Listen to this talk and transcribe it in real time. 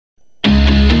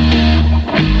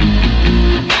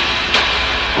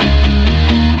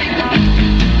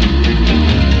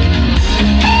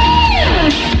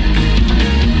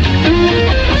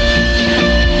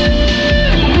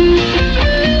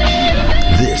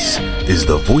is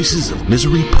the Voices of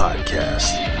Misery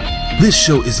podcast. This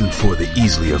show isn't for the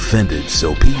easily offended,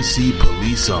 so PC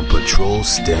police on patrol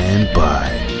stand by.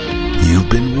 You've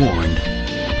been warned.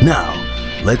 Now,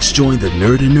 let's join the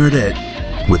nerd and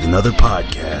nerdette with another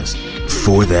podcast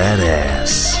for that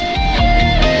ass.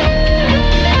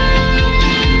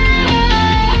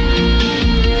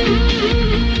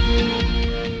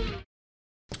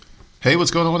 Hey,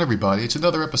 what's going on, everybody? It's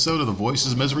another episode of the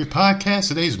Voices of Misery podcast.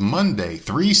 Today's Monday,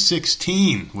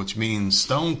 3/16, which means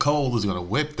Stone Cold is going to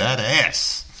whip that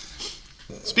ass.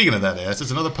 Speaking of that ass,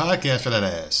 it's another podcast for that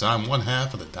ass. I'm one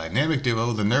half of the dynamic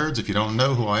duo, the Nerds. If you don't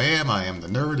know who I am the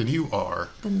nerd, and you are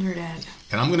the nerdette.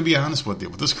 And I'm going to be honest with you,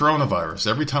 with this coronavirus,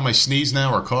 every time I sneeze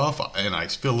now or cough, and I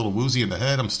feel a little woozy in the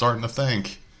head, I'm starting to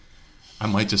think I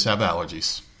might just have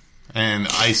allergies. And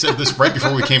I said this right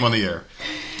before we came on the air.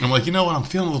 I'm like, you know what? I'm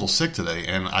feeling a little sick today,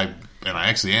 and I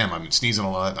actually am. I'm sneezing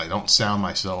a lot. I don't sound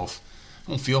myself. I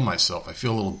don't feel myself. I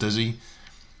feel a little dizzy.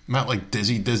 Not like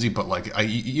dizzy, but like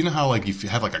you know how like you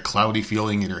have like a cloudy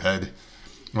feeling in your head.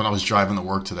 When I was driving to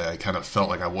work today, I kind of felt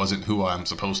like I wasn't who I'm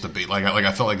supposed to be. I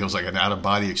felt like it was like an out of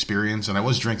body experience. And I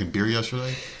was drinking beer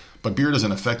yesterday, but beer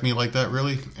doesn't affect me like that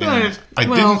really. And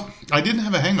I didn't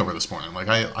have a hangover this morning. Like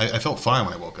I felt fine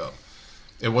when I woke up.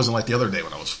 It wasn't like the other day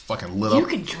when I was fucking lit up. You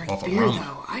can drink beer,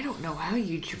 though. I don't know how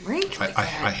you drink like that.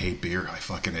 I hate beer. I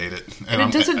fucking hate it. And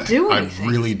it doesn't do anything.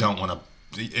 I really don't want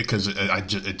to, because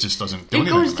it just doesn't do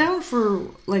anything. It goes down for,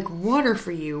 like, water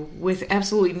for you with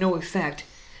absolutely no effect.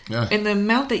 Yeah. And the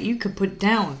amount that you could put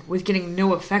down with getting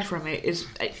no effect from it is...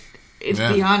 It's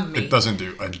beyond me. It doesn't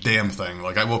do a damn thing.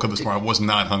 Like, I woke up this morning, I was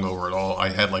not hungover at all. I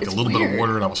had, like, a little bit of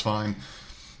water and I was fine.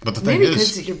 But the thing maybe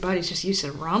because your body's just used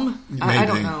to rum. I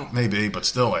don't know. Maybe, but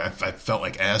still, I felt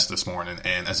like ass this morning.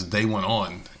 And as the day went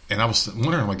on, and I was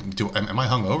wondering, like, am I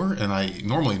hungover? And I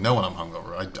normally know when I'm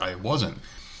hungover. I wasn't.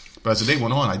 But as the day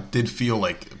went on, I did feel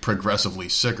like progressively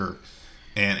sicker.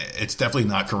 And it's definitely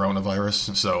not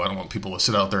coronavirus. So I don't want people to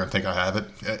sit out there and think I have it.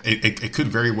 It could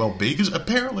very well be, because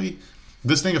apparently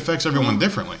this thing affects everyone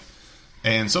differently.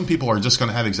 And some people are just going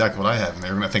to have exactly what I have, and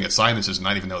they're going to think it's sinuses and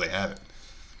not even know they have it.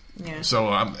 Yeah. So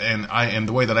and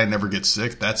the way that I never get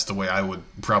sick, that's the way I would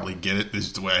probably get it,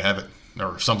 is the way I have it,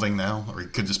 or something now, or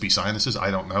it could just be sinuses.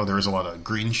 I don't know. There is a lot of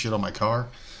green shit on my car,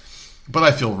 but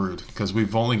I feel rude because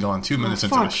we've only gone 2 minutes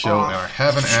into the show and I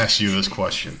haven't asked you this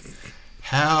question.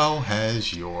 How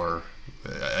has your?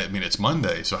 I mean, it's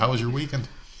Monday, so how was your weekend?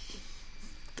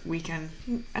 Weekend?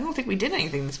 I don't think we did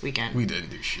anything this weekend. We didn't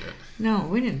do shit. No,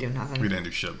 we didn't do nothing. We didn't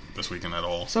do shit this weekend at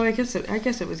all. So I guess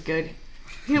it was good.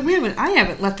 Yeah, I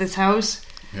haven't left this house.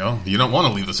 You know, you don't want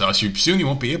to leave this house. Soon you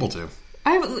won't be able to.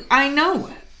 I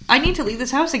know. I need to leave this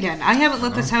house again. I haven't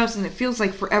left this house, and it feels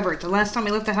like forever. The last time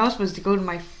I left the house was to go to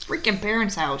my freaking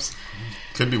parents' house.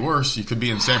 Could be worse. You could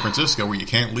be in San Francisco where you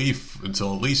can't leave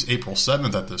until at least April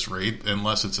 7th at this rate,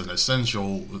 unless it's an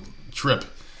essential trip.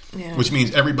 Yeah. Which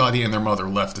means everybody and their mother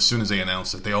left as soon as they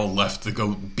announced it. They all left to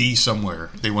go be somewhere.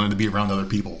 They wanted to be around other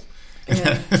people.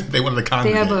 Yeah. They wanted to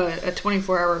congregate. They have a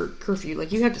 24-hour curfew.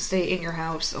 Like, you have to stay in your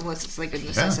house unless it's like a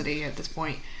necessity at this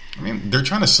point. I mean, they're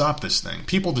trying to stop this thing.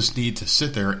 People just need to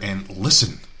sit there and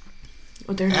listen.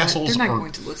 Well, they're not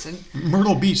going to listen.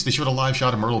 Myrtle Beach, they showed a live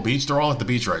shot of Myrtle Beach. They're all at the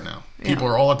beach right now. Yeah. People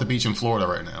are all at the beach in Florida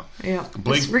right now. Yeah.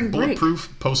 Blake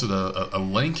Bulletproof posted a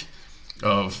link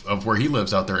of where he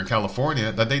lives out there in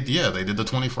California that they did the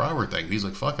 24-hour thing. He's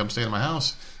like, fuck, I'm staying in my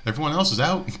house. Everyone else is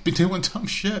out doing dumb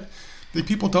shit. The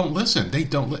people don't listen. They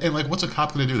don't. And like, what's a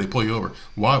cop going to do? They pull you over.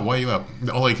 Why are you out?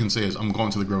 All they can say is, I'm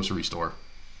going to the grocery store.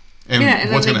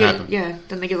 And what's going to happen? Yeah,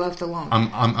 then they get left alone.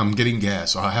 I'm getting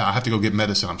gas. I have to go get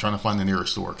medicine. I'm trying to find the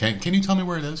nearest store. Can you tell me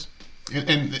where it is?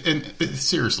 And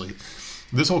seriously,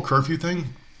 this whole curfew thing,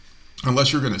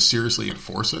 unless you're going to seriously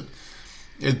enforce it,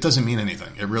 it doesn't mean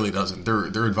anything. It really doesn't.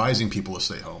 They're advising people to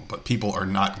stay home, but people are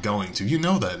not going to. You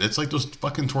know that. It's like those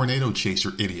fucking tornado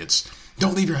chaser idiots.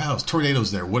 Don't leave your house.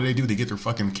 Tornadoes there. What do? They get their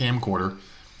fucking camcorder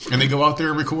and they go out there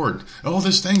and record. Oh,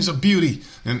 this thing's a beauty.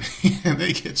 And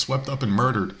they get swept up and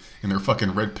murdered in their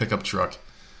fucking red pickup truck.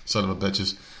 Son of a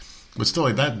bitches. But still,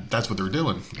 like that's what they're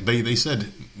doing. They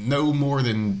said no more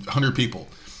than 100 people.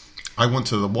 I went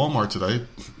to the Walmart today,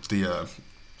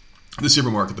 the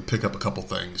supermarket, to pick up a couple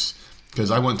things. Because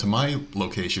I went to my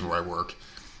location where I work,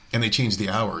 and they changed the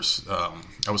hours.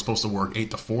 I was supposed to work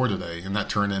 8 to 4 today, and that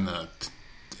turned into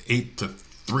 8 to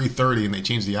 3:30, and they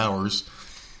changed the hours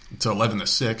to 11 to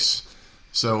 6.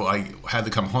 So I had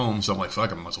to come home, so I'm like,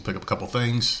 fuck, I might as well pick up a couple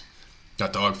things.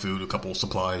 Got dog food, a couple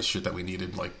supplies, shit that we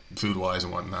needed, like food-wise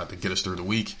and whatnot, to get us through the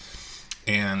week.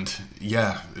 And,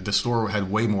 yeah, the store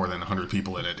had way more than 100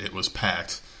 people in it. It was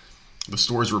packed. the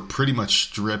stores were pretty much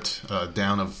stripped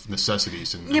down of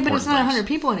necessities. And Yeah, but it's not things. 100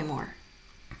 people anymore.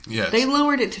 Yeah, They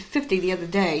lowered it to 50 the other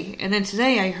day, and then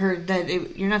today I heard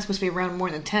that you're not supposed to be around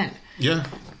more than 10. yeah.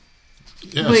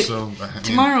 But So I mean,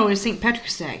 tomorrow is St.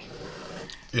 Patrick's Day.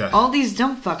 yeah, All these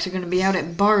dumb fucks are going to be out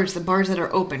at bars, the bars that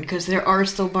are open, because there are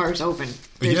still bars open.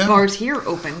 There's Yeah. bars here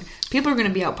open. People are going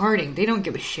to be out partying. They don't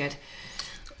give a shit.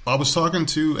 I was talking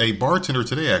to a bartender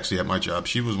today, actually, at my job.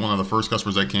 She was one of the first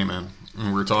customers that came in, and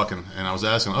we were talking, and I was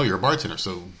asking, "Oh, you're a bartender,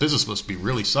 so business must be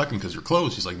really sucking because you're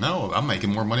closed." She's like, "No, I'm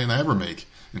making more money than I ever make,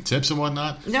 and tips and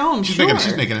whatnot." No, I'm she's sure.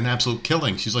 she's making an absolute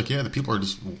killing. She's like, "Yeah, the people are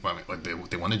just like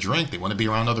they want to drink, they want to be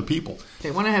around other people." They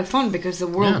want to have fun because the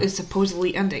world Yeah. is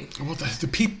supposedly ending. Well,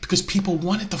 because people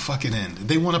want it to fucking end.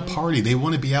 They want to party. They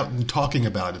want to be out and talking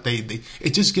about it.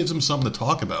 It just gives them something to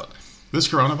talk about. This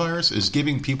coronavirus is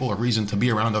giving people a reason to be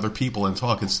around other people and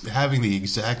talk. It's having the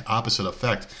exact opposite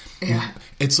effect. Yeah.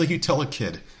 It's like you tell a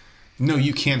kid, "No,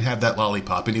 you can't have that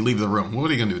lollipop," and you leave the room. What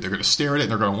are you going to do? They're going to stare at it,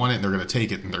 and they're going to want it, and they're going to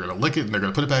take it, and they're going to lick it, and they're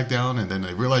going to put it back down, and then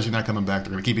they realize you're not coming back.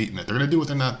 They're going to keep eating it. They're going to do what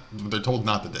they're told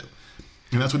not to do.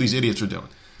 And that's what these idiots are doing.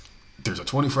 There's a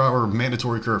 24-hour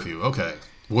mandatory curfew. Okay.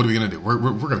 What are we going to do? We're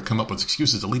going to come up with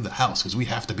excuses to leave the house because we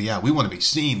have to be out. We want to be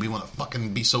seen. We want to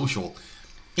fucking be social.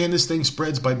 And this thing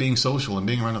spreads by being social and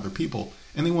being around other people.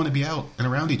 And they want to be out and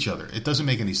around each other. It doesn't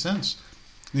make any sense.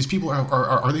 These people,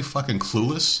 are they fucking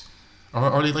clueless? Or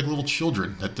are they like little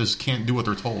children that just can't do what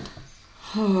they're told?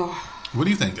 What do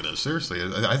you think it is? Seriously,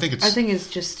 I think it's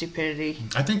just stupidity.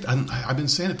 I've been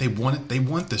saying it. They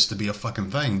want this to be a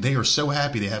fucking thing. They are so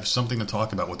happy they have something to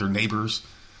talk about with their neighbors.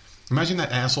 Imagine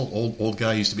that asshole old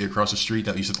guy used to be across the street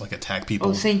that used to like attack people.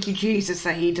 Oh, thank you, Jesus,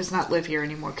 that he does not live here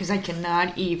anymore, because I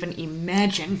cannot even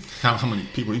imagine. How many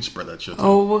people you spread that shit to?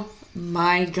 Oh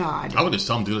my God. I would just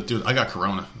tell him, dude, I got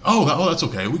corona. Oh, that's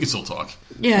okay. We can still talk.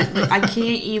 Yeah, I can't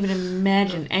even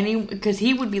imagine because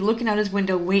he would be looking out his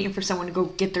window waiting for someone to go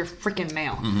get their freaking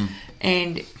mail. Mm-hmm.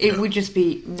 And it would just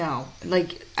be, no.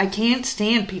 Like, I can't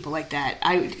stand people like that.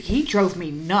 He drove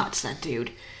me nuts, that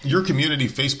dude. Your community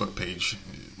Facebook page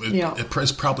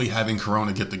is probably having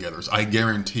corona get-togethers. I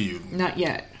guarantee you. Not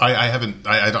yet. I haven't.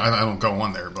 I don't go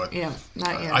on there, but yeah,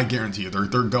 not yet. I guarantee you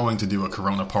they're going to do a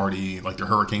corona party, like their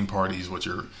hurricane parties, which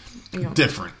are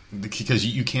different because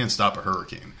you can't stop a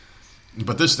hurricane.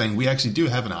 But this thing, we actually do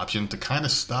have an option to kind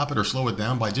of stop it or slow it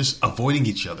down by just avoiding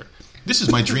each other. This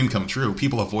is my dream come true.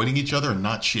 People avoiding each other and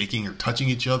not shaking or touching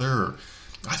each other.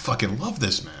 I fucking love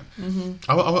this, man.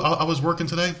 Mm-hmm. I was working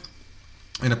today,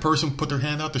 and a person put their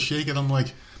hand out to shake it. I'm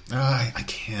like, I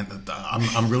can't.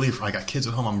 I'm really. I got kids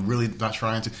at home. I'm really not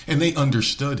trying to. And they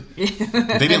understood. They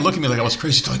didn't look at me like I was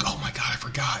crazy. They're like, "Oh my God, I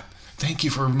forgot. Thank you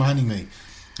for reminding me."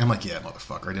 I'm like, "Yeah,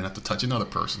 motherfucker. I didn't have to touch another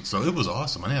person." So it was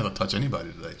awesome. I didn't have to touch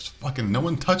anybody today. It's fucking no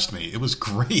one touched me. It was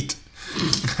great.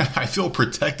 I feel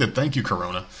protected. Thank you,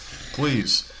 Corona.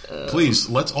 Please,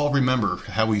 let's all remember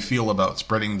how we feel about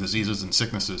spreading diseases and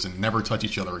sicknesses and never touch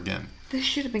each other again. This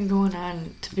should have been going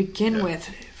on to begin with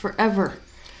forever.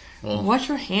 Well, wash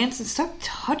your hands and stop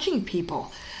touching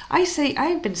people.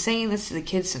 I've been saying this to the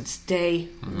kids since day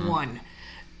one.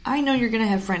 I know you're going to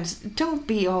have friends. Don't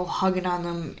be all hugging on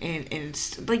them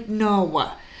and like,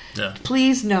 no. Yeah.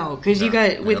 Please, no. Because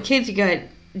with kids, you got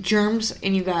germs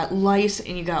and you got lice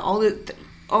and you got all the...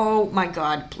 Oh, my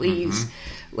God, please.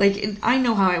 Mm-hmm. Like, I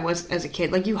know how I was as a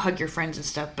kid. Like, you hug your friends and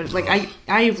stuff. But, like,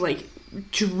 I've, like,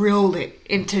 drilled it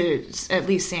into at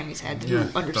least Sammy's head who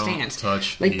understands. Don't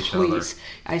touch like, each please.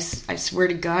 other. I swear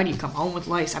to God, you come home with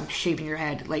lice, I'm shaving your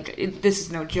head. Like, this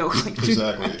is no joke. Like,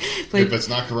 exactly. Like, if it's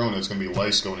not corona, it's going to be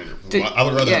lice going in your... I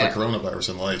would rather have a coronavirus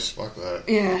than lice. Fuck that.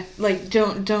 Yeah, like,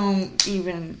 don't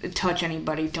even touch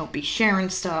anybody. Don't be sharing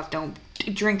stuff. Don't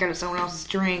drink out of someone else's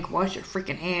drink. Wash your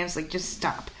freaking hands. Like, just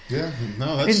stop. Yeah,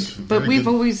 no, that's but we've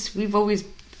always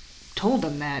told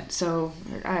them that, so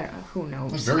who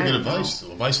knows? That's very good advice.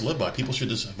 The advice to live by. People should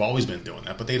just have always been doing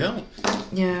that, but they don't.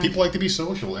 Yeah. People like to be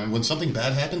social, and when something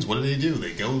bad happens, what do?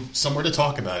 They go somewhere to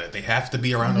talk about it. They have to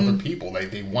be around other people.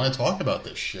 They want to talk about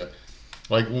this shit.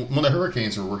 Like when the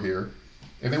hurricanes were here,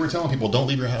 and they were telling people, don't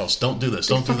leave your house, don't do this,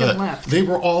 don't do that. Left. They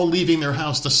were all leaving their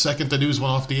house the second the news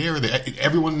went off the air.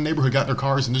 Everyone in the neighborhood got in their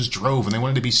cars and just drove, and they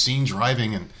wanted to be seen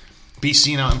driving and be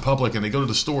seen out in public, and they go to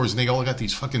the stores and they all got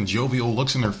these fucking jovial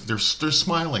looks and they're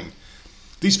smiling.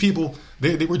 These people,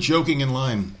 they were joking in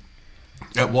line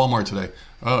at Walmart today,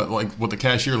 like with the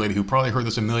cashier lady who probably heard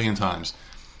this a million times.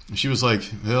 And she was like,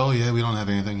 "Oh yeah, we don't have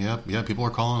anything. Yep, people are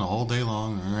calling all day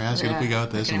long and they're asking if we got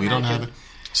this and we don't have it.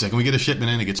 Second we get a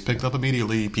shipment in, it gets picked up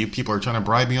immediately. People are trying to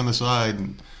bribe me on the side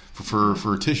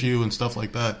for tissue and stuff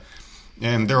like that,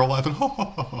 and they're all laughing. Ho ho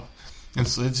ho ho." And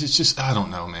so it's just, I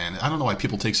don't know, man. I don't know why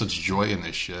people take such joy in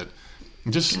this shit.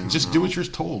 Just do what you're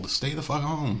told. Stay the fuck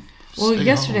home. Well, Stay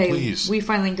yesterday home, please. we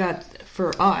finally got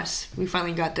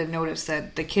the notice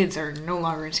that the kids are no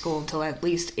longer in school until at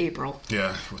least April.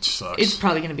 Yeah, which sucks. It's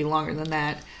probably going to be longer than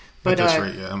that. But at this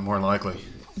rate, yeah, more likely.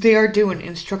 They are doing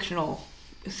instructional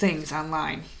things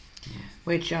online,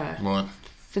 which What?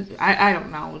 I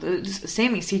don't know.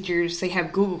 Sammy's teachers, they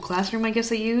have Google Classroom, I guess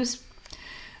they use,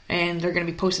 and they're going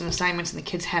to be posting assignments, and the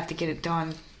kids have to get it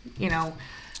done.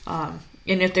 And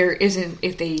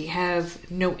if they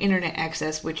have no internet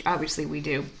access, which obviously we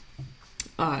do,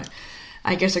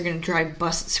 I guess they're going to drive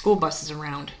school buses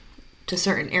around to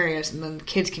certain areas, and then the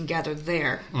kids can gather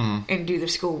there and do their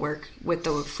schoolwork with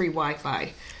the free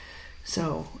Wi-Fi.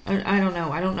 So I don't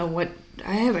know. I don't know what.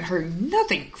 I haven't heard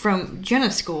nothing from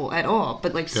Jenna's school at all.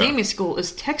 But Sammy's school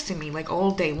is texting me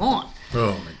all day long.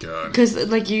 Oh my god. Because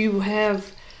you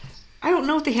have. I don't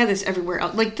know if they have this everywhere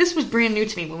else. This was brand new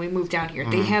to me when we moved down here.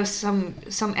 They have some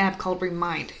app called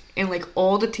Remind, and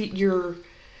all the you're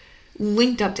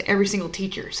linked up to every single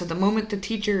teacher. So the moment the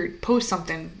teacher posts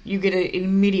something, you get an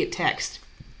immediate text.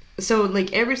 So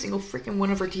every single freaking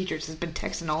one of her teachers has been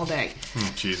texting all day.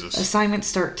 Oh, Jesus. Assignments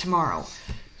start tomorrow.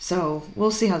 So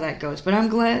we'll see how that goes. But I'm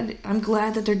glad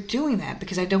that they're doing that,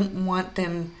 because I don't want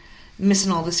them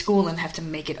missing all the school and have to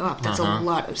make it up. That's a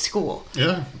lot of school.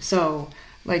 Yeah. So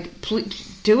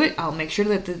please do it. I'll make sure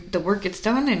that the work gets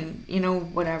done,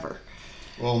 and whatever.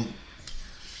 Well,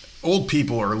 old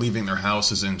people are leaving their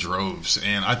houses in droves,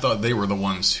 and I thought they were the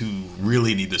ones who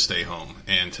really need to stay home.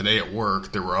 And today at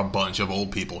work, there were a bunch of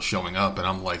old people showing up, and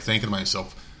I'm thinking to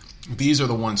myself, these are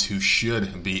the ones who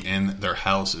should be in their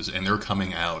houses, and they're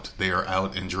coming out. They are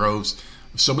out in droves.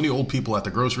 So many old people at the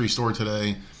grocery store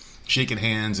today, shaking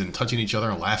hands and touching each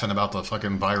other and laughing about the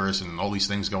fucking virus and all these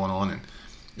things going on. And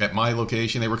at my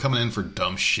location, they were coming in for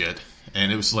dumb shit.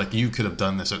 And it was you could have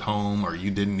done this at home, or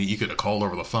you didn't. You could have called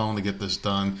over the phone to get this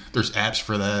done. There's apps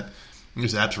for that.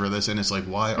 There's apps for this. And it's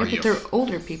why are you... But they're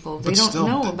older people. They don't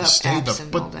know about apps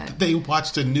and all that. But they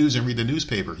watch the news and read the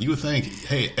newspaper. You would think,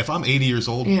 hey, if I'm 80 years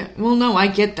old... Yeah, well, no, I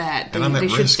get that. And I'm at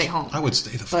risk, should stay home. I would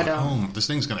stay the fuck home. This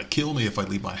thing's going to kill me if I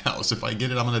leave my house. If I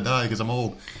get it, I'm going to die because I'm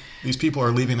old. These people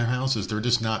are leaving their houses. They're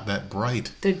just not that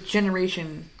bright. The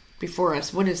generation before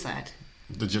us, what is that?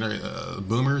 The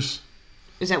boomers?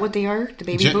 Is that what they are? The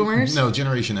baby boomers? No,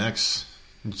 Generation X.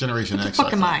 Generation X.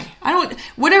 What the fuck am I? I don't...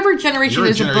 Whatever generation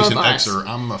is above us. You're a Generation Xer.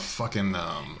 I'm a fucking...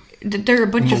 they're a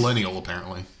bunch millennial,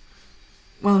 apparently.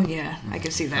 Well, yeah, I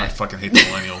can see that. I fucking hate the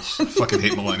millennials. I fucking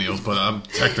hate millennials, but I'm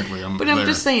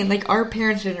just saying, our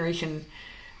parents' generation...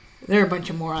 They're a bunch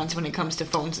of morons when it comes to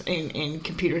phones and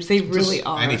computers. They really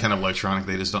are. Any kind of electronic,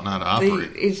 they just don't know how to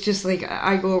operate. It's just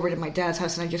I go over to my dad's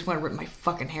house and I just want to rip my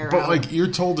fucking hair out. But you're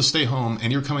told to stay home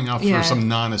and you're coming out for some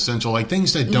non-essential,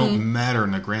 things that don't matter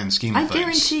in the grand scheme of things. I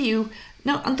guarantee you,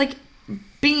 no,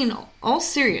 being all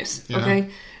serious, okay?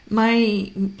 My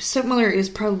stepmother is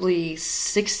probably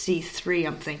 63,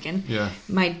 I'm thinking. Yeah.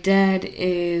 My dad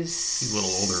is... He's a little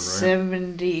older, right?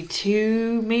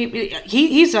 72, maybe.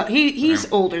 He's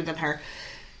older than her.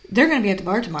 They're going to be at the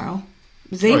bar tomorrow.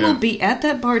 They will be at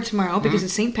that bar tomorrow because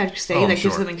it's St. Patrick's Day. That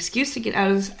gives them an excuse to get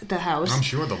out of the house. I'm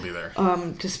sure they'll be there.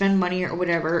 To spend money or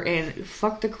whatever. And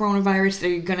fuck the coronavirus.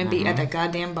 They're going to be at that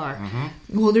goddamn bar.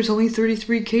 Well, there's only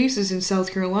 33 cases in South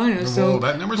Carolina. So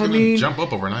that number's going to jump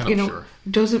up overnight, I'm sure.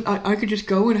 I could just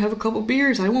go and have a couple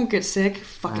beers. I won't get sick.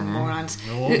 Fucking morons.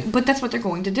 But that's what they're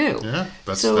going to do. Yeah,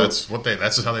 that's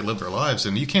just how they live their lives.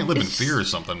 And you can't live in fear or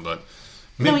something, but...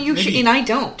 No, you should, and I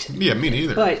don't. Yeah, me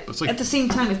neither. But at the same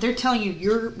time, if they're telling you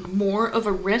you're more of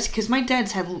a risk, because my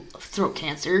dad's had throat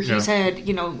cancer, he's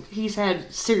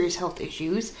had serious health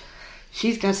issues.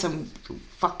 She's got some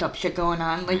fucked up shit going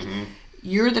on.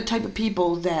 You're the type of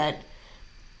people that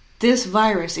this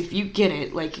virus, if you get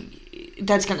it,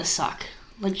 that's gonna suck.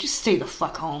 Just stay the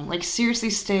fuck home.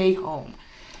 Seriously, stay home.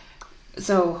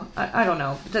 So, I don't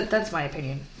know. That's my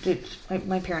opinion.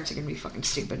 My parents are going to be fucking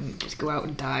stupid and just go out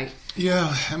and die. Yeah,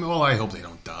 I hope they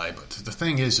don't die, but the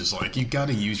thing is you got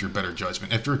to use your better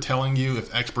judgment. If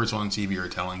if experts on TV are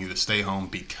telling you to stay home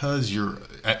because you're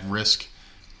at risk,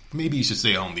 maybe you should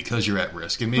stay home because you're at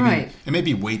risk. And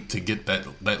maybe wait to get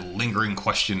that lingering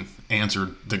question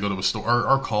answered to go to a store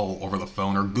or call over the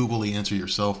phone or Google the answer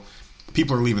yourself.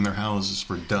 People are leaving their houses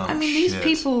for dumb shit. These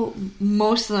people,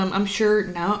 most of them, I'm sure,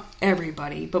 not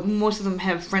everybody, but most of them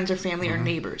have friends or family or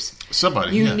neighbors.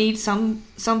 Somebody, You need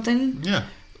something? Yeah.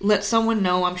 Let someone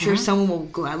know. I'm sure someone will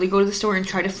gladly go to the store and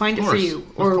try to find it for you.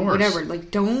 Or whatever.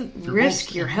 Don't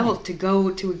risk your health to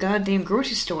go to a goddamn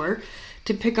grocery store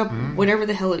to pick up whatever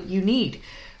the hell you need.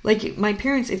 My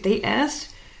parents, if they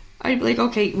asked, I'd be like,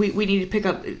 okay, we need to pick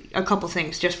up a couple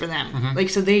things just for them. Like,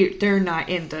 so they're not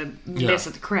in the mess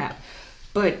of the crap.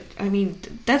 But, I mean,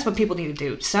 that's what people need to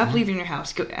do. Stop leaving your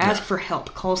house. Go ask for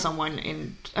help. Call someone,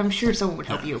 and I'm sure someone would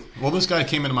help you. Well, this guy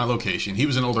came into my location. He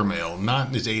was an older male, not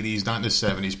in his 80s, not in his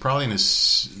 70s, probably in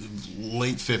his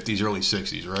late 50s, early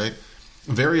 60s, right?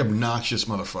 Very obnoxious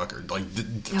motherfucker.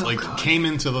 Like, came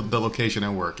into the location I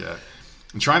work at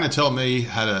and trying to tell me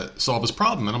how to solve his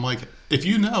problem. And I'm like, if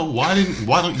you know, why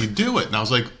don't you do it? And I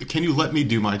was like, can you let me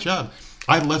do my job?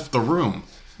 I left the room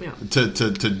to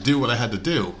do what I had to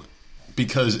do.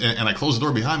 Because and I closed the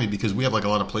door behind me because we have like a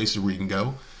lot of places where you can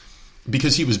go,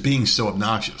 because he was being so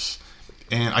obnoxious,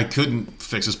 and I couldn't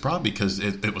fix his problem because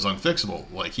it was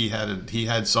unfixable. Like he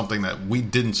had something that we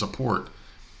didn't support,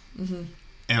 and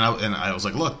I was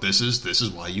like, look, this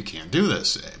is why you can't do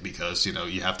this, because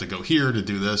you have to go here to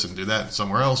do this and do that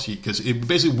somewhere else, because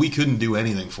basically we couldn't do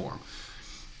anything for him.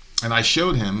 And I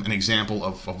showed him an example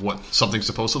of what something's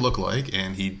supposed to look like,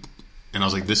 and I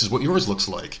was like, this is what yours looks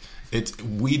like.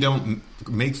 We don't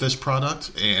make this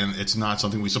product, and it's not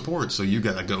something we support. So you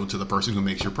got to go to the person who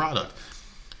makes your product.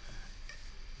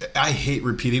 I hate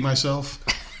repeating myself.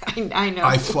 I know.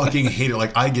 I fucking hate it.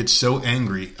 Like, I get so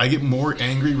angry. I get more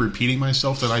angry repeating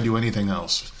myself than I do anything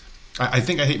else. I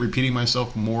think I hate repeating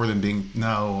myself more than being...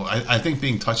 No, I think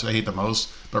being touched I hate the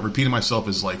most, but repeating myself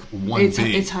is like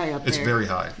 1B. It's high up there. It's very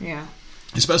high. Yeah.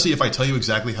 Especially if I tell you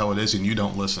exactly how it is and you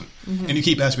don't listen. And you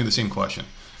keep asking me the same question.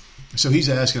 So he's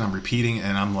asking, I'm repeating,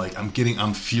 and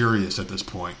I'm furious at this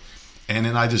point. And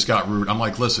then I just got rude. I'm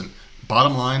like, listen,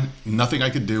 bottom line, nothing I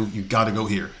could do. You got to go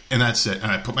here. And that's it. And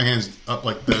I put my hands up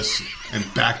like this and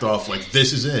backed off like,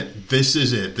 this is it. This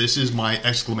is it. This is my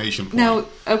exclamation point. Now,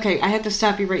 okay, I have to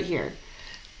stop you right here.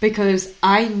 Because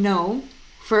I know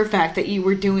for a fact that you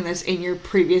were doing this in your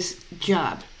previous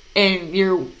job. And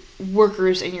your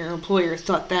workers and your employer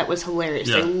thought that was hilarious.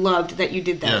 Yeah. They loved that you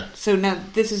did that. Yeah. So now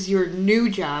this is your new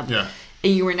job, yeah.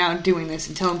 and you are now doing this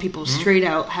and telling people straight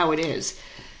out how it is.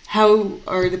 How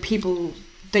are the people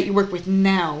that you work with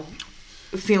now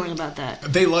feeling about that?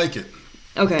 They like it.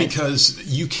 Okay. Because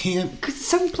you can't... Because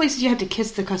some places you have to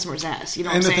kiss the customer's ass, you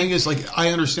know what I'm saying? And the thing is, like, I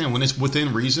understand when it's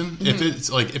within reason. If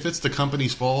it's the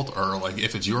company's fault, or like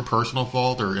if it's your personal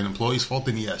fault or an employee's fault,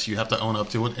 then yes, you have to own up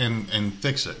to it and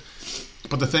fix it.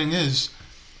 But the thing is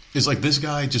like this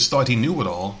guy just thought he knew it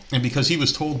all, and because he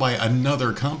was told by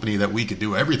another company that we could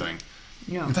do everything,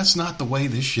 that's not the way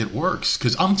this shit works,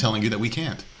 because I'm telling you that we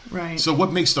can't. Right. So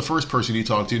what makes the first person you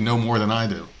talk to know more than I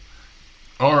do?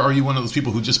 Or are you one of those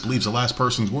people who just believes the last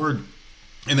person's word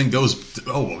and then goes,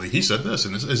 oh, well, he said this,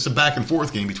 and it's a back and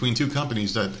forth game between two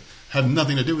companies that have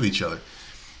nothing to do with each other.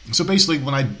 So basically,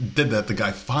 when I did that, the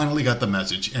guy finally got the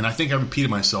message, and I think I repeated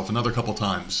myself another couple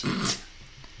times.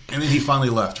 And then he finally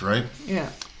left, right? Yeah.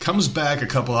 Comes back a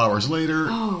couple hours later.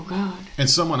 Oh, God. And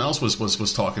someone else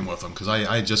was talking with him, because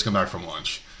I had just come back from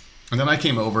lunch. And then I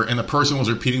came over, and the person was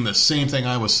repeating the same thing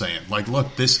I was saying. Like,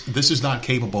 look, this is not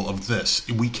capable of this.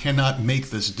 We cannot make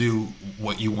this do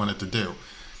what you want it to do.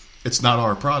 It's not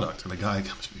our product. And the guy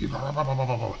comes,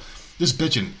 just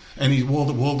bitching. And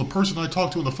the person I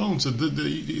talked to on the phone said,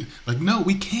 like, no,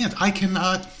 we can't. I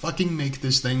cannot fucking make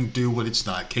this thing do what it's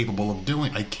not capable of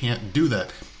doing. I can't do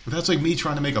that. That's like me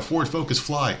trying to make a Ford Focus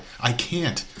fly. I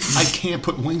can't. I can't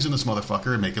put wings in this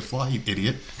motherfucker and make it fly, you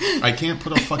idiot. I can't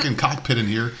put a fucking cockpit in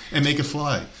here and make it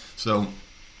fly. So,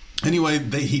 anyway,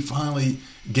 he finally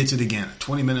gets it again.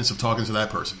 20 minutes of talking to that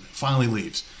person. Finally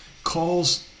leaves.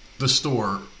 Calls the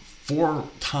store 4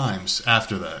 times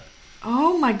after that.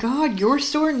 Oh my God, your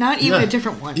store? Not even a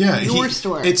different one. Yeah, your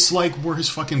store. It's like we're his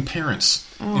fucking parents.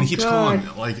 Oh, and he keeps God.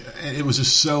 calling. Like, it was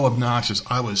just so obnoxious.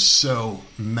 I was so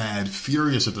mad,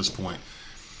 furious at this point.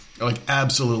 Like,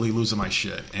 absolutely losing my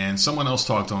shit. And someone else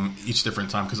talked to him each different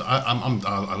time, because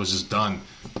I was just done.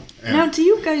 And now, do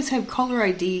you guys have caller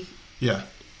ID? Yeah.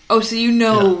 Oh, so you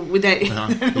know that...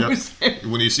 Yep.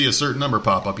 When you see a certain number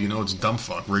pop up, you know it's dumb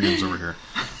fuck Riggins over here.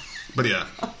 But yeah.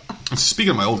 Speaking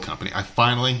of my old company, I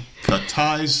finally cut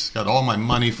ties, got all my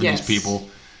money for these people.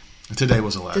 Today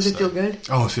was the last day. Does it feel good?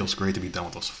 Oh, it feels great to be done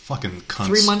with those fucking cunts.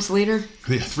 3 months later?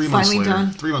 Yeah, 3 months finally later.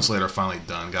 Done? 3 months later, finally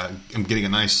done. I'm getting a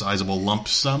nice sizable lump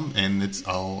sum, and it's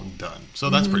all done. So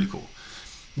that's pretty cool.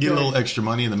 Get a little extra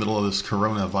money in the middle of this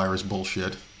coronavirus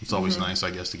bullshit. It's always nice,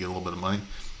 I guess, to get a little bit of money.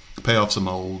 Pay off some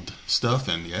old stuff,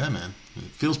 and yeah, man. It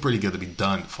feels pretty good to be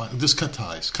done. Just cut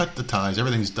ties. Cut the ties.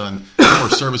 Everything's done. No more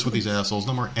service with these assholes.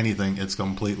 No more anything. It's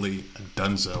completely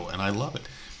donezo, and I love it.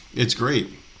 It's great.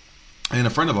 And a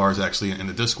friend of ours, actually, in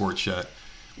the Discord chat,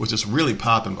 was just really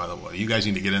popping, by the way. You guys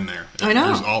need to get in there. I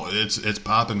know. It's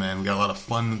popping, man. We got a lot of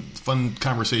fun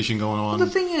conversation going on. Well,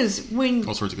 the thing is, when...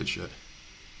 all sorts of good shit.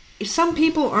 some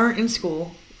people aren't in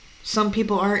school. Some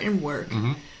people aren't in work.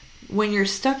 Mm-hmm. When you're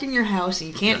stuck in your house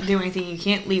and you can't do anything, you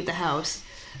can't leave the house,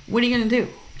 what are you going to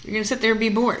do? You're going to sit there and be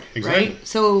bored, exactly. right?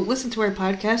 So listen to our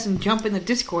podcast and jump in the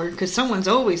Discord, because someone's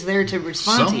always there to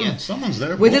respond to you. Someone's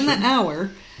there. Within the hour,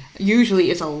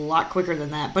 usually it's a lot quicker than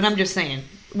that, but I'm just saying,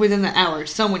 within the hour,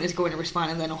 someone is going to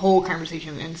respond, and then a whole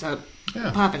conversation ends up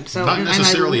popping. So not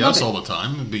necessarily us it. all the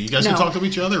time, but you guys can talk to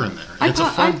each other in there. It's a I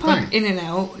fun pop thing. in and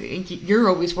out. You're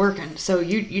always working, so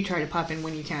you try to pop in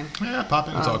when you can. Yeah, pop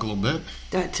in and talk a little bit.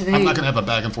 Today, I'm not going to have a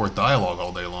back and forth dialogue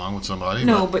all day long with somebody.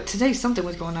 No, but today something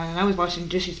was going on, and I was washing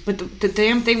dishes, but the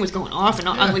damn thing was going off, and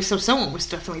I'm like, so someone was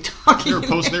definitely talking.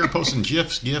 They were posting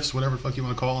GIFs, whatever the fuck you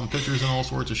want to call them, pictures and all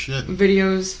sorts of shit.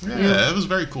 Videos. Yeah, it was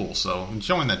very cool. So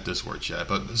join that Discord chat.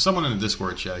 But someone in the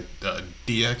Discord chat,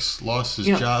 DX, lost his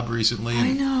job recently. And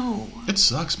I know. It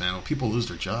sucks, man. When people lose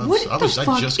their jobs. What I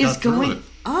just got through it.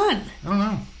 on? I don't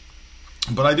know.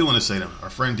 But I do want to say to our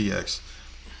friend DX,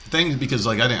 things, because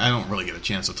like I don't really get a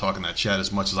chance to talk in that chat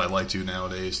as much as I like to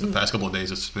nowadays. The past couple of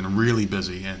days, it's been really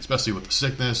busy, and especially with the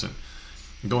sickness and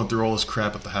going through all this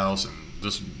crap at the house and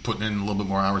just putting in a little bit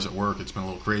more hours at work. It's been a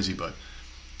little crazy, but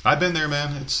I've been there,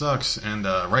 man. It sucks, and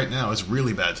right now it's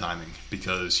really bad timing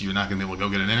because you're not going to be able to go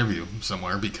get an interview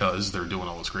somewhere because they're doing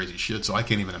all this crazy shit. So I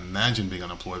can't even imagine being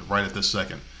unemployed right at this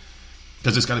second.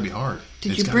 Because it's got to be hard.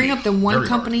 Did you bring up the one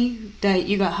company that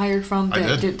you got hired from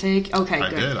that didn't take? Okay, good. I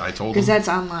did. I told him. Because that's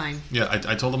online. Yeah,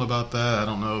 I told him about that. I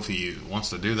don't know if he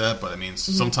wants to do that, but I mean,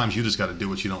 sometimes you just got to do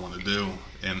what you don't want to do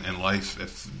in life.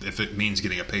 If it means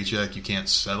getting a paycheck, you can't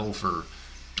settle for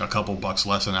a couple bucks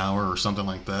less an hour or something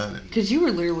like that. Because you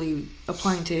were literally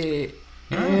applying to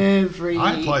every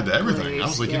I applied to everything. place. I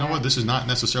was like, you know what? This is not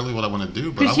necessarily what I want to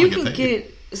do, but I want want to get paid. Because you can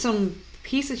get some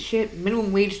piece of shit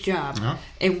minimum wage job,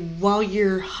 and while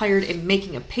you're hired and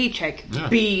making a paycheck,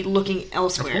 be looking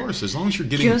elsewhere. Of course, as long as you're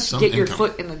getting just some get your income.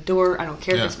 Foot in the door. I don't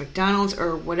care if it's McDonald's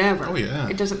or whatever. Oh yeah,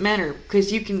 it doesn't matter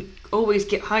because you can always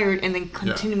get hired and then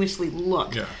continuously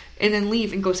look. Yeah. And then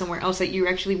leave and go somewhere else that you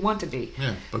actually want to be.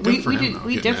 Yeah, but good for him,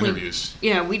 we definitely interviews.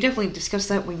 Yeah, we definitely discussed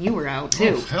that when you were out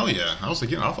too. Oh, hell yeah! I was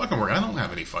like, I'll fucking work. I don't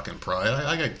have any fucking pride.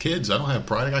 I got kids. I don't have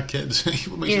pride. I got kids.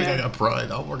 What makes me think I got pride?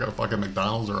 I'll work at a fucking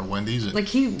McDonald's or a Wendy's.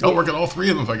 And I'll work at all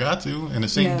three of them if I got to in the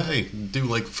same day. Do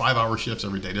like 5-hour shifts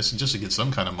every day just to get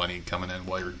some kind of money coming in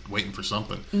while you're waiting for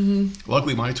something. Mm-hmm.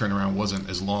 Luckily, my turnaround wasn't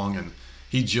as long, and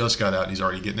he just got out and he's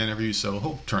already getting interviews, so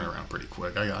he'll turn around pretty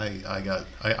quick. I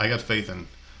got faith in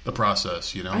the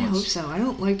process, you know. I hope so. I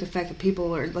don't like the fact that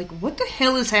people are like, what the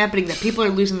hell is happening that people are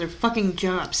losing their fucking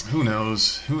jobs? Who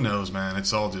knows, man.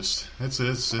 It's all just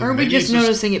it's or are we just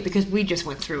noticing it because we just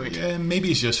went through it? Yeah, maybe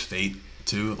it's just fate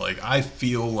too. Like I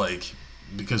feel like,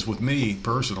 because with me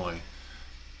personally,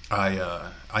 I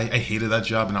hated that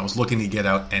job and I was looking to get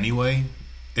out anyway.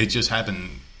 It just happened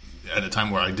at a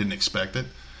time where I didn't expect it.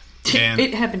 And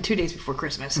it happened 2 days before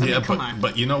Christmas. I mean, come on.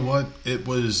 But you know what? It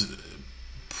was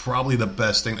probably the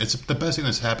best thing. It's the best thing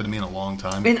that's happened to me in a long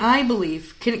time. And I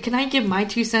believe, can I give my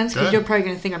 2 cents? Because you're probably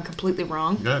going to think I'm completely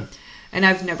wrong. Good. And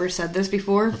I've never said this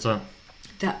before. What's up?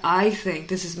 That I think,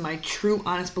 this is my true,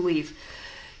 honest belief.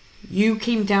 You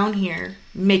came down here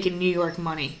making New York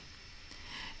money.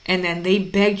 And then they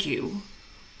begged you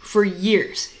for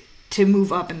years to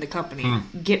move up in the company.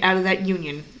 Get out of that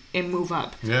union and move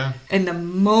up. Yeah. And the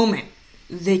moment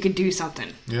they could do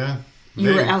something. Yeah.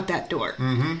 You were out that door.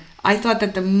 Mm-hmm. I thought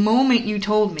that the moment you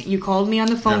told me, you called me on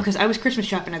the phone because I was Christmas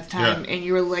shopping at the time, and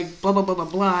you were like, blah, blah, blah, blah,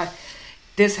 blah.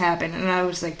 This happened. And I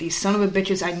was like, these son of a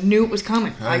bitches, I knew it was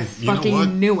coming. I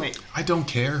fucking knew it. I don't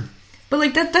care. But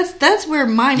like that's where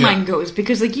my mind goes,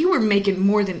 because like you were making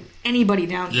more than anybody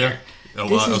down here. A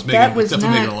lot. I was definitely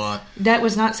making a lot. That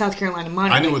was not South Carolina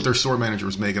money. I knew what their store manager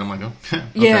was making. I'm like, oh, okay,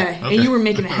 yeah, and you were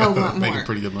making a hell of a lot more. Making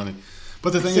pretty good money.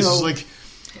 But the thing is like,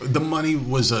 the money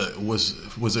was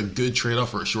a good trade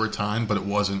off for a short time, but it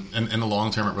wasn't. And in the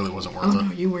long term, it really wasn't worth it.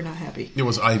 No, you were not happy. It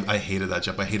was. I hated that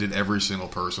job. I hated every single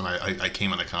person I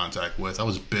came into contact with. I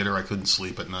was bitter. I couldn't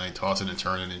sleep at night, tossing and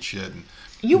turning and shit. And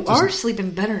you are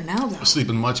sleeping better now, though.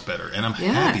 Sleeping much better, and I'm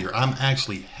happier. I'm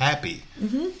actually happy.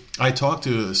 Mm-hmm. I talked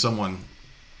to someone,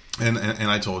 and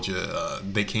I told you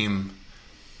they came,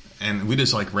 and we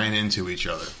just like ran into each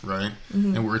other, right?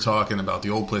 Mm-hmm. And we were talking about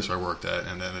the old place where I worked at,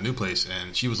 and then the new place.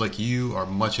 And she was like, "You are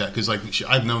much happier," because like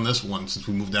I've known this one since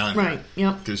we moved down here, right?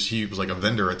 Yep. Because she was like a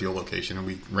vendor at the old location, and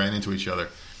we ran into each other.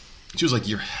 She was like,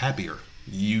 "You're happier.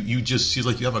 She's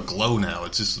like, you have a glow now.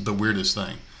 It's just the weirdest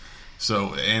thing."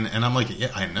 So, and I'm like,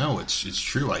 yeah, I know, it's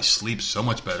true. I sleep so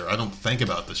much better. I don't think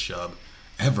about this job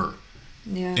ever.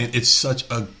 Yeah. And it's such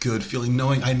a good feeling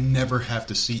knowing I never have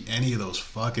to see any of those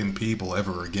fucking people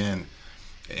ever again.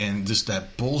 And just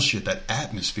that bullshit, that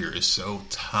atmosphere is so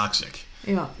toxic.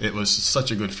 Yeah. It was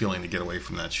such a good feeling to get away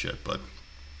from that shit. But,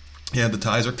 yeah, the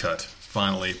ties are cut.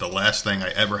 Finally, the last thing I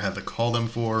ever had to call them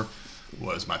for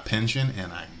was my pension,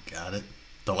 and I got it.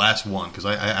 The last one, because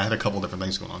I had a couple different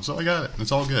things going on. So I got it.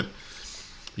 It's all good.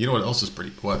 You know what else is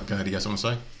pretty... What? Go ahead. You got something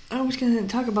to say? I was going to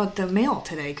talk about the mail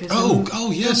today. Cause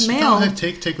yes. The mail, go ahead.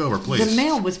 Take over, please. The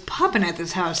mail was popping at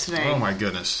this house today. Oh, my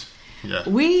goodness. Yeah.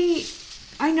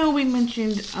 I know we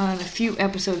mentioned on a few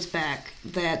episodes back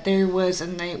that there was a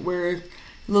night where a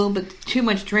little bit too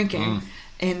much drinking,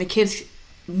 and the kids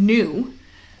knew,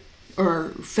 or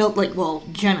felt like, well,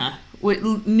 Jenna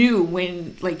knew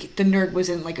when, like, the nerd was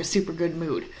in, like, a super good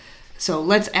mood. So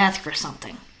let's ask for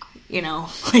something,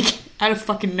 like, out of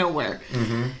fucking nowhere.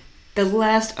 Mm-hmm. The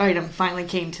last item finally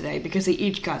came today because they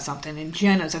each got something, and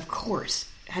Jenna's, of course,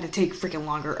 had to take freaking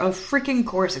longer. Of freaking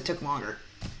course it took longer.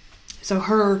 So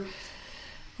her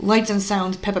Lights and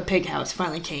Sounds Peppa Pig house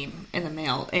finally came in the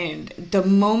mail, and the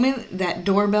moment that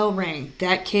doorbell rang,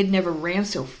 that kid never ran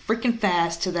so freaking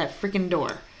fast to that freaking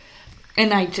door.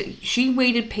 And she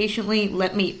waited patiently,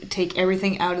 let me take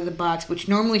everything out of the box, which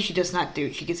normally she does not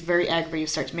do. She gets very aggravated,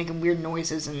 starts making weird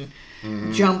noises and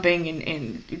jumping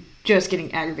and just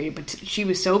getting aggravated. But she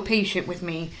was so patient with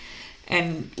me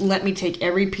and let me take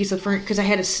every piece of furniture, because I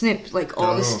had to snip like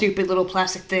all the stupid little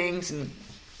plastic things, and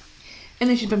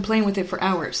then she's been playing with it for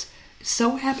hours.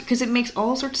 So happy, because it makes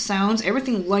all sorts of sounds.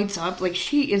 Everything lights up. Like,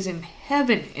 she is in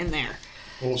heaven in there.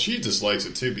 Well, she dislikes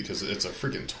it, too, because it's a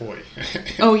freaking toy.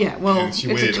 Oh, yeah. Well, it's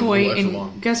a toy,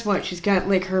 and guess what? She's got,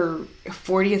 like, her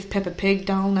 40th Peppa Pig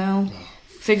doll now,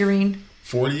 figurine.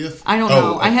 40th? I don't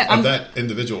know. Of that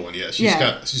individual one, yeah. She's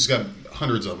got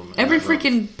hundreds of them. Every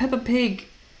freaking Peppa Pig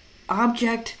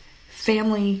object,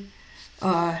 family,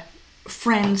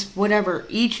 friends, whatever,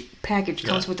 each package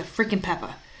comes with a freaking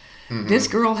Peppa. Mm-hmm. This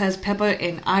girl has Peppa,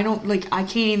 and I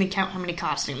can't even count how many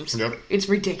costumes. Yep. It's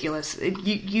ridiculous.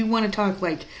 You want to talk,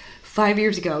 like, 5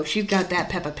 years ago, she's got that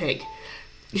Peppa Pig.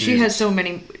 She has so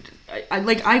many.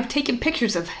 I've taken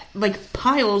pictures of, like,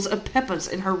 piles of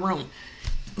Peppas in her room.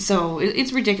 So,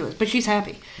 it's ridiculous. But she's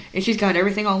happy. And she's got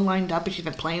everything all lined up, and she's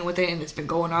been playing with it, and it's been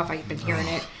going off. I've been hearing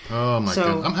it. Oh, my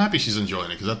goodness. I'm happy she's enjoying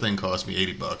it, because that thing cost me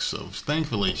 $80. So,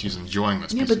 thankfully, she's enjoying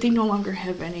this. Yeah, but they no longer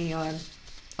have any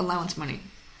allowance money.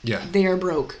 Yeah. They are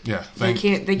broke. Yeah. They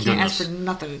can't ask for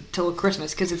nothing till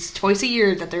Christmas, because it's twice a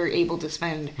year that they're able to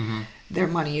spend their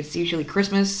money. It's usually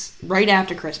Christmas, right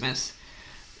after Christmas.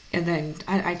 And then,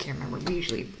 I can't remember, we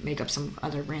usually make up some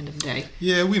other random day.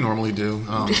 Yeah, we normally do.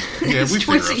 It's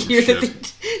twice a year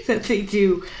that they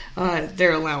do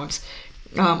their allowance.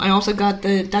 I also got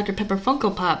the Dr. Pepper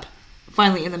Funko Pop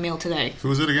finally in the mail today.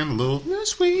 Who is it again? Little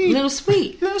Sweet. Little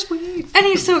Sweet. Little Sweet. And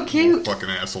he's so cute. Fucking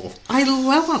asshole. I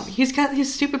love him. He's got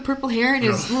his stupid purple hair and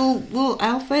his little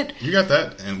outfit. You got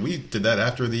that, and we did that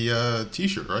after the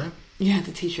t-shirt, right? Yeah,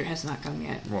 the t-shirt has not come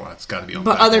yet. Well, it's got to be on.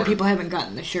 But other people haven't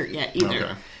gotten the shirt yet either.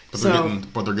 Okay.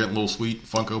 But they're getting Little Sweet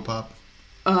Funko Pop.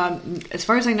 As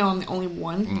far as I know, I'm the only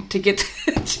one to get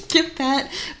that,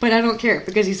 but I don't care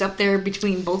because he's up there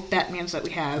between both Batmans that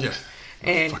we have. Yeah,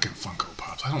 and fucking Funko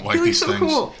Pops. I don't like these things.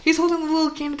 Cool. He's holding a little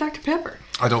can of Dr. Pepper.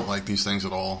 I don't like these things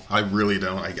at all. I really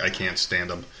don't. I can't stand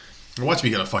them. Watch me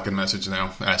get a fucking message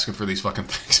now asking for these fucking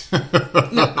things.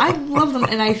 No, I love them,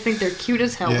 and I think they're cute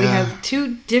as hell. Yeah. We have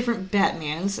 2 different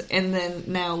Batmans, and then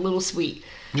now Little Sweet.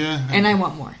 Yeah, and I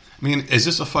want more. I mean, is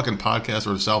this a fucking podcast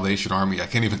or the Salvation Army? I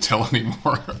can't even tell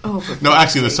anymore. Oh, no,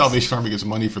 actually, the Salvation Army gets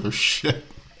money for their shit.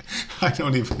 I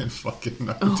don't even fucking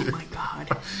know, dude. Oh, my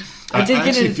God. I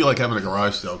actually feel like having a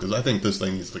garage sale, because I think this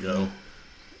thing needs to go.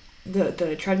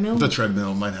 The treadmill? The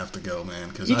treadmill might have to go,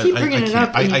 man. You keep bringing it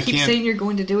up, and you keep saying you're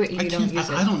going to do it, and you don't use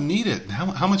it. I don't need it.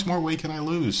 How much more weight can I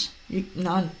lose?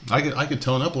 None. I could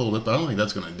tone up a little bit, but I don't think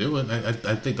that's going to do it.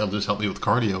 I think that'll just help me with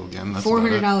cardio again. That's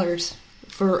 $400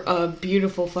 for a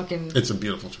beautiful fucking... It's a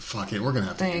beautiful... Fuck it, we're going to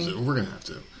have to use it. We're going to have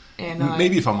to. And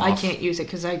maybe if I'm off. I can't use it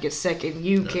because I get sick, and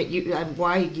you can't use...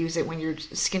 Why use it when you're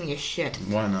skinny as shit?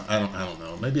 Why not? I don't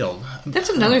know. Maybe I'll... That's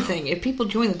another thing. If people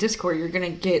join the Discord, you're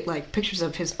going to get like pictures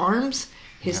of his arms...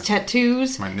 His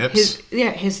tattoos. My nips.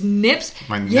 His nips.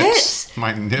 My nips. Yes.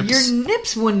 My nips. Your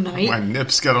nips one night. My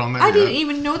nips got on there. I didn't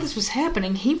even know this was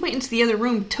happening. He went into the other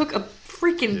room, took a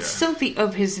freaking selfie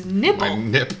of his nipple. My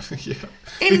nip. Yeah.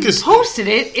 And posted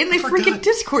it in the freaking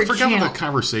Discord channel. I forgot what the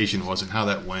conversation was and how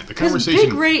that went. The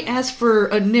conversation... Big Ray asked for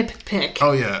a nip pic.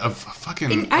 Oh, yeah. Of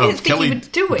fucking... And I didn't think Kelly he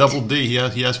would do it. Double D.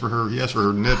 He asked for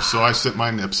her nips, so I sent my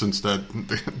nips instead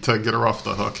to get her off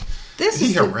the hook.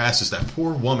 He harasses that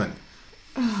poor woman.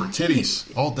 For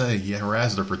titties. All day, you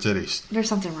harassed her for titties. There's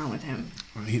something wrong with him.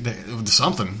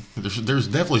 Something. There's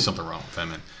definitely something wrong with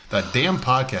him. And that damn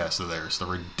podcast of theirs, the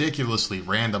ridiculously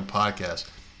random podcast.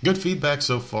 Good feedback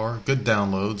so far, good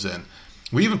downloads, and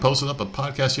we even posted up a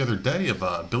podcast the other day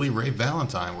of Billy Ray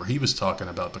Valentine where he was talking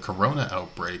about the corona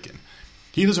outbreak. And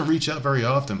he doesn't reach out very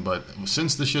often, but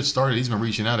since this shit started, he's been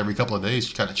reaching out every couple of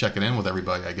days, kind of checking in with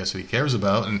everybody, I guess, that he cares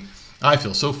about. And I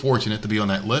feel so fortunate to be on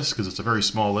that list because it's a very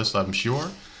small list, I'm sure.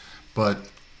 But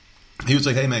he was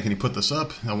like, "Hey man, can you put this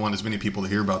up? I want as many people to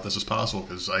hear about this as possible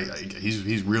because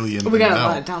he's really in." We got a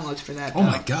lot of downloads for that. Oh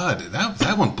my god,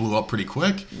 that one blew up pretty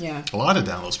quick. Yeah, a lot of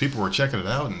downloads. People were checking it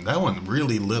out, and that one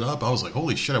really lit up. I was like,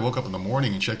 "Holy shit!" I woke up in the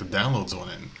morning and checked the downloads on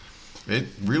it. And it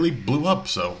really blew up.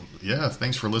 So yeah,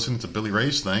 thanks for listening to Billy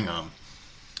Ray's thing.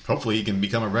 Hopefully, he can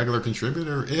become a regular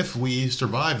contributor if we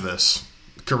survive this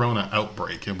corona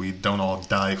outbreak and we don't all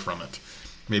die from it.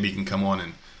 Maybe he can come on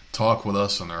and talk with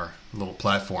us on our little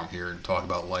platform here and talk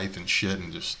about life and shit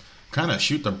and just kind of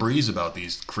shoot the breeze about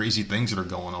these crazy things that are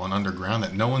going on underground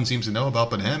that no one seems to know about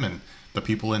but him and the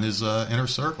people in his inner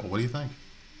circle. What do you think?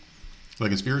 The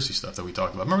conspiracy stuff that we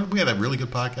talked about. Remember we had that really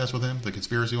good podcast with him, the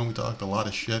conspiracy one. We talked a lot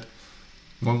of shit.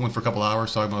 We went for a couple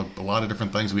hours talking about a lot of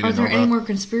different things we didn't know about. Are there any more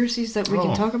conspiracies that we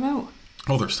can talk about?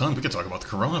 Oh, there's tons. We could talk about the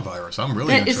coronavirus. I'm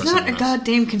really interested in this. It's not a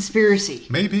goddamn conspiracy.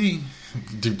 Maybe.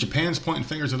 Japan's pointing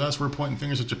fingers at us. We're pointing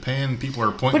fingers at Japan. People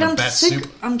are pointing at bat soup.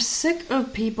 I'm sick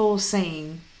of people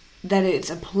saying that it's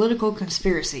a political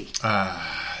conspiracy.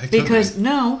 Because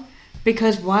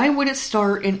why would it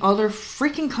start in other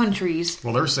freaking countries?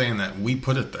 Well, they're saying that we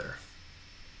put it there.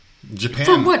 Japan.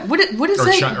 For what? What is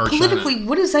that politically? China.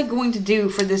 What is that going to do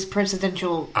for this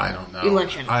presidential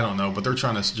election? I don't know, but they're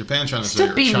Japan trying to say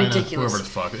China, ridiculous. Whoever the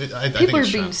fuck. People are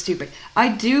being stupid. I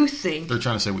do think they're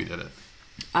trying to say we did it.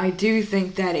 I do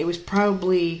think that it was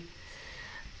probably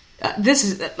I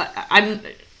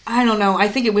don't know. I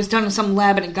think it was done in some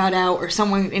lab and it got out, or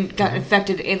someone got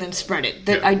infected and then spread it.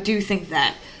 I do think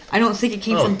that. I don't think it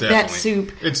came from bat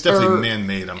soup. It's definitely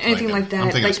man-made. Anything like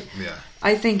that.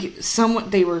 I think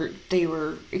they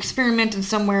were experimenting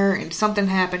somewhere and something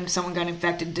happened. Someone got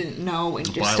infected, didn't know,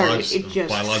 and just started. It just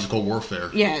biological warfare.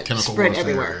 Yeah, chemical spread warfare.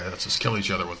 everywhere. Yeah, let's just kill each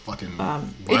other with fucking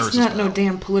viruses. It's not no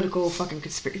damn political fucking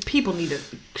conspiracy. People need to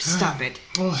stop it.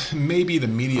 Well, maybe the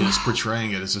media is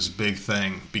portraying it as this big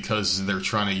thing because they're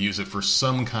trying to use it for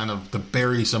some kind of to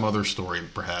bury some other story.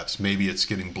 Perhaps maybe it's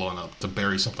getting blown up to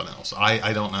bury something else.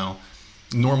 I don't know.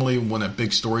 Normally, when a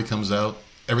big story comes out,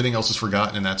 everything else is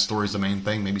forgotten, and that story's the main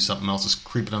thing. Maybe something else is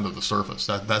creeping under the surface.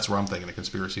 That's where I'm thinking the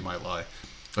conspiracy might lie.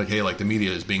 Like, hey, like the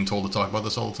media is being told to talk about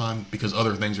this all the time because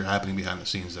other things are happening behind the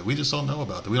scenes that we just don't know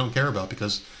about, that we don't care about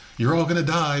because you're all going to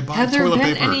die by toilet paper. Have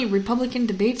there been any Republican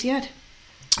debates yet?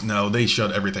 No, they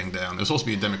shut everything down. There's supposed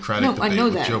to be a Democratic debate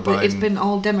with Joe Biden. But it's been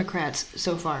all Democrats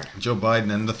so far. Joe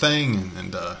Biden and the thing,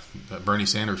 and Bernie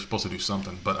Sanders are supposed to do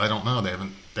something, but I don't know. They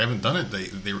haven't done it.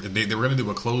 They were going to do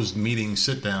a closed meeting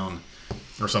sit down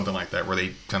or something like that, where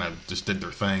they kind of just did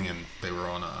their thing and they were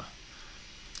on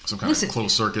some kind of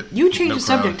closed circuit. You changed the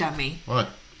subject on me. What?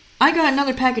 I got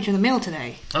another package in the mail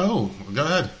today. Oh, go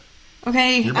ahead.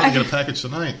 Okay. You're about to get a package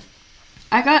tonight.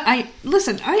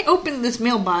 I opened this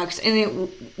mailbox and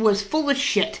it was full of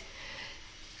shit.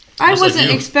 I wasn't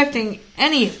expecting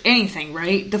anything,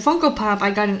 right? The Funko Pop,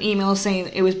 I got an email saying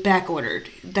it was back ordered,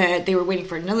 that they were waiting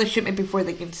for another shipment before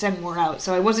they can send more out,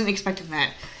 so I wasn't expecting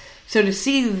that. So to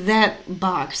see that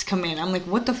box come in, I'm like,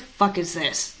 what the fuck is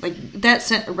this? Like, that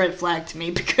sent a red flag to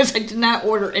me because I did not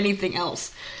order anything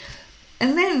else.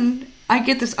 And then I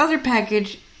get this other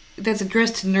package that's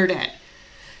addressed to Nerdette.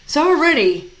 So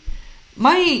already,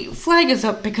 my flag is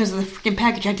up because of the freaking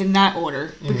package I did not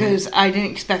order because I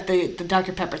didn't expect the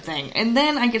Dr. Pepper thing. And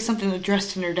then I get something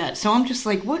addressed to Nerdette. So I'm just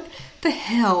like, what the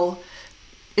hell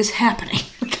is happening?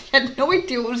 Like, I had no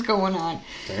idea what was going on.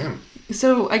 Damn.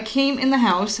 So I came in the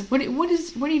house. What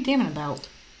are you damning about?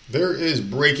 There is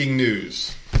breaking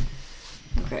news.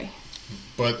 Okay.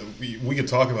 But we could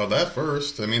talk about that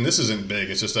first. I mean, this isn't big.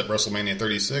 It's just that WrestleMania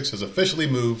 36 has officially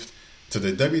moved to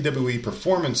the WWE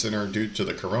Performance Center due to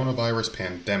the coronavirus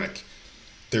pandemic.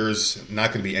 There's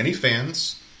not going to be any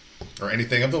fans or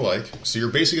anything of the like. So you're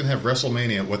basically going to have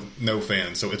WrestleMania with no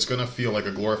fans. So it's going to feel like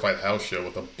a glorified house show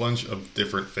with a bunch of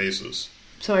different faces.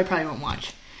 So I probably won't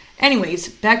watch. Anyways,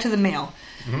 back to the mail.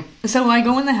 Mm-hmm. So I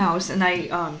go in the house and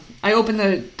I open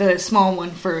the small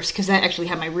one first because that actually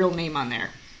had my real name on there.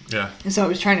 Yeah. And so I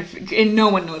was trying to, and no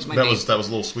one knows my name. That was a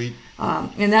little sweet.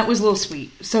 And that was a little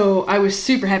sweet. So I was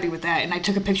super happy with that, and I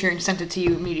took a picture and sent it to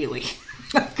you immediately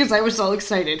because I was all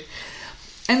excited.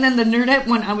 And then the Nerdette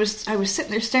one, I was sitting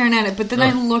there staring at it, but then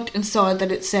I looked and saw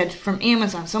that it said from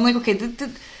Amazon. So I'm like, okay,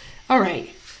 all right,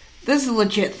 this is a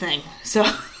legit thing. So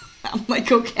I'm like,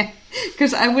 okay,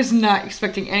 because I was not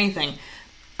expecting anything.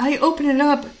 I open it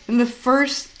up, and the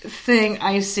first thing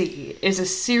I see is a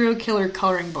serial killer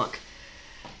coloring book.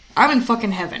 I'm in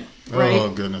fucking heaven, right? Oh,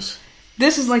 goodness.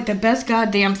 This is like the best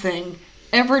goddamn thing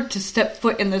ever to step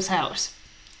foot in this house.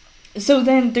 So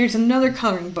then there's another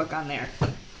coloring book on there.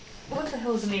 What the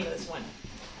hell is the name of this one?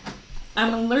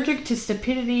 I'm allergic to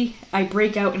stupidity. I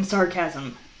break out in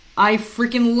sarcasm. I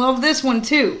freaking love this one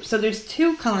too. So there's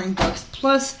 2 coloring books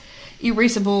plus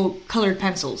erasable colored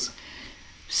pencils.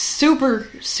 Super,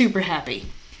 super happy.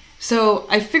 So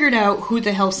I figured out who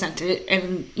the hell sent it,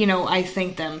 and, I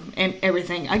thanked them and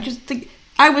everything. I just think,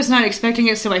 I was not expecting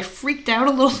it, so I freaked out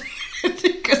a little bit,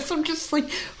 because I'm just like,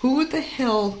 who the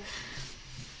hell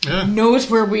knows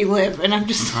where we live? And I'm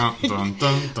just like, dun,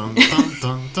 dun, dun, dun,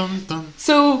 dun, dun, dun.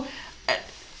 So,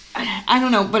 I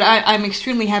don't know, but I'm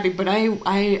extremely happy, but I'm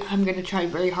going to try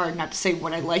very hard not to say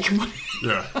what I like and what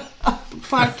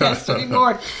podcast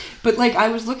anymore. But, I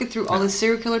was looking through all the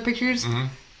serial killer pictures,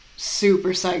 super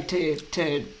psyched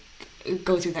to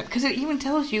go through that, because it even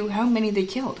tells you how many they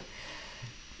killed.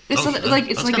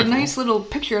 It's like a nice little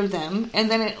picture of them, and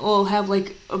then it will have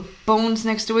bones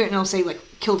next to it, and it'll say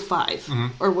killed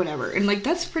 5 or whatever, and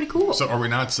that's pretty cool. So are we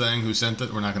not saying who sent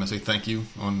it? We're not going to say thank you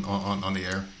on the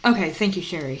air. Okay, thank you,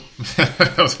 Sherry.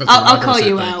 I'll call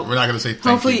you out. We're not going to say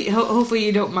thank you. Hopefully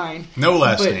you don't mind. No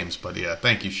last names, but yeah,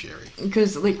 thank you, Sherry.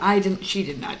 Because she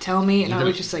did not tell me, and I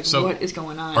was just like, what is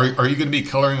going on? Are you going to be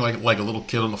coloring like a little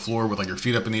kid on the floor with your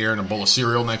feet up in the air and a bowl of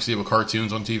cereal next to you with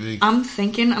cartoons on TV? I'm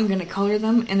thinking I'm going to color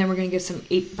them, and then we're going to get some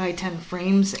 8x10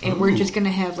 frames, and we're just going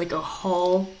to have a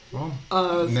haul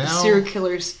of serial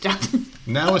killer stuff.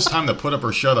 Now it's time to put up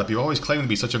or shut up. You always claim to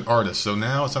be such an artist, so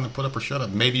now it's time to put up or shut up.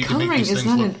 Maybe you can make these things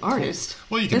look... Coloring is not an artist.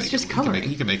 Well, you can That's just coloring.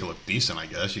 You can make it look decent, I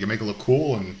guess. You can make it look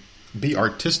cool and be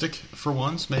artistic for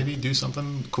once. Maybe do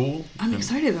something cool. I'm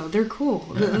excited, though. They're cool.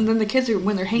 Yeah. And then the kids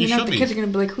when they're hanging out, the kids are going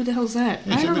to be like, who the hell's that?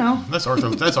 I don't know. That's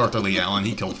Arthur Lee Allen.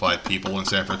 He killed 5 people in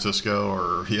San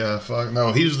Francisco.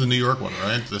 No, he was the New York one,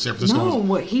 right? The San Francisco one.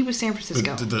 No, he was San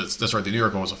Francisco. That's right. The New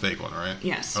York one was a fake one, right?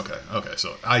 Yes. Okay.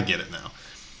 So I get it now.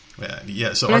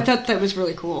 Yeah. So but I thought that was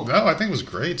really cool. No, I think it was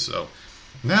great. So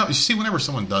now you see, whenever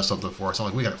someone does something for us, I'm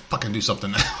like, we got to fucking do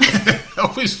something now. I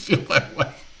always feel that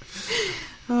way.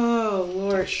 Oh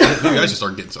Lord! Maybe I should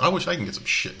start getting. I wish I can get some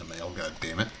shit in the mail. God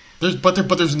damn it!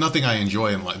 There's nothing I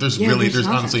enjoy in life. There's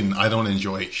honestly, I don't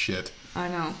enjoy shit. I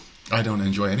know. I don't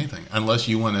enjoy anything unless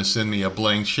you want to send me a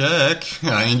blank check.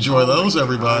 I enjoy those,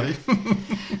 everybody.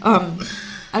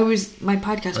 My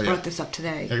podcast brought this up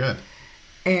today. Yeah, good.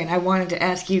 And I wanted to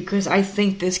ask you, because I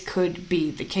think this could be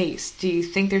the case. Do you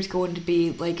think there's going to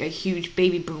be a huge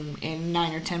baby boom in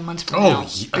 9 or 10 months from now?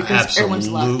 Because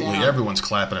absolutely. Everyone's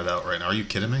clapping it out right now. Are you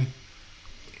kidding me?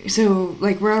 So,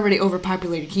 we're already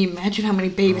overpopulated. Can you imagine how many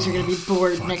babies are going to be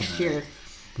born next year?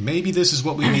 Maybe this is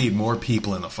what we need, more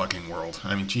people in the fucking world.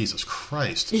 I mean, Jesus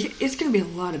Christ. It's going to be a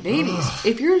lot of babies.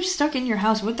 If you're stuck in your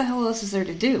house, what the hell else is there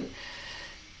to do?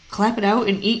 Clap it out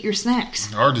and eat your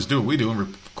snacks. Or just do what we do and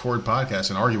record podcasts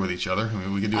and argue with each other. I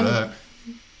mean, we can do that.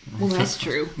 Well, that's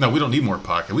true. No, we don't need more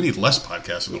podcasts. We need less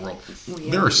podcasts in the world. Well,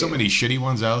 yeah, there are so many shitty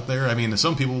ones out there. I mean,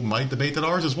 some people might debate that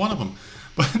ours is one of them.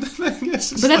 But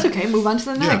that's okay. Move on to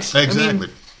the next. Yeah, exactly.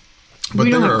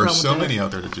 But there are so many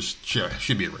out there that just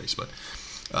should be erased. But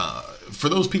for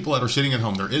those people that are sitting at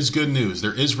home, there is good news.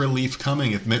 There is relief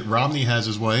coming if Mitt Romney has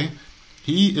his way.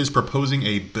 He is proposing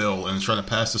a bill and is trying to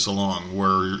pass this along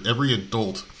where every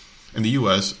adult in the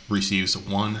U.S. receives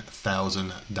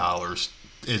 $1,000.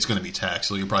 It's going to be taxed,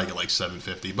 so you'll probably get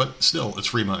 $750, but still, it's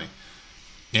free money.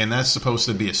 And that's supposed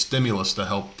to be a stimulus to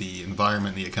help the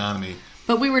environment and the economy.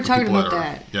 But we were talking about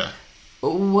that. Yeah. Do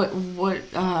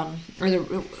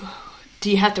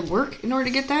you have to work in order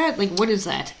to get that? What is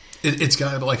that? It's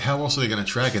got to be how else are they going to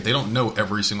track it? They don't know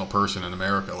every single person in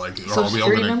America. Social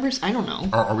Security numbers? I don't know.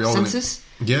 Are we all census?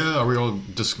 Are we all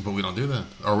just? But we don't do that.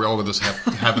 Are we all just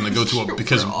having to go to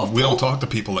because we don't talk to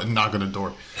people and knock on the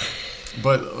door?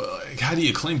 But how do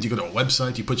you claim? Do you go to a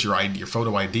website? Do you put your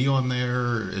photo ID on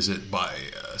there? Is it by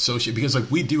associate? Because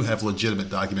we do have legitimate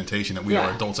documentation that we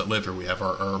are adults that live here. We have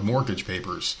our mortgage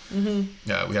papers. Mm-hmm.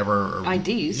 Yeah, we have our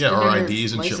IDs. Yeah, our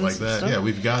IDs and shit like that. Yeah,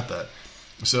 we've got that.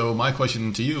 So my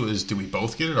question to you is, do we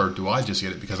both get it, or do I just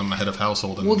get it because I'm the head of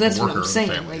household and that's the worker what I'm saying.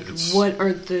 of the family? What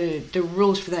are the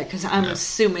rules for that? Because I'm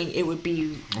assuming it would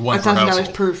be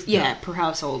 $1,000 per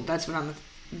household. That's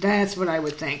what I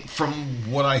would think.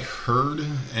 From what I heard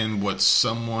and what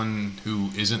someone who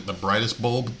isn't the brightest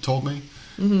bulb told me,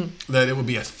 that it would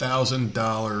be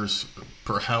 $1,000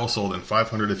 per household and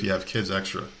 $500 if you have kids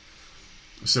extra.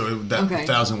 So that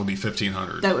 $1,000 would be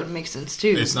 $1,500. That would make sense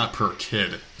too. It's not per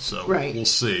kid, so we'll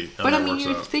see how but that I mean, works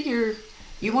you out. figure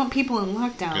you want people in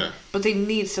lockdown, but they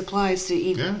need supplies to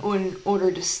eat in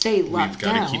order to stay locked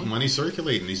down. We've got to keep money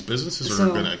circulating. These businesses are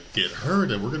going to get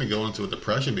hurt, and we're going to go into a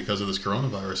depression because of this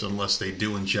coronavirus unless they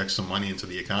do inject some money into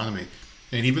the economy.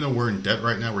 And even though we're in debt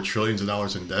right now, we're trillions of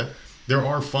dollars in debt, there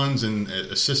are funds and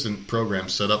assistance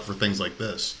programs set up for things like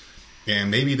this.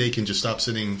 And maybe they can just stop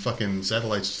sending fucking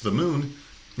satellites to the moon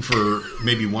for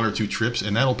maybe 1 or 2 trips,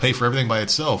 and that'll pay for everything by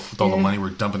itself with all the money we're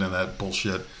dumping in that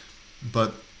bullshit.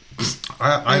 But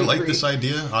I like this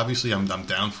idea. Obviously, I'm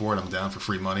down for it. I'm down for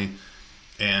free money,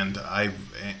 and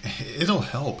it'll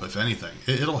help. If anything,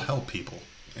 it'll help people,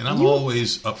 and I'm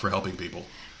always up for helping people.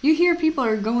 You hear people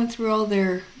are going through all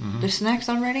their snacks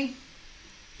already.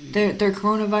 Their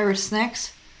coronavirus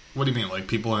snacks. What do you mean, like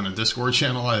people in a Discord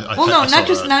channel? Not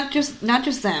just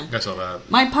them. I saw that.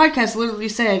 My podcast literally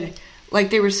said, like,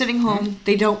 they were sitting home.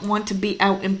 They don't want to be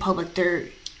out in public. They're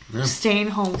staying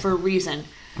home for a reason.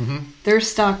 They're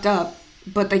stocked up,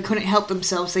 but they couldn't help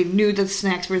themselves. They knew the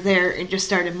snacks were there and just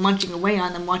started munching away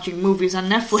on them, watching movies on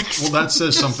Netflix. Well, that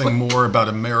says something more about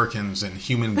Americans and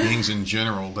human beings in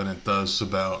general than it does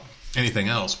about anything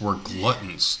else. We're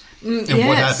gluttons. And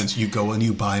what happens? You go and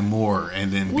you buy more,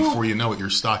 and then before you know it,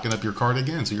 you're stocking up your cart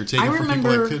again. So you're taking from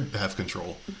people that could have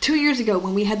control. 2 years ago,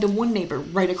 when we had the one neighbor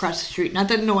right across the street, not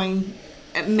the annoying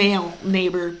male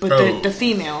neighbor, but the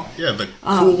female. Yeah, the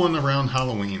cool one around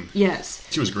Halloween. Yes.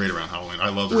 She was great around Halloween. I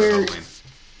loved her at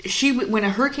Halloween. When a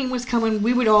hurricane was coming,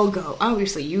 we would all go.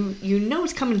 Obviously, you know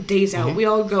it's coming days out. We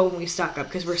all go and we stock up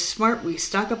because we're smart. We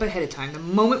stock up ahead of time. The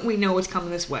moment we know it's coming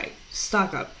this way,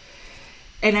 stock up.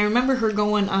 And I remember her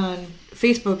going on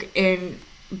Facebook and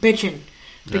bitching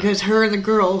because her and the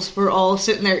girls were all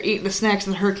sitting there eating the snacks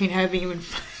and the hurricane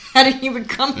hadn't even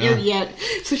come here yet.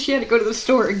 So she had to go to the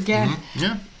store again.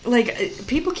 Yeah. Like,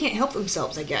 people can't help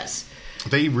themselves, I guess.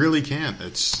 They really can't.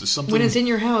 It's something... When it's in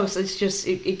your house, it's just,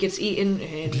 it gets eaten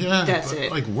and that's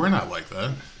it. Like, we're not like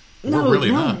that. No, we're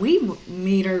really not. We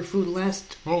made our food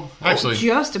last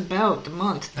just about the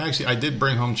month. Actually, I did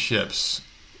bring home chips.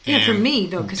 Yeah, for me,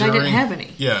 though, because I didn't have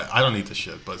any. Yeah, I don't eat the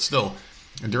shit, but still,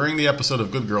 during the episode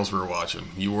of Good Girls we were watching,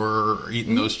 you were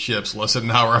eating those chips less than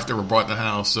an hour after we were brought in the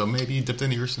house, so maybe you dipped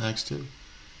into your snacks, too.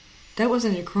 That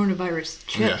wasn't a coronavirus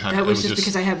chip. Yeah, that was just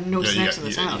because I have no snacks in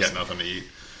this house. You got nothing to eat.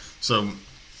 So,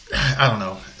 I don't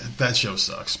know. That show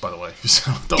sucks, by the way.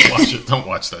 So, don't watch it. Don't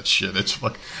watch that shit. It's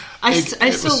like... I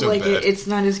still like it. It's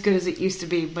not as good as it used to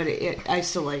be, but I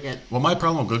still like it. Well, my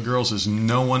problem with Good Girls is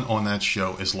no one on that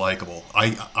show is likable.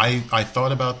 I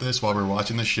thought about this while we were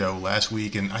watching the show last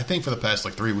week, and I think for the past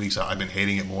 3 weeks I've been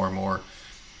hating it more and more.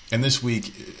 And this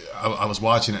week I was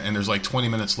watching it, and there's 20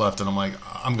 minutes left, and I'm like,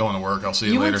 I'm going to work. I'll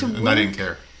see you later. And I didn't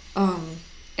care.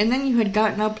 And then you had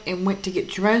gotten up and went to get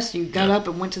dressed. You got up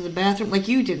and went to the bathroom. Like,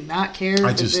 you did not care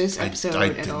for this episode at all. I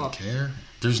didn't care.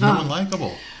 There's no one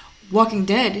likable. Walking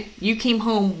Dead, you came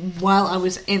home while I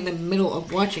was in the middle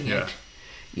of watching it.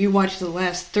 You watched the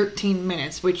last 13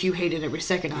 minutes, which you hated every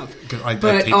second of.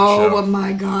 But oh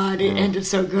my god, it ended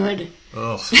so good.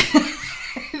 Ugh.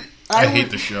 I hate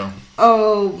the show.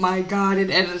 Oh my god, it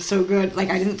ended so good. Like,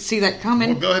 I didn't see that coming.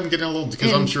 Well, go ahead and get in a little,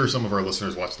 because I'm sure some of our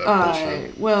listeners watched that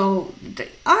bullshit. Well,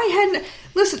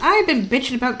 listen, I've been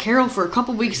bitching about Carol for a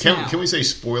couple weeks now. Can we say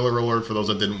spoiler alert for those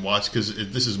that didn't watch? Because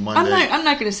this is Monday. I'm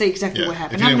not going to say exactly what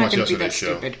happened. I'm not going to be that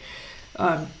stupid.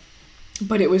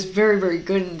 But it was very, very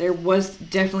good, and there was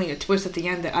definitely a twist at the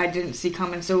end that I didn't see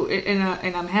coming. So,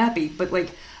 and I'm happy. But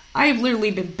I've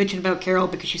literally been bitching about Carol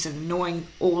because she's an annoying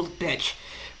old bitch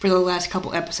for the last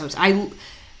couple episodes. I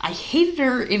hated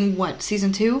her in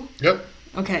season 2? Yep.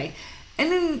 Okay.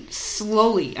 And then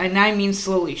slowly, and I mean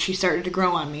slowly, she started to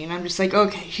grow on me. And I'm just like,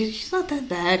 okay, she's not that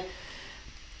bad.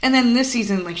 And then this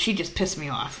season, she just pissed me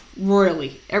off.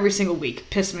 Royally. Every single week.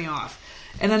 Pissed me off.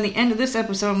 And then the end of this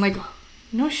episode, I'm like,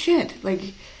 no shit.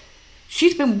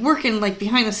 She's been working,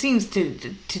 behind the scenes to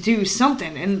do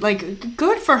something. And,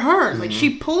 good for her. Mm-hmm.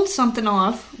 She pulled something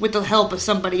off with the help of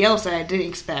somebody else that I didn't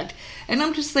expect. And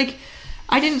I'm just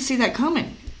I didn't see that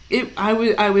coming.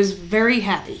 I was very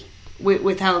happy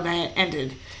with how that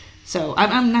ended. So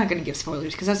I'm not going to give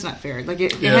spoilers because that's not fair. It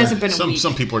hasn't been a week.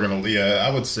 Some people are going to, I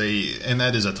would say, and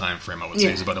that is a time frame. I would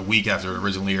say it's about a week after it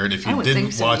originally aired. If you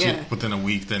didn't watch it within a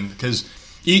week, then because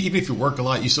even if you work a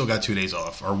lot, you still got 2 days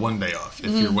off or 1 day off.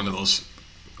 If you're one of those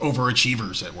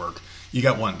overachievers at work, you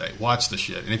got 1 day. Watch the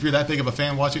shit, and if you're that big of a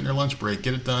fan, watch it in your lunch break.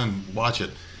 Get it done. Watch it.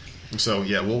 So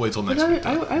we'll wait till next week to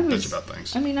bitch about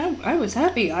things. I mean, I was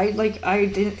happy. I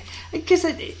didn't because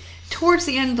 20 towards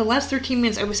the end, the last 13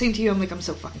 minutes, I was saying to you, I'm like, I'm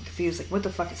so fucking confused. Like, what the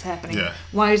fuck is happening? Yeah.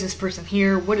 Why is this person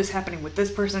here? What is happening with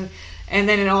this person? And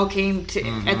then it all came to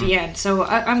at the end. So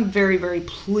I'm very, very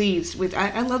pleased with.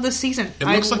 I love this season. It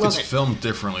looks like it's filmed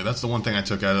differently. That's the one thing I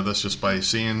took out of this, just by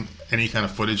seeing any kind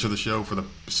of footage of the show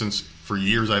since for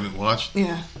years I haven't watched.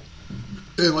 Yeah.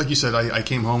 And like you said, I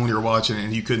came home when you were watching it,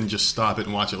 and you couldn't just stop it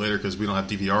and watch it later because we don't have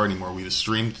DVR anymore. We just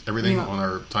streamed everything on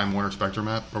our Time Warner Spectrum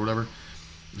app or whatever.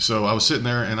 So I was sitting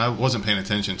there, and I wasn't paying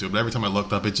attention to it, but every time I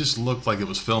looked up, it just looked like it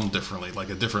was filmed differently, like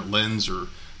a different lens or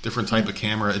different type of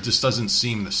camera. It just doesn't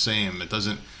seem the same.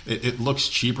 It looks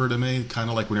cheaper to me, kind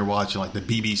of like when you're watching like the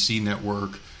BBC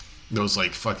network, those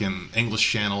like fucking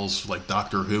English channels like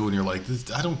Doctor Who, and you're like,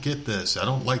 I don't get this. I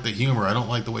don't like the humor. I don't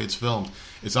like the way it's filmed.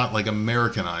 It's not like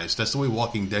Americanized. That's the way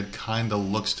Walking Dead kind of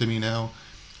looks to me now.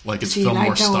 Like it's filmed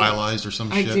more stylized or some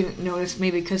shit. I didn't notice,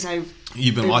 maybe because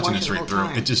you've been watching it straight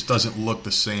through. It just doesn't look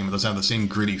the same. It doesn't have the same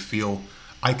gritty feel.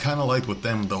 I kind of liked with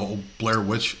them the whole Blair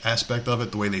Witch aspect of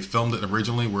it, the way they filmed it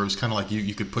originally, where it was kind of like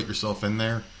you could put yourself in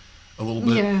there a little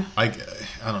bit. Yeah. I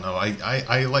don't know.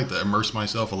 I like to immerse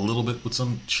myself a little bit with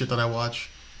some shit that I watch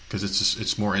because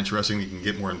it's more interesting. You can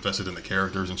get more invested in the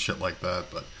characters and shit like that.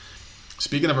 But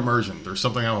speaking of immersion, there's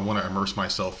something I want to immerse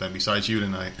myself in besides you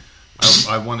tonight.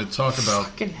 I want to talk about...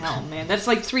 Fucking hell, man. That's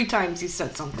like 3 times you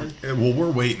said something. Well,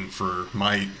 we're waiting for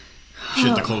my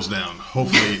shit to close down.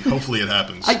 Hopefully it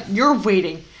happens. You're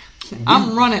waiting.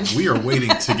 I'm running. We are waiting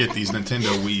to get these Nintendo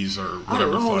Wii's or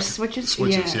whatever the fuck. Switches?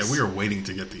 Yes. Yes. Yeah, we are waiting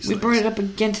to get these We things. brought it up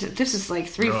again. This is like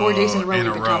 3-4 days in a row we've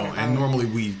been talking about And it. normally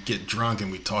we get drunk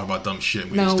and we talk about dumb shit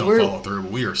and we just don't follow through,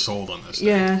 but we are sold on this thing.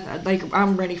 Yeah, like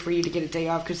I'm ready for you to get a day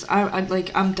off because I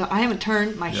haven't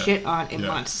turned my shit on in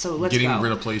months, so let's getting go.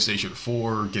 rid of PlayStation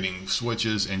 4, getting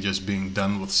Switches, and just being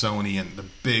done with Sony and the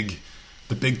big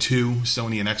 2,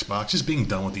 Sony and Xbox, just being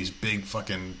done with these big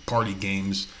fucking party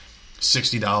games.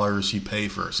 $60 you pay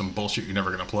for some bullshit you're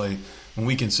never going to play. When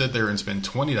we can sit there and spend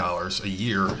 $20 a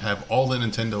year, have all the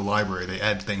Nintendo library, they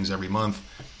add things every month,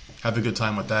 have a good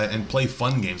time with that, and play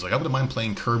fun games. Like, I wouldn't mind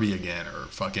playing Kirby again, or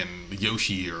fucking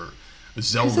Yoshi, or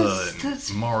Zelda,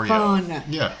 and Mario. Fun.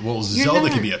 Yeah, well, Zelda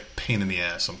can be a pain in the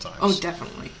ass sometimes. Oh,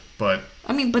 definitely. But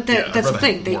that's the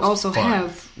thing. They also fun.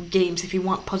 have games if you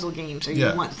want puzzle games or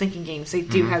you want thinking games. They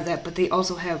do have that, but they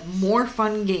also have more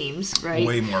fun games, right?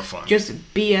 Way more fun. Just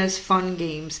BS fun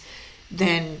games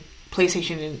than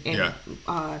PlayStation and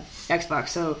Xbox.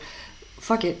 So,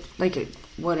 fuck it. Like it.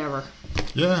 Whatever.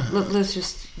 Yeah. Let's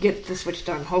just get the Switch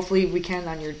done. Hopefully we can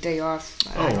on your day off.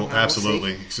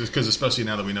 Absolutely. Because especially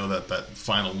now that we know that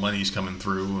final money's coming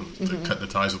through and to cut the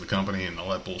ties with the company and all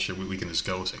that bullshit, we can just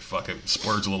go and say, fuck it,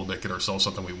 splurge a little bit, get ourselves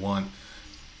something we want.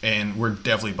 And we're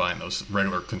definitely buying those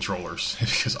regular controllers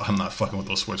because I'm not fucking with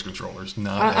those Switch controllers.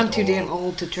 I'm too damn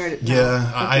old to try to...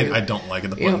 Yeah, I don't like it.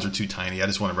 The buttons are too tiny. I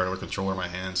just want a regular controller in my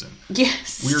hands. And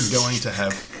yes. We're going to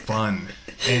have fun.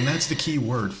 And that's the key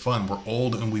word, fun. We're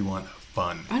old and we want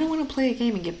fun. I don't want to play a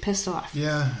game and get pissed off.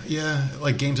 Yeah.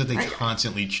 Like games that they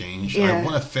constantly change. Yeah. I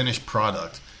want a finished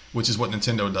product, which is what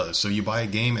Nintendo does. So you buy a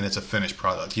game and it's a finished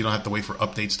product. You don't have to wait for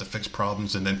updates to fix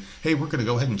problems and then, hey, we're going to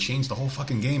go ahead and change the whole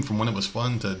fucking game from when it was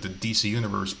fun to the DC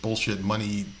Universe bullshit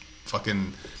money,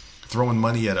 fucking throwing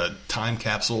money at a time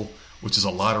capsule, which is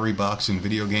a lottery box in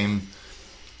video game.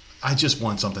 I just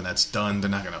want something that's done. They're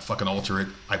not going to fucking alter it.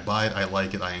 I buy it. I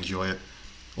like it. I enjoy it.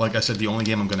 Like I said, the only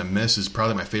game I'm going to miss is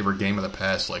probably my favorite game of the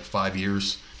past, 5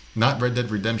 years. Not Red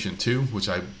Dead Redemption 2, which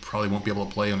I probably won't be able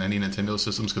to play on any Nintendo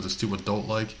systems because it's too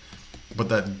adult-like. But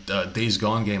that Days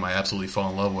Gone game I absolutely fell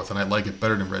in love with, and I like it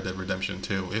better than Red Dead Redemption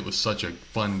 2. It was such a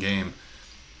fun game.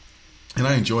 And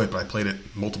I enjoy it, but I played it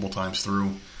multiple times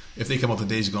through. If they come out with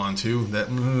Days Gone 2,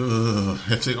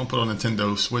 if they don't put on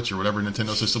Nintendo Switch or whatever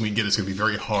Nintendo system you get, it's going to be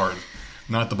very hard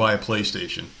not to buy a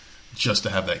PlayStation just to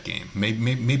have that game.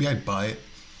 Maybe I'd buy it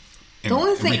and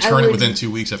return it within 2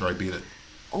 weeks after I beat it.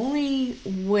 Only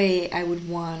way I would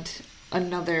want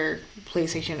another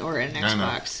PlayStation or an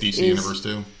Xbox DC Universe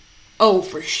 2. Oh,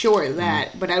 for sure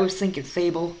that. But I was thinking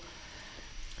Fable,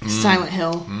 Silent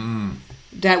Hill.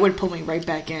 That would pull me right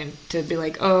back in to be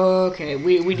like, oh, okay,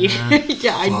 we need.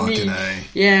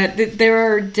 There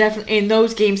are definitely, and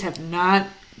those games have not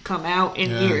come out in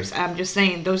years. I'm just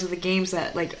saying, those are the games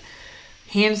that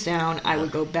hands down, I would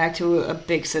go back to a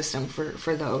big system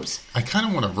for those. I kind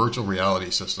of want a virtual reality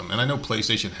system, and I know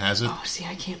PlayStation has it. Oh, see,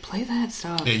 I can't play that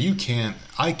stuff. Yeah, you can't.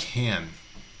 I can,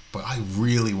 but I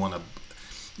really want to.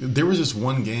 There was this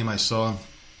one game I saw,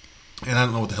 and I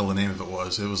don't know what the hell the name of it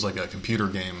was. It was like a computer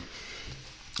game,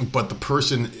 but the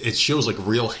person, it shows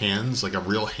real hands, like a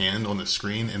real hand on the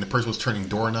screen, and the person was turning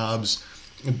doorknobs.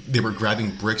 They were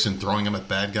grabbing bricks and throwing them at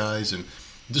bad guys, and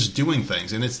just doing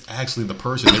things, and it's actually the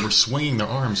person. They were swinging their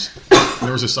arms.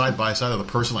 There was a side-by-side of the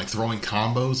person, like, throwing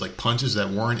combos, like, punches that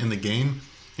weren't in the game.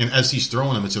 And as he's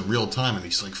throwing them, it's in real time, and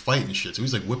he's, like, fighting shit. So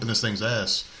he's, like, whipping this thing's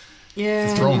ass.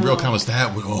 Yeah. Throwing real combos.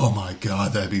 Oh, my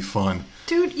God, that'd be fun.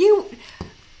 Dude,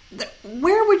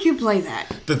 where would you play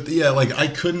that? Like, I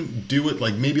couldn't do it,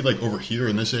 like, maybe, like, over here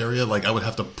in this area. Like, I would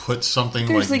have to put something,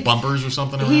 like bumpers or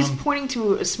something around. He's pointing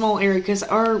to a small area, because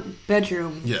our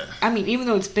bedroom... Yeah. I mean, even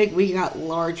though it's big, we got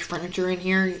large furniture in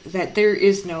here, that there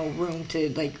is no room to,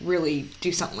 like, really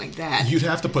do something like that. You'd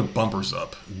have to put bumpers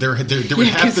up. There would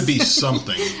have to be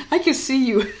something. I can see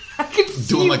you...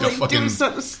 doing like a fucking doing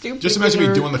something stupid. Just imagine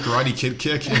me doing the Karate Kid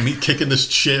kick and me kicking this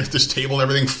chair, this table, and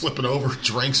everything flipping over,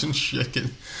 drinks and shit.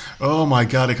 Oh my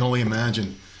God, I can only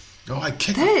imagine. Oh, I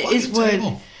kicked the fucking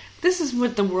table. This is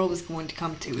what the world is going to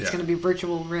come to. It's going to be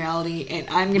virtual reality, and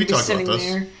I'm going to be sitting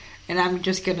there, and I'm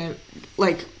just going to,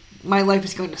 like, my life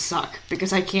is going to suck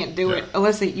because I can't do it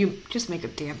unless you just make a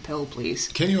damn pill, please.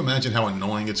 Can you imagine how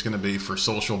annoying it's going to be for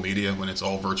social media when it's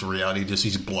all virtual reality? Just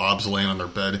these blobs laying on their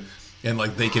bed. And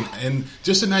like they can, and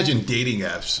just imagine dating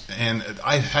apps. And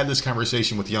I've had this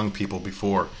conversation with young people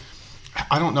before.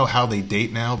 I don't know how they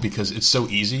date now because it's so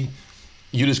easy.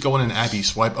 You just go in an app, you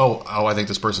swipe. Oh, I think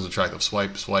this person's attractive.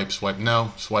 Swipe, swipe, swipe.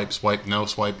 No, swipe, swipe. No,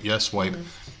 swipe. Yes, swipe. Mm-hmm.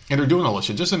 And they're doing all this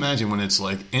shit. Just imagine when it's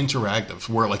like interactive,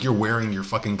 where like you're wearing your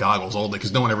fucking goggles all day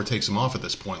because no one ever takes them off at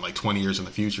this point. Like 20 years in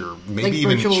the future, maybe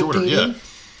like even shorter. Dating? Yeah.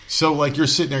 So like you're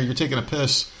sitting there, you're taking a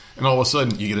piss, and all of a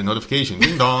sudden you get a notification,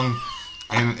 ding dong.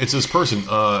 And it's this person.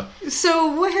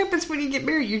 So what happens when you get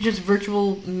married? You're just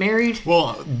virtual married?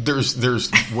 Well,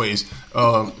 there's ways.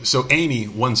 So Amy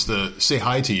wants to say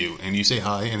hi to you, and you say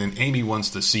hi, and then Amy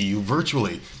wants to see you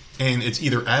virtually. And it's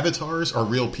either avatars or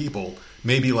real people.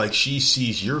 Maybe like she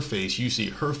sees your face, you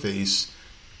see her face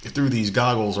through these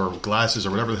goggles or glasses or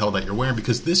whatever the hell that you're wearing,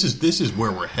 because this is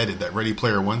where we're headed, that Ready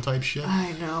Player One type shit.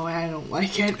 I know, I don't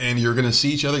like it. And you're going to see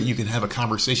each other, you can have a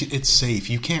conversation. It's safe.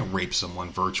 You can't rape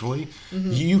someone virtually.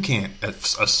 Mm-hmm. You can't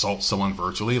assault someone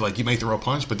virtually. Like, you may throw a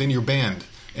punch, but then you're banned.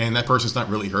 And that person's not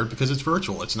really hurt because it's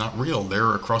virtual. It's not real.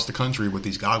 They're across the country with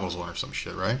these goggles on or some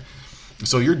shit, right?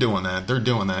 So you're doing that. They're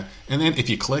doing that. And then if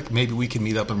you click, maybe we can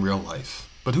meet up in real life.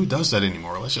 But who does that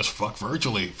anymore? Let's just fuck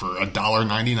virtually for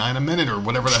 $1.99 a minute or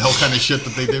whatever the hell kind of shit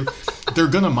that they do. They're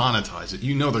going to monetize it.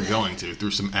 You know they're going to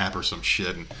through some app or some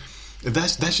shit. And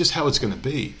that's just how it's going to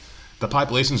be. The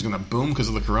population is going to boom because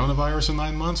of the coronavirus in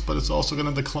 9 months, but it's also going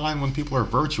to decline when people are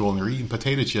virtual and they're eating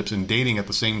potato chips and dating at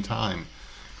the same time.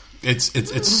 It's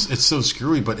so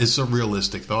screwy, but it's a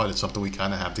realistic thought. It's something we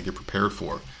kind of have to get prepared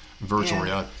for. Virtual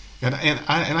reality. And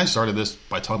I started this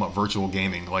by talking about virtual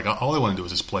gaming. Like, all I want to do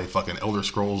is just play fucking Elder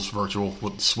Scrolls virtual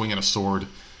with swinging a sword.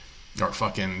 Or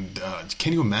fucking,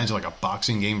 can you imagine like a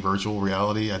boxing game virtual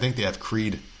reality? I think they have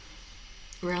Creed.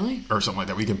 Really? Or something like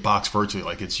that. We can box virtually.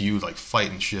 Like, it's you like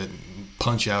fighting shit and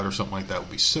punch out or something like that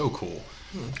would be so cool.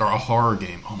 Or a horror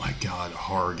game. Oh my God, a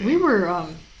horror game. We were,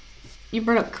 you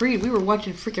brought up Creed. We were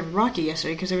watching freaking Rocky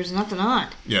yesterday because there was nothing on.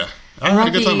 Yeah. I had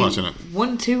a good time watching it.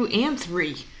 1, 2, and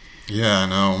 3. Yeah, I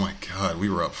know. Oh my God, we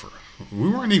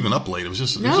weren't even up late. It was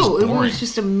just it was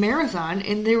just a marathon,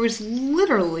 and there was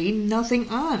literally nothing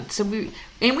on. So we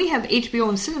have HBO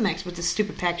and Cinemax with the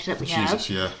stupid package that we have. Jesus,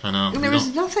 yeah, I know. And there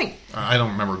was nothing. I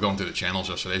don't remember going through the channels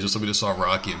yesterday. We just saw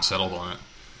Rocky and settled on it.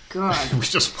 God, we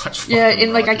just watched. Yeah,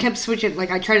 and like Rocky. I kept switching.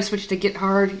 Like I tried to switch to Get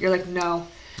Hard. You're like, no.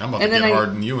 I'm about to get hard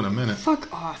on you in a minute.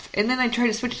 Fuck off. And then I tried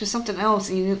to switch to something else,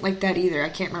 and you didn't like that either. I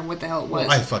can't remember what the hell it was.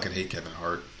 Well, I fucking hate Kevin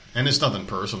Hart. And it's nothing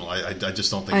personal. I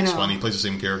just don't think it's funny. He plays the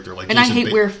same character. Like, and Jason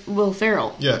I hate Will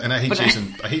Ferrell. Yeah, and I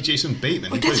hate Jason Bateman.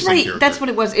 But that's right. That's what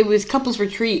it was. It was Couples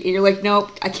Retreat. And you're like,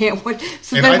 nope, I can't watch.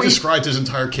 So and I described his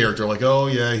entire character like, oh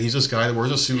yeah, he's this guy that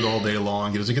wears a suit all day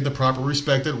long. He doesn't get the proper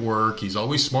respect at work. He's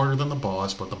always smarter than the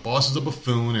boss, but the boss is a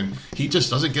buffoon, and he just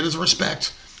doesn't get his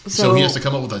respect. So he has to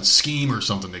come up with a scheme or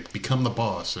something to become the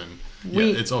boss. And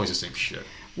it's always the same shit.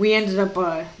 We ended up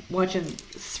watching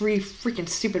 3 freaking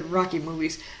stupid Rocky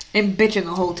movies and bitching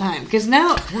the whole time. Because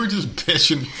now... We're just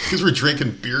bitching because we're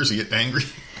drinking beers and get angry.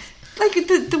 Like,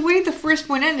 the way the first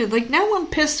one ended, like, now I'm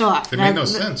pissed off. It made no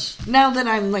sense. Now that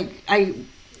I'm, like, I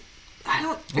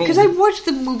don't... Because I've watched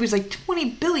the movies, like,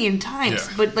 20 billion times,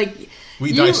 but, like...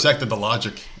 We dissected the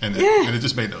logic, and it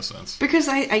just made no sense. Because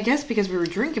I guess because we were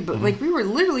drinking, but, like, we were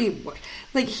literally...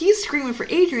 Like, he's screaming for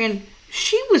Adrian...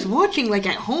 She was watching, like,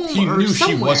 at home or somewhere. He knew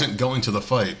she wasn't going to the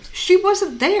fight. She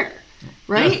wasn't there,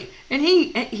 right? Yeah. And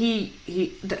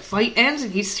he the fight ends,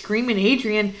 and he's screaming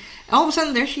Adrian. All of a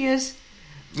sudden, there she is,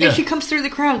 Yeah. And she comes through the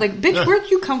crowd like, bitch, where'd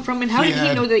you come from? And how did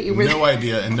he know that you were there? No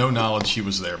idea and no knowledge he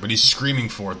was there. But he's screaming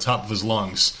for it, top of his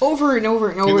lungs. Over and over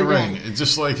and over in the again. ring. It's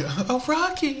just like, oh,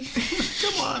 Rocky.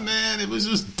 Come on, man. It was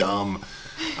just dumb.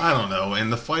 I don't know.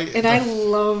 And the fight... And I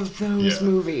love those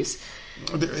movies.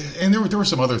 And there were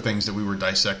some other things that we were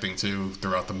dissecting, too,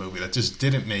 throughout the movie that just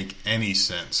didn't make any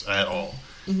sense at all.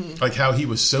 Mm-hmm. Like how he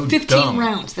was so 15 dumb.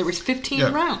 rounds. There was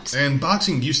 15 rounds. And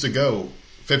boxing used to go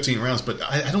 15 rounds, but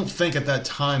I don't think at that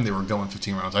time they were going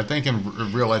 15 rounds. I think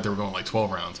in real life they were going like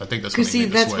 12 rounds. I think that's when they made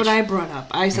the that's switch. what I brought up.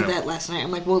 I said that last night. I'm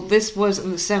like, well, this was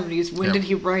in the 70s. When did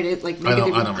he write it? Like, maybe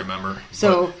I don't remember.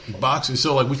 So boxing,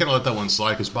 like we kind of let that one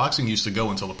slide because boxing used to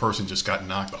go until the person just got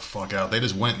knocked the fuck out. They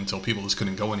just went until people just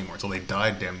couldn't go anymore, until they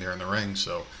died damn near in the ring.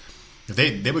 So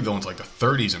they would go into like the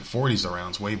 30s and 40s the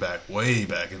rounds way back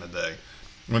in the day.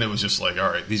 When it was just like, all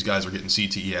right, these guys are getting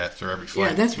CTE after every fight.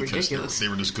 Yeah, that's ridiculous. They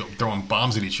were just throwing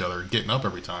bombs at each other, getting up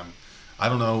every time. I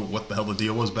don't know what the hell the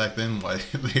deal was back then, why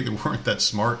they weren't that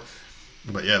smart.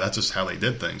 But yeah, that's just how they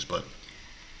did things. But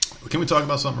can we talk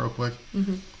about something real quick?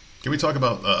 Mm-hmm. Can we talk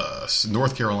about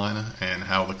North Carolina and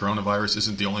how the coronavirus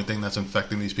isn't the only thing that's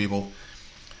infecting these people?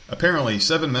 Apparently,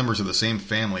 7 members of the same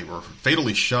family were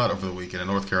fatally shot over the weekend in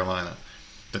North Carolina.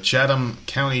 The Chatham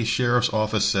County Sheriff's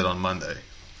Office said on Monday.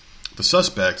 The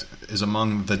suspect is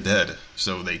among the dead,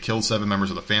 so they killed 7 members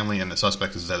of the family, and the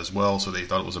suspect is dead as well, so they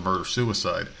thought it was a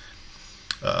murder-suicide.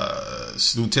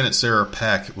 Lieutenant Sarah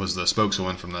Pack was the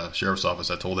spokeswoman from the sheriff's office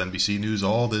that told NBC News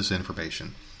all this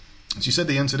information. She said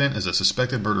the incident is a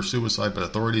suspected murder-suicide, but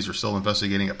authorities are still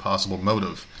investigating a possible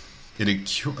motive.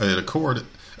 It occurred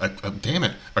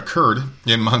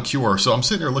in Moncure. So I'm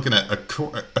sitting there looking at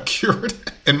occurred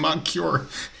in Moncure,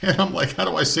 and I'm like, how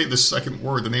do I say the second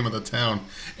word, the name of the town?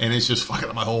 And it's just fucking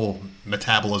up my whole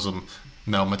metabolism.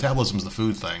 No, metabolism's the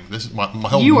food thing. This is my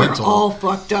whole you mental... are all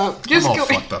fucked up. I'm all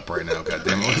fucked up right now,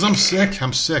 goddammit. Because I'm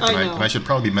sick. And I should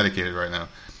probably be medicated right now.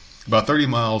 About 30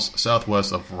 miles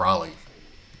southwest of Raleigh.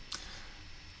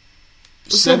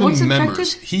 So 7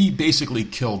 members. He basically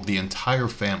killed the entire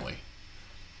family.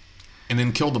 And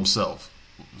then killed himself.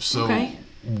 So,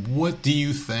 what do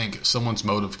you think someone's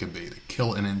motive could be to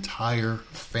kill an entire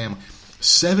family?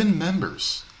 7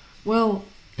 members. Well,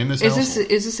 in this is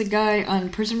this a guy on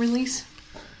prison release?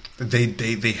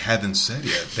 They haven't said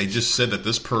yet. They just said that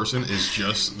this person is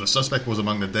just the suspect was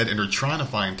among the dead, and they're trying to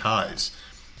find ties.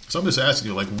 So I'm just asking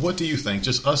you, like, what do you think?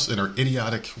 Just us in our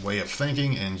idiotic way of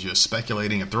thinking and just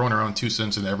speculating and throwing our own 2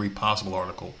 cents into every possible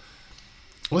article.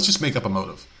 Let's just make up a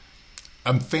motive.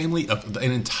 An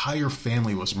entire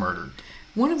family was murdered.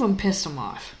 One of them pissed him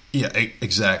off. Yeah,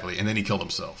 exactly. And then he killed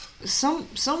himself.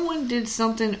 Someone did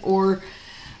something, or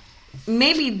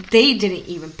maybe they didn't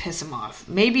even piss him off.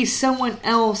 Maybe someone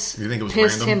else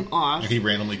pissed him off. And he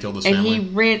randomly killed his family?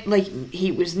 And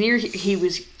he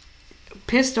was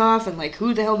pissed off, and like,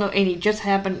 who the hell knows? And he just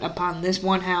happened upon this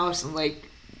one house and like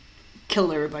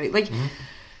killed everybody. Like,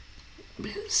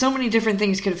 so many different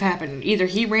things could have happened. Either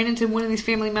he ran into one of these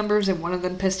family members and one of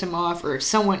them pissed him off, or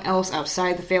someone else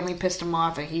outside the family pissed him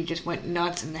off and he just went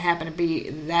nuts and happened to be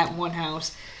in that one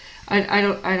house. I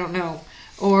don't know.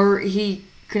 Or he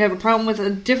could have a problem with a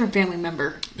different family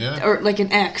member. Yeah. Or like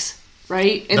an ex,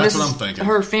 right? And that's what I'm thinking.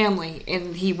 Her family,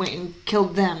 and he went and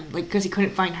killed them, like, because he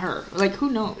couldn't find her. Like, who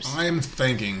knows? I'm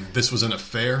thinking this was an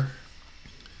affair.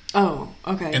 Oh,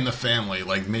 okay. In the family.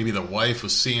 Like, maybe the wife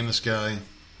was seeing this guy,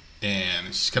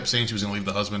 and she kept saying she was going to leave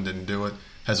the husband, didn't do it.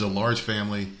 Has a large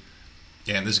family,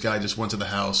 and this guy just went to the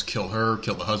house, killed her,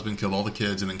 killed the husband, killed all the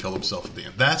kids, and then killed himself at the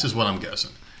end. That's just what I'm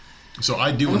guessing. So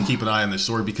I do want to keep an eye on this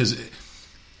story, because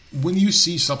when you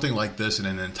see something like this and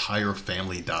an entire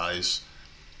family dies,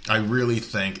 I really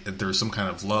think that there's some kind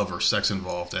of love or sex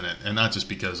involved in it. And not just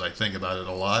because I think about it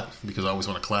a lot, because I always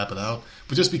want to clap it out,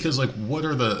 but just because, like, what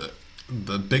are the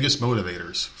biggest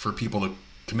motivators for people to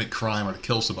commit crime or to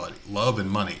kill somebody? Love and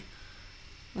money.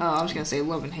 Oh, I was going to say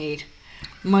love and hate.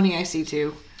 Money I see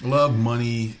too. Love,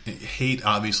 money, hate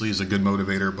obviously is a good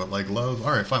motivator, but like love,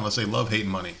 all right, fine, let's say love, hate, and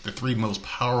money. The 3 most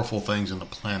powerful things on the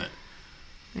planet.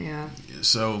 Yeah.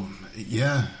 So,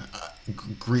 yeah,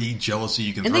 greed, jealousy,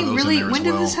 you can throw those in there as well. When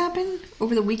did this happen?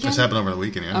 Over the weekend? This happened over the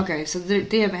weekend, yeah. Okay, so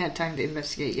they haven't had time to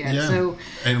investigate yet. Yeah. So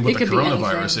and with the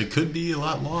coronavirus, it could be a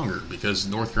lot longer, because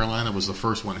North Carolina was the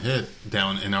first one hit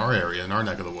down in our area, in our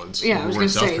neck of the woods. Yeah, I was going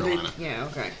to say that. Yeah,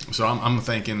 okay. So I'm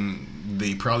thinking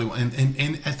they probably,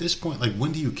 and at this point, like,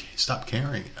 when do you stop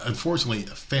caring? Unfortunately,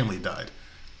 a family died.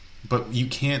 But you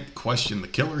can't question the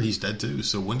killer. He's dead too.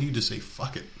 So when do you just say,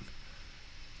 fuck it?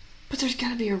 But there's got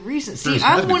to be a reason. See,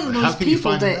 I'm one of those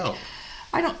people that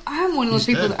I'm one of those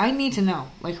people that I need to know.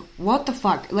 Like, what the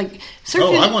fuck? Like,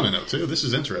 I want to know too. This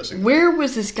is interesting. Where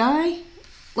was this guy?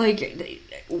 like,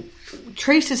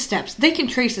 trace his steps. They can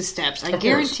trace his steps. I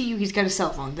guarantee you he's got a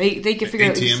cell phone. They can figure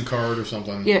out... ATM card or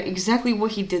something. Yeah, exactly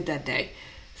what he did that day.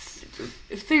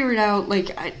 Figure it out.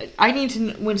 Like, I need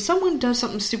to... When someone does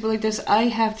something stupid like this, I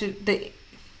have to...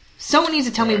 someone needs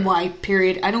to tell me why,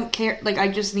 period. I don't care. Like, I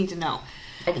just need to know.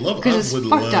 I would love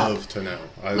to know.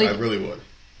 I really would.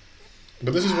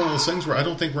 But this is one of those things where I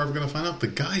don't think we're ever going to find out. The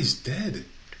guy's dead.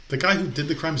 The guy who did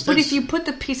the crime's dead. But if you put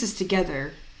the pieces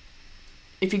together,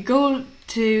 if you go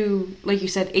to, like you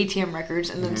said, ATM records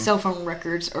and then cell phone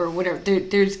records or whatever,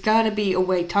 there's got to be a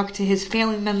way. Talk to his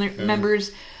family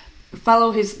members,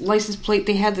 follow his license plate.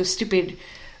 They have those stupid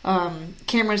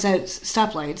cameras at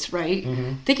stoplights, right?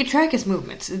 Mm-hmm. They can track his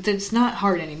movements. It's not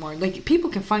hard anymore. Like, people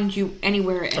can find you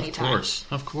anywhere at any time.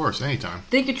 Of course, anytime.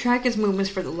 They could track his movements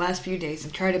for the last few days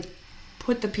and try to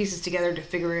put the pieces together to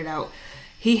figure it out.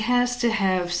 He has to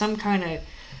have some kind of...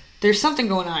 There's something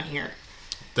going on here.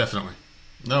 Definitely.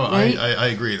 No, right? I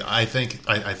agree. I think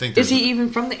is he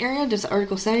even from the area? Does the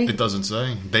article say? It doesn't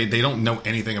say. They don't know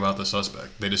anything about the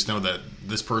suspect. They just know that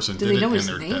this person did it and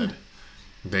they're dead.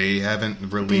 They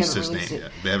haven't released his name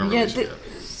yet. They haven't released it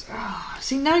yet.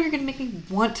 See, now you're going to make me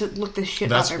want to look this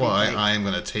shit up. That's why I am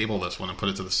going to table this one and put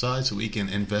it to the side so we can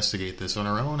investigate this on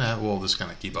our own. We'll just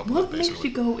kind of keep up with it, basically. What makes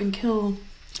you go and kill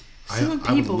 7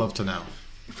 people? I would love to know.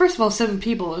 First of all, 7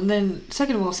 people, and then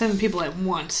second of all, 7 people at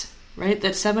once, right?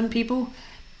 That's 7 people,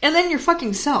 and then your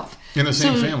fucking self in the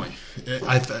same family.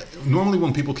 Normally,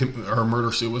 when people are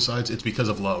murder suicides, it's because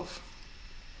of love.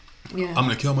 Yeah, I'm going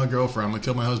to kill my girlfriend. I'm going to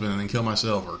kill my husband, and then kill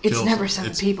myself. It's never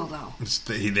 7 people, though.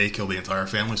 They kill the entire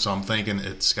family. So I'm thinking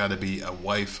it's got to be a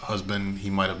wife, husband. He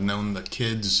might have known the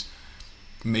kids.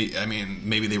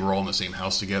 Maybe they were all in the same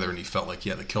house together and he felt like he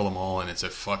had to kill them all and it's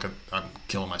fuck it, I'm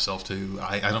killing myself too.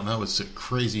 I don't know. It's a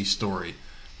crazy story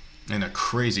and a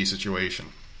crazy situation.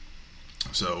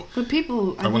 So but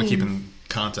people, I want to keep in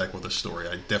contact with this story.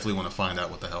 I definitely want to find out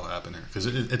what the hell happened here because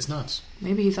it's nuts.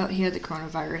 Maybe he thought he had the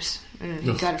coronavirus and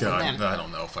he got it from them. I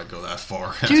don't know if I'd go that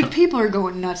far. Dude, people are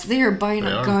going nuts. They are buying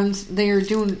up guns. They are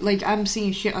doing, like, I'm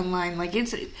seeing shit online. Like,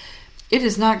 it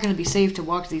is not going to be safe to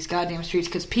walk these goddamn streets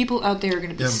because people out there are going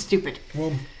to be stupid.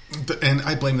 Well, and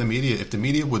I blame the media. If the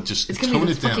media would just tone it down.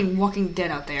 It's going to be fucking Walking Dead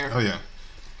out there. Oh, yeah.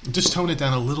 Just tone it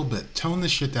down a little bit. Tone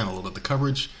this shit down a little bit. The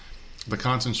coverage, the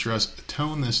constant stress,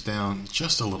 tone this down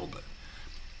just a little bit.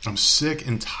 I'm sick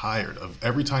and tired of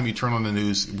every time you turn on the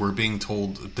news, we're being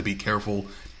told to be careful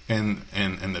and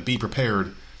to be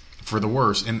prepared for the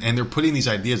worst. And they're putting these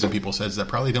ideas in people's heads that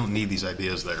probably don't need these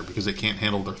ideas there because they can't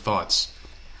handle their thoughts.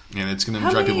 And it's going to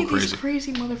drive people crazy. How many of these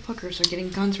crazy motherfuckers are getting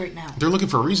guns right now? They're looking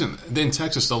for a reason. In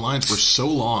Texas, the lines were so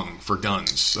long for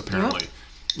guns, apparently.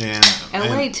 Yep. And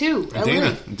LA, too.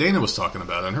 Dana was talking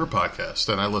about it on her podcast,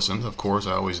 and I listened, of course,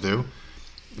 I always do.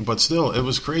 But still, it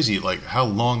was crazy, like, how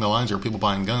long the lines are of people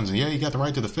buying guns. And yeah, you got the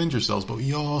right to defend yourselves, but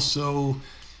you also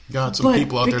got some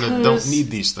people out there that don't need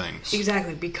these things.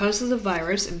 Exactly. Because of the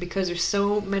virus and because there's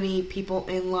so many people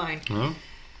in line,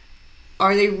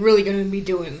 are they really going to be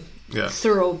doing...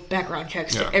 thorough background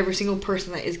checks to every single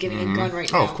person that is getting a gun right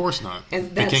now? Oh, of course not.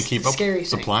 And that's they can't keep up with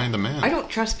supply and demand. I don't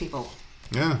trust people.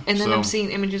 Yeah. And then I'm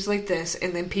seeing images like this,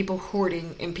 and then people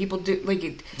hoarding, and people do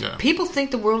people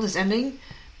think the world is ending.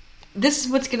 This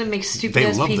is what's going to make stupid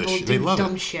ass people do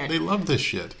dumb shit. They love this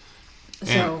shit.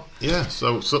 So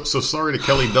sorry to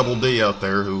Kelly Double D out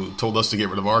there who told us to get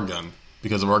rid of our gun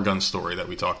because of our gun story that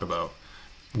we talked about.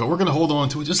 But we're going to hold on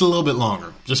to it just a little bit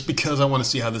longer, just because I want to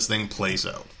see how this thing plays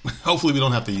out. Hopefully we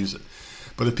don't have to use it.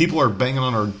 But if people are banging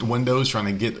on our windows trying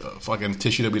to get fucking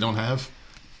tissue that we don't have,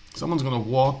 someone's going to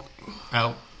walk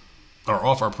out or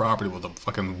off our property with a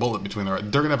fucking bullet between their eyes.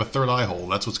 They're going to have a third eye hole.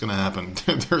 That's what's going to happen.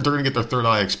 They're going to get their third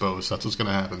eye exposed. That's what's going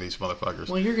to happen to these motherfuckers.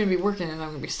 Well, you're going to be working and I'm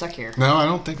going to be stuck here. No, I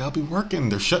don't think I'll be working.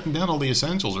 They're shutting down all the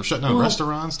essentials. They're shutting down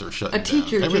restaurants. They're shutting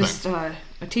down everything.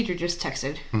 A teacher just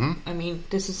texted. Mm-hmm. I mean,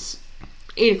 this is...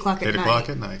 8 o'clock at night. 8 o'clock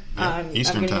at night. Yeah,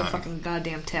 Eastern time. I'm getting a fucking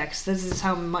goddamn text. This is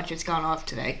how much it's gone off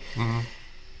today. Mm-hmm.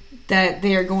 That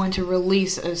they are going to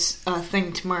release a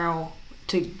thing tomorrow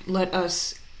to let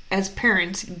us, as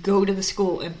parents, go to the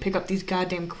school and pick up these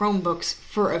goddamn Chromebooks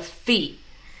for a fee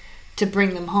to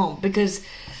bring them home. Because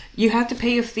you have to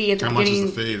pay a fee at the beginning. How much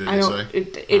is the fee, did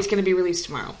you say? It's going to be released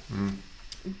tomorrow. Mm-hmm.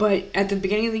 But at the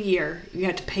beginning of the year, you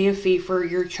have to pay a fee for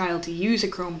your child to use a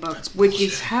Chromebook, which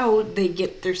is how they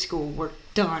get their schoolwork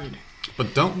done.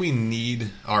 But don't we need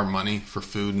our money for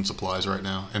food and supplies right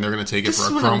now? And they're going to take it for a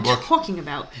Chromebook? This is what I'm talking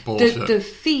about. Bullshit. The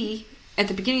fee at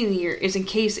the beginning of the year is in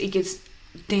case it gets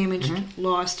damaged,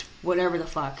 lost, whatever the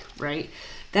fuck, right?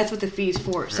 That's what the fee's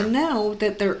for. So now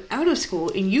that they're out of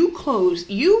school and you close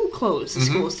the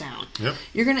schools down,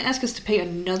 you're going to ask us to pay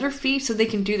another fee so they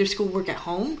can do their schoolwork at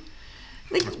home?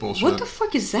 Like, that's bullshit. What the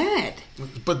fuck is that?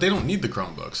 But they don't need the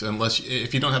Chromebooks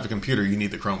if you don't have a computer. You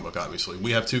need the Chromebook. Obviously,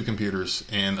 we have 2 computers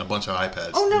and a bunch of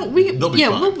iPads. Oh no,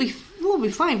 we'll be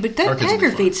fine. But that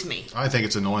aggravates me. I think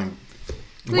it's annoying.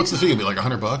 What's the fee gonna be, like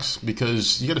 $100?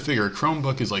 Because you got to figure a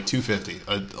Chromebook is like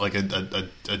 $250.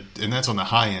 And that's on the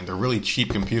high end. They're really cheap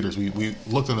computers. We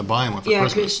looked into buying one for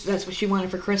Christmas. Yeah, because that's what she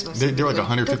wanted for Christmas. They're like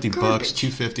 $150,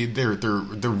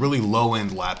 $250. They're really low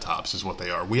end laptops, is what they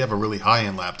are. We have a really high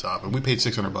end laptop, and we paid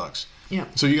 $600. Yeah.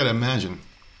 So you got to imagine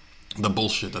the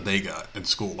bullshit that they got at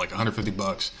school, like $150.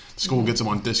 The school gets them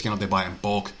on discount. They buy in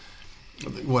bulk.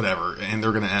 Whatever, and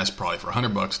they're going to ask probably for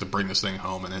 $100 to bring this thing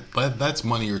home, and that's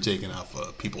money you're taking off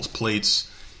people's plates,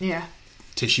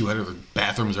 tissue out of their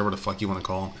bathrooms, whatever the fuck you want to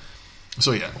call them.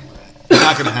 So yeah,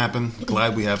 not going to happen.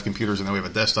 Glad we have computers, and then we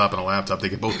have a desktop and a laptop. They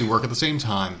can both do work at the same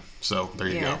time. So there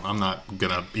you go. I'm not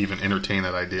going to even entertain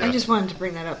that idea. I just wanted to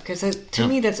bring that up because to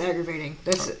me that's aggravating.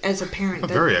 That's as a parent, that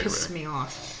pisses me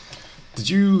off. Did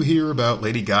you hear about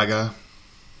Lady Gaga?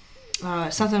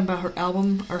 Something about her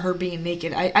album or her being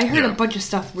naked. I heard a bunch of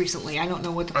stuff recently. I don't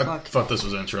know what the fuck. I thought this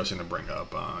was interesting to bring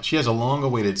up. She has a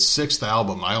long-awaited 6th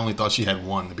album. I only thought she had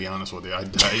 1, to be honest with you. I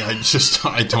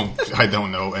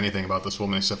don't know anything about this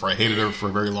woman except for I hated her for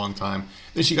a very long time.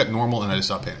 Then she got normal, and I just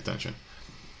stopped paying attention.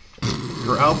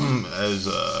 Her album has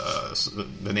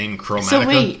the name Chromatica. So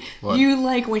wait, you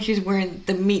like when she's wearing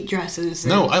the meat dresses?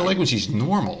 No, I like when she's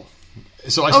normal.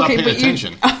 So I stopped paying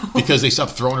attention because they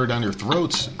stopped throwing her down your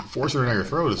throats, forcing her down your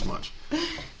throat as much.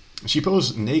 She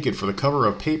posed naked for the cover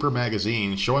of Paper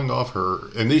magazine, showing off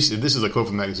her, and this is a quote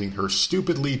from the magazine, her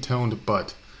stupidly toned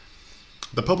butt.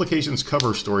 The publication's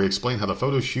cover story explained how the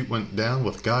photo shoot went down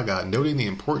with Gaga, noting the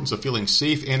importance of feeling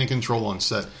safe and in control on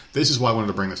set. This is why I wanted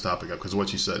to bring this topic up, because of what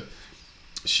she said.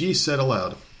 She said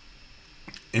aloud,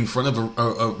 in front of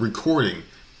a recording,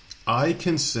 "I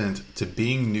consent to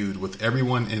being nude with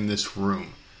everyone in this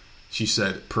room," she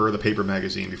said, per the Paper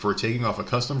magazine, before taking off a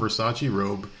custom Versace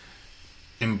robe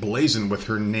emblazoned with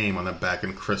her name on the back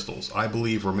in crystals. "I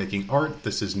believe we're making art.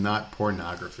 This is not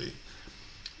pornography."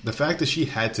 The fact that she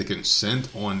had to consent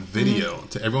on video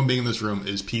to everyone being in this room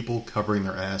is people covering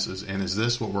their asses. And is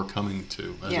this what we're coming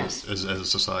to as a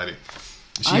society?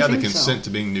 She had to consent to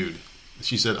being nude.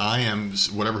 She said, "I am,"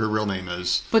 whatever her real name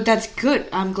is. But that's good.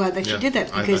 I'm glad that she did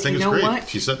that. Because I think you know it's great. what?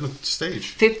 She's setting the stage.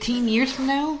 15 years from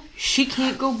now, she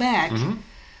can't go back.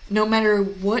 No matter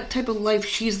what type of life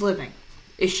she's living.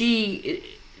 If she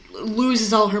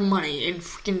loses all her money and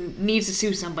freaking needs to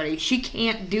sue somebody, she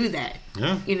can't do that.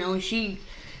 Yeah. You know, she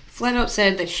flat out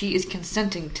said that she is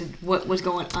consenting to what was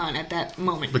going on at that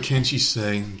moment. But can she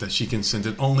say that she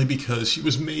consented only because she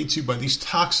was made to by these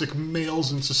toxic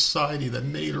males in society that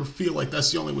made her feel like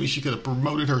that's the only way she could have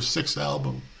promoted her 6th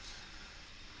album?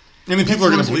 I mean, people are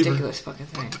going to believe ridiculous fucking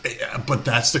thing. But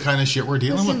that's the kind of shit we're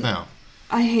dealing with now.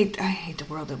 I hate the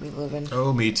world that we live in.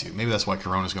 Oh, me too. Maybe that's why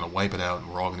Corona's going to wipe it out and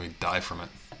we're all going to die from it.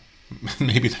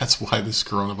 Maybe that's why this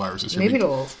coronavirus is here. Maybe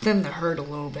it'll thin the herd a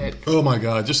little bit. Oh my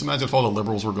God! Just imagine if all the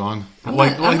liberals were gone.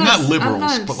 Not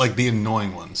liberals, but like the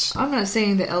annoying ones. I'm not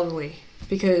saying the elderly,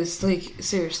 because like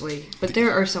seriously, but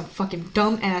there are some fucking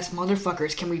dumb-ass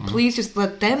motherfuckers. Can we please just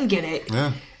let them get it?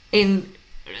 Yeah. And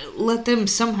let them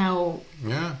somehow.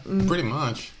 Yeah, pretty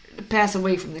much. Pass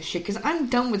away from this shit, because I'm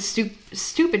done with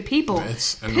stupid people.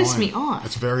 It's annoying. Piss me off.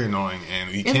 It's very annoying,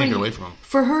 and you can't get away from them.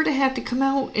 For her to have to come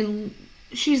out and.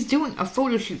 She's doing a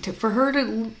photo shoot for her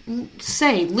to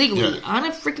say legally on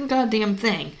a freaking goddamn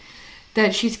thing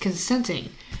that she's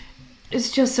consenting.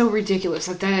 It's just so ridiculous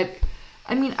that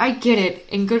I mean, I get it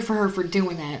and good for her for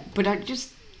doing that, but I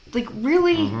just like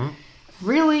really.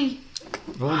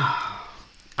 Well,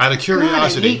 out of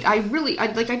curiosity, God,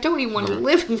 I don't even want to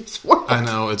live in this world. I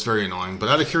know it's very annoying, but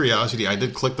out of curiosity, I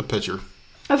did click the picture.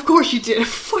 Of course you did.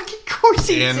 Fucking course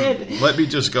you did. And let me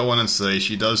just go on and say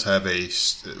she does have a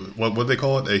what do they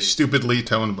call it? A stupidly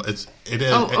toned. It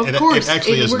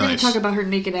actually is nice. We're going to talk about her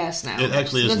naked ass now. It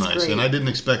actually is nice, great. and I didn't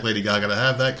expect Lady Gaga to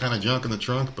have that kind of junk in the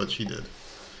trunk, but she did.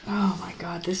 Oh my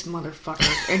God, this motherfucker!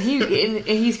 And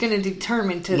he's going to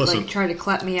determine to try to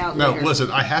clap me out. No, later.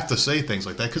 listen, I have to say things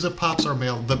like that because it pops our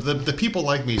mail. The people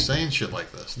like me saying shit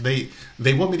like this. They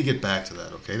want me to get back to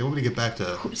that. Okay, they want me to get back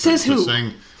to says to who?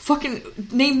 Saying, fucking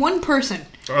name one person.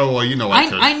 Oh well, you know I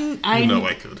could.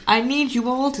 I could. I need you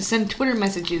all to send Twitter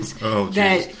messages. Oh,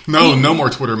 no more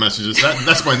Twitter messages.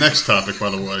 That's my next topic, by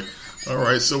the way. All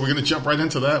right, so we're gonna jump right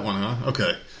into that one, huh?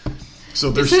 Okay.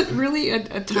 So there's, is it really a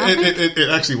topic? It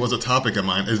actually was a topic of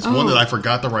mine. It's one that I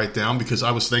forgot to write down because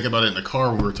I was thinking about it in the car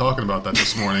when we were talking about that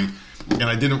this morning, and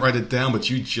I didn't write it down, but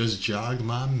you just jogged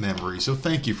my memory. So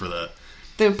thank you for that.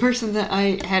 The person that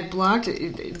I had blocked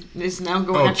is now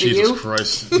going after you. Oh, Jesus you?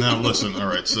 Christ. Now, listen. All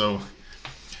right, so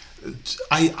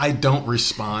I don't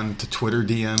respond to Twitter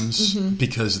DMs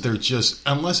because they're just,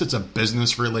 unless it's a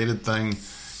business-related thing,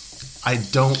 I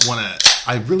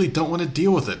really don't want to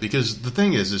deal with it because the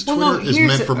thing is Twitter is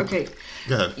meant for... Okay.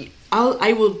 Go ahead.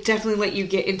 I will definitely let you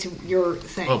get into your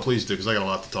thing. Oh, please do, because I got a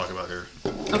lot to talk about here.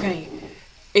 Okay.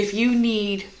 If you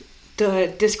need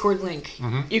the Discord link,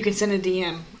 you can send a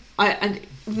DM.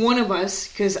 One of us,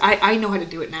 because I know how to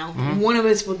do it now, one of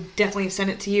us will definitely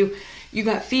send it to you. You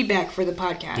got feedback for the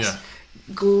podcast. Yeah.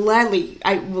 Gladly,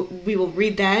 we will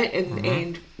read that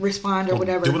and respond or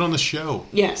whatever. Do it on the show.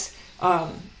 Yes.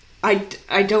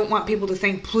 I don't want people to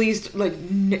think, please, like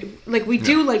we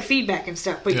do like feedback and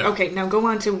stuff, but okay, now go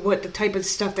on to what the type of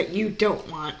stuff that you don't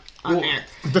want on there.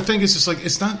 The thing is,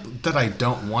 it's not that I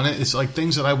don't want it, it's like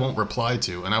things that I won't reply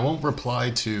to, and I won't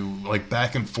reply to like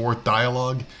back and forth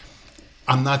dialogue.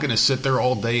 I'm not going to sit there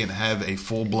all day and have a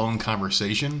full-blown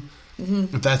conversation.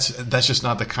 That's just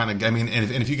not the kind of... I mean,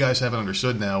 and if you guys haven't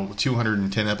understood now,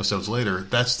 210 episodes later,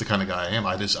 that's the kind of guy I am.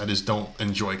 I just don't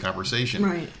enjoy conversation.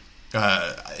 Right.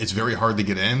 It's very hard to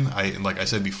get in. Like I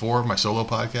said before, my solo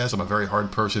podcast, I'm a very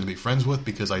hard person to be friends with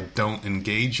because I don't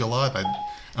engage a lot.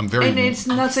 I'm very... And it's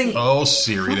nothing... Oh,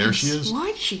 Siri, there she is.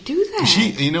 Why did she do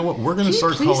that? You know what? We're going to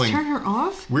start calling... turn her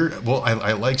off? Well,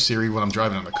 I like Siri when I'm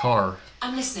driving in the car.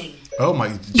 I'm listening. Oh my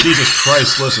Jesus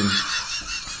Christ! Listen.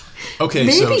 Okay,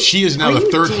 so she is now the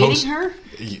third host. Her?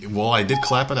 Well, I did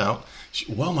clap it out.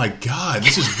 Well, my God,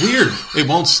 this is weird. It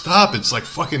won't stop. It's like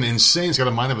fucking insane. It's got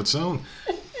a mind of its own.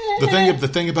 The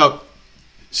thing about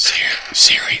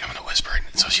Siri, I'm gonna whisper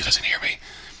it so she doesn't hear me.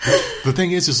 The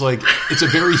thing is like it's a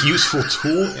very useful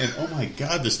tool, and oh my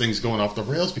God, this thing's going off the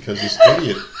rails because this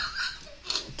idiot.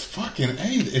 Fucking A,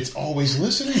 it's always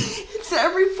listening. It's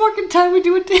every fucking time we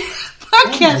do a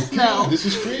podcast now. This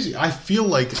is crazy. I feel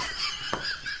like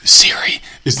Siri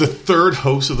is the third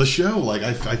host of the show. Like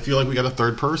I feel like we got a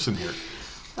third person here.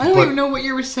 I don't even know what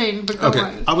you were saying, but go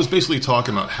on. I was basically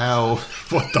talking about how...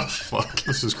 What the fuck?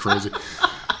 This is crazy.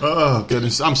 Oh,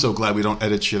 goodness. I'm so glad we don't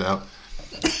edit shit out.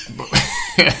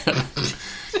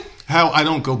 How I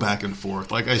don't go back and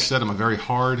forth. Like I said, I'm a very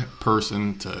hard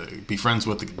person to be friends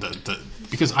with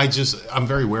because I'm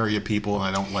very wary of people and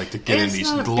I don't like to get in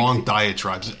these long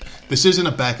diatribes. This isn't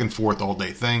a back and forth all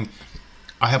day thing.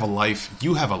 I have a life.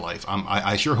 You have a life.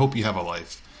 I sure hope you have a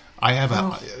life. I have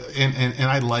and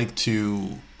I like to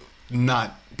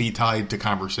not be tied to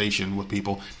conversation with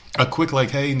people. A quick like,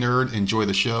 hey nerd, enjoy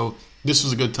the show. This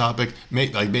was a good topic.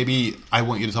 Maybe I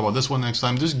want you to talk about this one next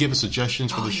time. Just give us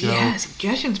suggestions for the show. Yeah,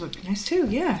 suggestions would be nice too.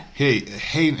 Yeah. Hey,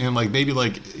 and like maybe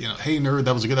like hey nerd,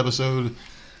 that was a good episode.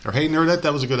 Or hey nerd,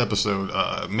 that was a good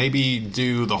episode. Maybe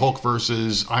do the Hulk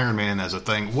versus Iron Man as a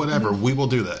thing. Whatever, we will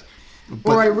do that.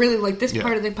 But, or I really like this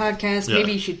part of the podcast. Yeah.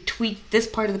 Maybe you should tweak this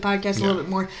part of the podcast a little bit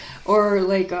more. Or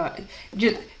like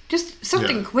just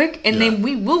something quick, and then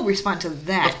we will respond to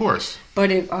that. Of course.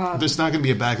 But if there's not going to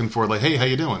be a back and forth like, hey, how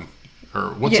you doing?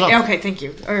 Or what's up? Okay, thank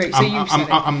you. All right, so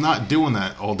I'm not doing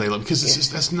that all day because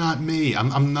that's not me.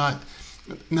 I'm not.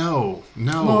 No.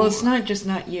 Well, it's not just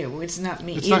not you. It's not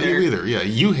me. It's not you either. Yeah,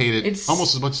 you hate it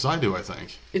almost as much as I do. I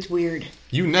think it's weird.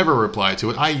 You never reply to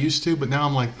it. I used to, but now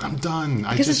I'm like, I'm done.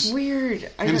 Because it's weird.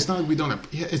 It's not like we don't.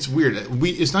 Yeah, it's weird.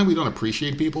 It's not like we don't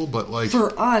appreciate people, but like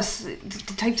for us,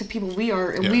 the types of people we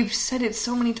are, and we've said it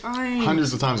so many times,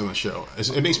 hundreds of times on the show.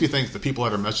 It makes me think the people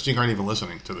that are messaging aren't even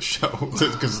listening to the show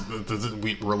because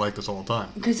we're like this all the time.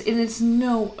 Because it's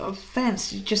no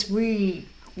offense.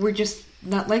 We're just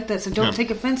not like that, so don't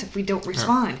take offense if we don't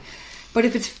respond. But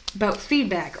if it's about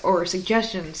feedback or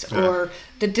suggestions or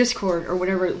the Discord or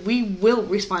whatever, we will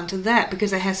respond to that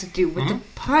because it has to do with the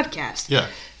podcast. Yeah.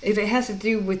 If it has to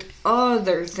do with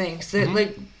other things, that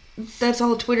like that's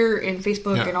all Twitter and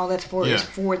Facebook and all that's for is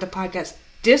for the podcast.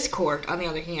 Discord, on the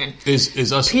other hand,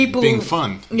 is us being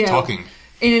fun, talking,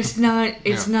 and it's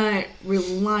not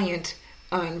reliant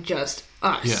on just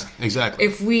us. Yeah, exactly.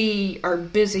 If we are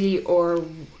busy or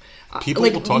people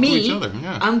will talk to each other.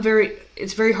 Yeah,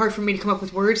 it's very hard for me to come up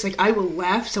with words. Like I will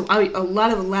laugh, so a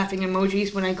lot of the laughing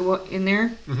emojis when I go in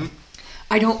there.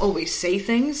 I don't always say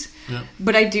things,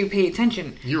 but I do pay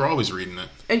attention. You're always reading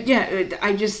it.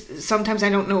 I just sometimes I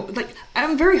don't know. Like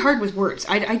I'm very hard with words.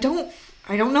 I don't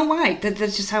know why.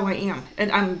 That's just how I am,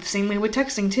 and I'm the same way with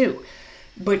texting too.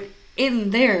 But in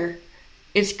there,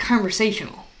 it's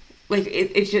conversational. Like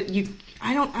it's just you.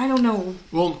 I don't know.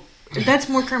 Well, That's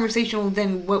more conversational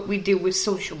than what we do with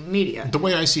social media. The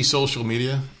way I see social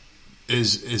media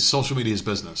is social media is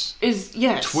business.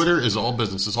 Yes. Twitter is all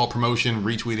business. It's all promotion,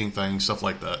 retweeting things, stuff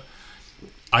like that.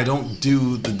 I don't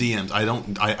do the DMs.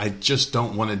 I just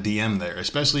don't want to DM there,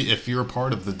 especially if you're a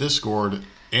part of the Discord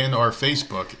and our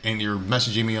Facebook and you're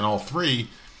messaging me on all three.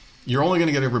 You're only going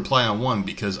to get a reply on one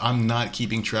because I'm not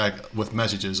keeping track with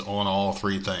messages on all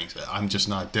three things. I'm just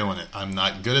not doing it. I'm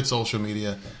not good at social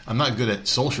media. I'm not good at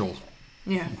social.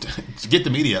 Yeah. To get the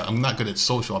media, I'm not good at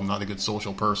social. I'm not a good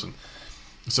social person.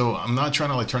 So I'm not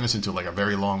trying to turn this into a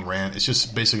very long rant. It's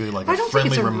just basically a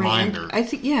friendly reminder. I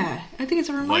think it's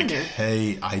a reminder.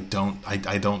 Hey, I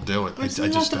don't do it. It's I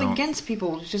just nothing don't. Against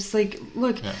people. It's just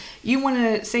look, you want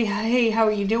to say, hey, how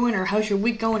are you doing, or how's your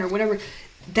week going, or whatever.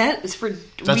 That's for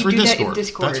Discord. That in Discord.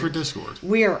 That's for Discord.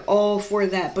 We are all for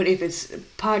that. But if it's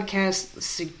podcast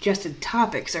suggested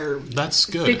topics, or that's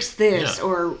good. Fix this,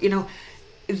 or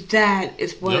that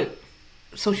is what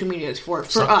social media is for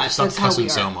us. That's how we are.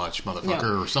 So much,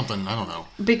 motherfucker, or something. I don't know.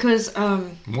 Because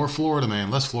more Florida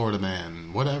man, less Florida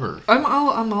man, whatever. I'm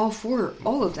all for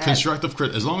all of that. Constructive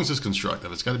as long as it's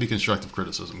constructive, it's got to be constructive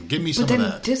criticism. Give me some of that.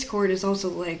 But then Discord is also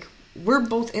we're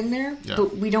both in there,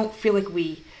 but we don't feel like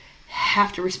we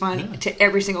have to respond to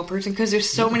every single person because there's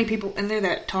so many people in there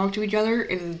that talk to each other,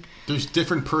 and there's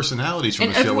different personalities from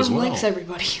the show as well. And everyone likes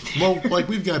everybody. Well,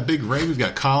 we've got Big Ray, we've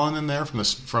got Colin in there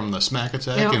from the Smack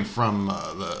Attack and from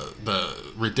the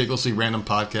Ridiculously Random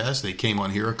podcast. They came on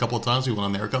here a couple of times. We went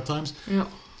on there a couple of times. Yeah.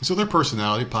 So they're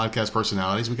podcast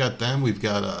personalities. We got them. We've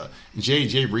got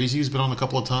Jay Breezy, who's been on a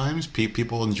couple of times.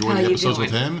 People enjoy the episodes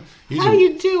with him. How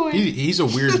you doing? He's a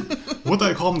weird. What do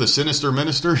I call him? The sinister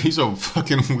minister. He's a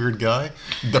fucking weird guy.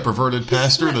 The perverted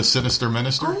pastor. The sinister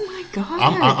minister. Oh my god!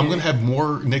 I'm gonna have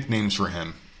more nicknames for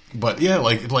him. But yeah,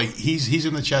 he's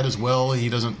in the chat as well. He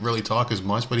doesn't really talk as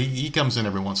much, but he comes in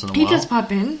every once in a while. He does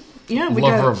pop in. Yeah,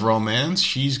 Lover of Romance.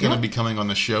 She's going to be coming on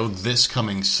the show this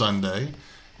coming Sunday.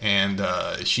 And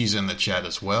she's in the chat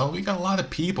as well. We got a lot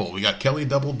of people. We got Kelly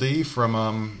Double D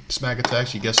from Smack Attack.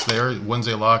 She gets there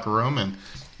Wednesday locker room, and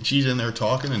she's in there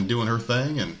talking and doing her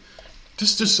thing. And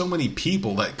just so many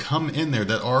people that come in there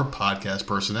that are podcast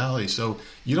personalities. So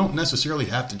you don't necessarily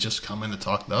have to just come in to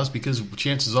talk to us because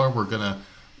chances are we're going to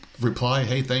reply,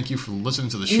 hey, thank you for listening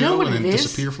to the show, and then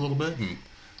disappear for a little bit. And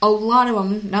a lot of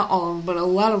them, not all of them, but a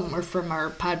lot of them are from our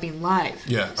Podbean Live.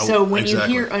 Yeah. So when you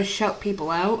hear us shout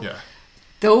people out,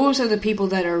 those are the people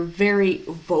that are very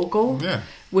vocal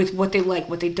with what they like,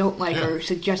 what they don't like, or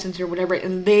suggestions or whatever,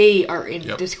 and they are in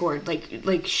Discord,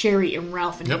 like Sherry and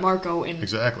Ralph and Marco and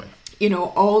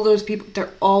all those people.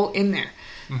 They're all in there.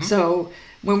 Mm-hmm. So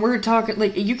when we're talking,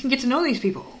 you can get to know these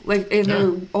people, and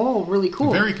they're all really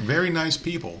cool, very very nice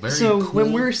people. Very so cool.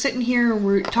 When we're sitting here and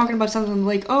we're talking about something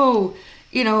like, so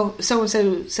and so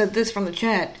said this from the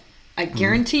chat. I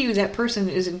guarantee you that person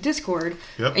is in Discord,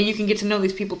 and you can get to know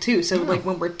these people too. So,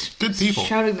 when we're good people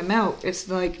shouting them out, it's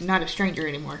not a stranger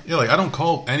anymore. Yeah, I don't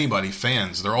call anybody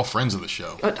fans; they're all friends of the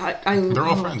show. They're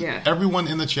all friends. Yeah. Everyone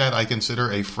in the chat, I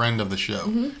consider a friend of the show.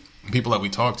 Mm-hmm. People that we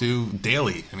talk to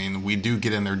daily. I mean, we do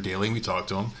get in there daily and we talk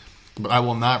to them. But I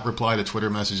will not reply to Twitter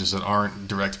messages that aren't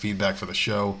direct feedback for the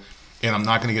show. And I'm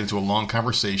not going to get into a long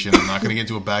conversation. I'm not going to get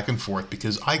into a back and forth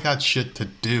because I got shit to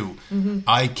do. Mm-hmm.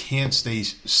 I can't stay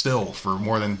still for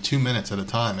more than 2 minutes at a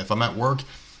time. If I'm at work,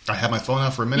 I have my phone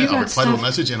out for a minute, I'll reply to a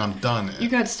message, and I'm done. You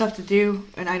got stuff to do,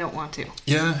 and I don't want to.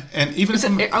 Yeah, and even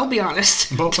if I'll be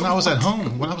honest. But when I was at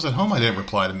home, I didn't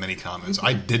reply to many comments.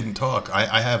 I didn't talk.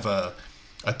 I have a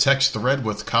text thread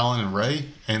with Colin and Ray,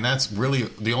 and that's really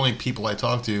the only people I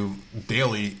talk to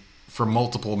daily for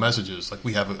multiple messages.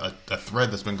 We have a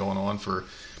thread that's been going on for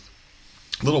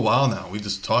a little while now. We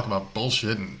just talk about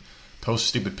bullshit and post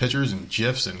stupid pictures and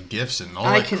GIFs and GIFs and all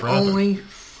that crap. I can only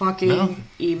fucking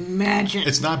imagine.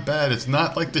 It's not bad. It's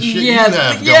not like the shit you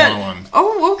have going on.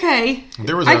 Oh, okay.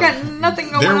 I got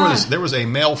nothing going on. There was a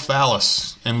male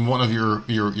phallus in one of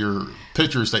your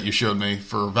pictures that you showed me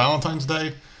for Valentine's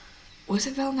Day. Was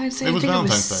it Valentine's Day? It was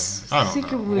Valentine's Day. I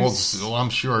don't know. Well, I'm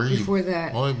sure. Before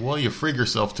that. Well, you frig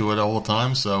yourself to it all the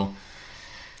time, so...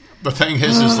 The thing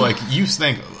is you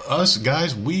think, us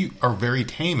guys, we are very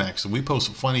tame, actually. We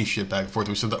post funny shit back and forth.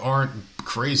 We said that aren't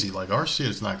crazy. Our shit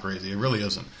is not crazy. It really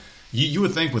isn't. You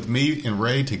would think with me and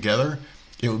Ray together,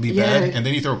 it would be bad, and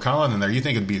then you throw Colin in there, you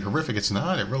think it'd be horrific. It's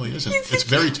not. It really isn't. It's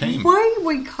very tame. Why,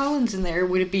 when Colin's in there,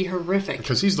 would it be horrific?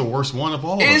 Because he's the worst one of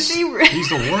all of us. Is he really? He's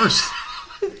the worst.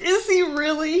 Is he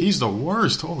really? He's the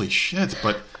worst. Holy shit.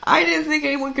 But I didn't think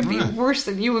anyone could be worse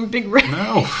than you and Big Ray.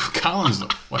 No. Colin's a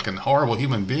fucking horrible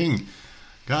human being.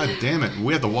 God damn it.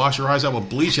 We had to wash our eyes out with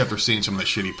bleach after seeing some of the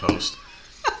shit he posts.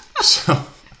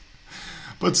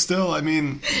 But still, I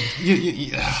mean,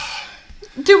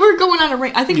 Dude, we're going on a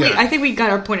rant. I think we got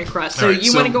our point across. So right,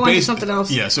 you want to go on to something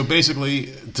else? Yeah. So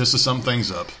basically, just to sum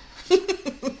things up,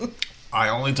 I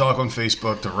only talk on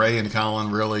Facebook to Ray and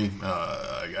Colin. Really,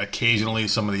 occasionally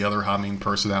some of the other Hameen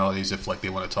personalities, if like they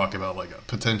want to talk about like a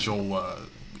potential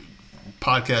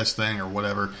podcast thing or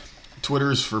whatever.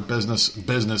 Twitter's for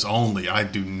business only. I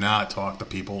do not talk to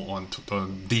people on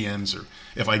DMs, or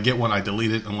if I get one, I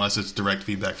delete it unless it's direct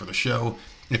feedback for the show.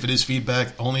 If it is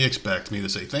feedback, only expect me to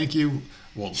say thank you.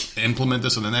 We'll implement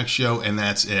this in the next show, and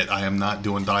that's it. I am not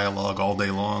doing dialogue all day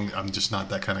long. I'm just not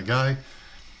that kind of guy.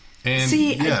 And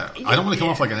I don't want to come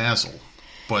off like an asshole,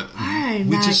 but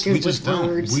we just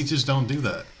don't do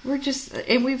that.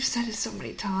 And we've said it so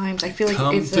many times. I feel like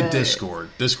come to Discord.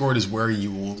 Discord is where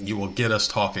you will get us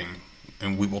talking.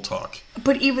 And we will talk.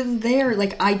 But even there,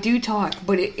 like, I do talk,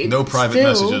 but it no private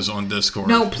messages on Discord.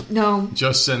 No.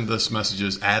 Just send us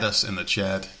messages, add us in the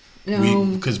chat. No.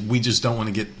 Because we just don't want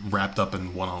to get wrapped up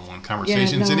in one-on-one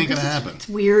conversations. It ain't going to happen. It's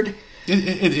weird.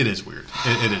 It is weird.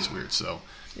 It is weird, so...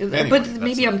 Anyway, but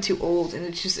maybe I'm too old, and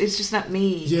it's just not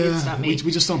me. Yeah, it's not me.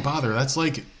 We just don't bother. That's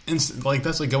like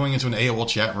going into an AOL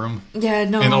chat room. Yeah,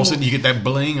 no. And all of a sudden you get that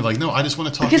bling. Like, no, I just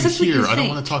want to talk in here. I don't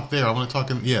want to talk there. I want to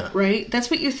talk in Right.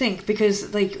 That's what you think,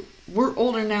 because like we're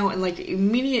older now, and like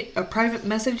a private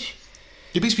message.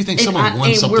 It makes me think someone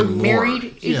wants something more. We're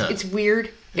married. It's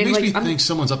weird. It makes me think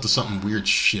someo's up to something weird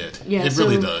shit. Yeah, it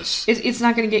really does. It's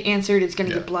not going to get answered. It's going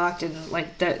to get blocked, and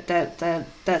like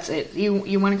that's it.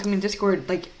 You want to come in Discord?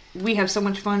 Like, we have so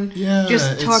much fun. Yeah,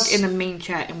 just talk in the main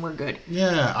chat, and we're good.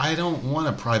 Yeah, I don't want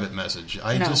a private message.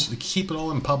 Just keep it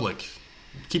all in public.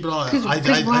 Keep it all. Because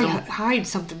why hide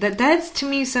something? That's to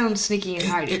me sounds sneaky and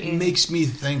hiding. It makes me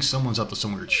think someone's up to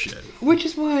some weird shit. Which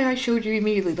is why I showed you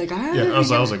immediately. Like I was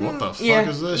like, what the fuck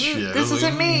is this shit? This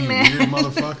isn't me, man. Weird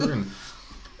motherfucker.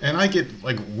 And I get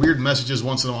like weird messages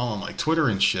once in a while on like Twitter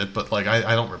and shit, but like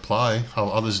I don't reply.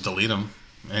 I'll just delete them.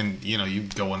 And you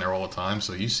go in there all the time,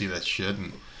 so you see that shit.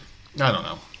 And I don't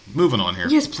know. Moving on here.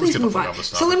 Yes, please move on.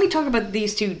 So let me talk about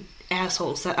these two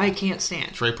assholes that I can't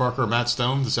stand. Trey Parker, Matt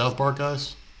Stone, the South Park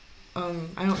guys. I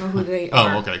don't know who they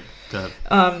are. Oh, okay. Go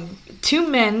ahead. Two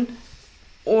men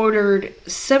ordered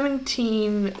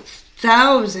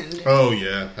 17,000. Oh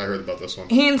yeah, I heard about this one.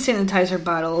 Hand sanitizer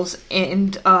bottles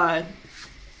and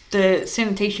the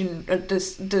sanitizing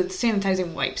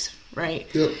wipes, right?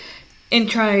 Yep. And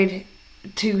tried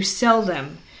to sell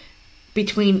them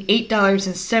between $8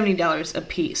 and $70 a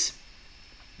piece.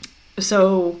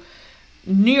 So,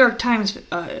 New York Times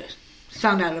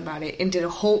found out about it and did a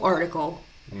whole article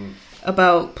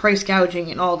about price gouging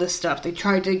and all this stuff. They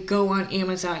tried to go on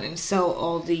Amazon and sell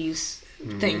all these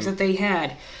things that they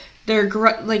had. Their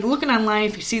like looking online,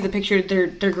 if you see the picture, their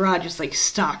garage is like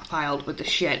stockpiled with the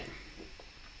shit.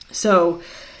 So,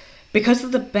 because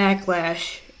of the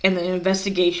backlash and the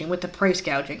investigation with the price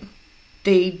gouging,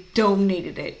 they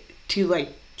donated it to like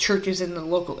churches in the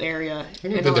local area. They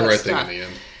did the right thing in the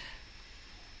end.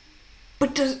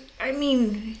 But they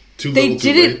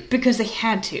did it because they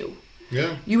had to.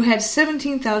 Yeah. You had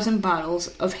 17,000 bottles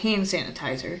of hand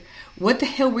sanitizer. What the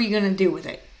hell were you going to do with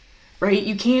it? Right?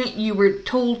 You were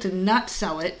told to not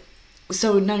sell it,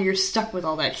 so now you're stuck with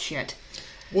all that shit.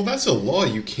 Well, that's a law.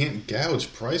 You can't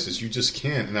gouge prices. You just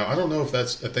can't. Now, I don't know if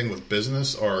that's a thing with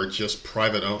business or just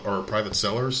private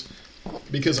sellers.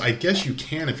 Because I guess you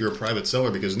can if you're a private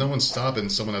seller, because no one's stopping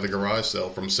someone at a garage sale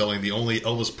from selling the only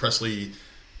Elvis Presley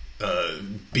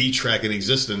B-track in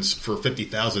existence for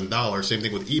 $50,000. Same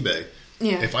thing with eBay.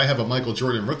 Yeah. If I have a Michael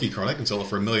Jordan rookie card, I can sell it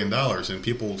for $1 million, and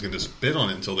people can just bid on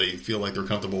it until they feel like they're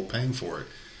comfortable paying for it.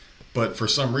 But for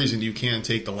some reason, you can't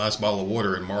take the last bottle of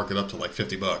water and mark it up to like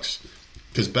 $50.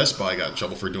 Because Best Buy got in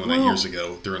trouble for doing that years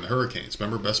ago during the hurricanes.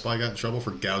 Remember, Best Buy got in trouble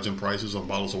for gouging prices on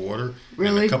bottles of water?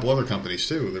 Really? And a couple other companies,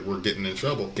 too, that were getting in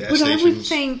trouble. Gas I stations. would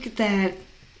think that...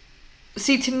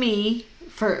 See, to me,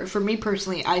 for me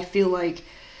personally, I feel like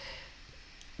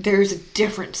there's a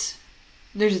difference.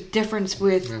 There's a difference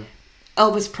with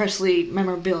Elvis Presley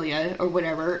memorabilia or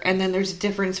whatever, and then there's a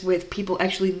difference with people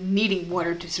actually needing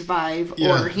water to survive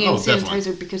or hand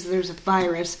sanitizer because there's a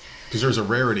virus. Because there's a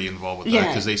rarity involved with that.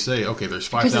 Because they say, okay, there's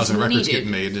 5,000 records getting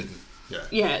made. And,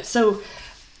 yeah, so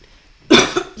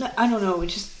I don't know.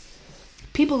 It's just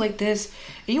people like this.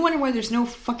 And you wonder why there's no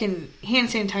fucking hand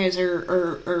sanitizer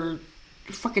or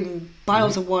fucking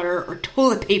bottles of water or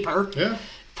toilet paper. Yeah.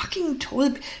 Fucking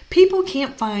toilet. People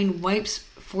can't find wipes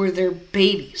for their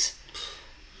babies.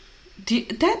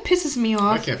 That pisses me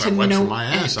off. I can't find wipes for my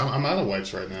ass. I'm out of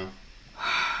wipes right now.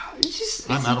 It's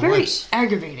very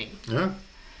aggravating. Yeah.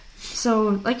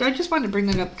 So, like, I just wanted to bring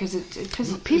that up because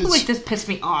people like this piss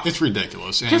me off. It's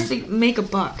ridiculous. And just to make a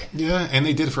buck. Yeah, and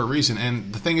they did it for a reason.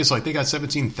 And the thing is, like, they got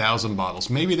 17,000 bottles.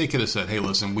 Maybe they could have said, hey,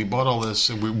 listen, we bought all this,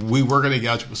 and we were going to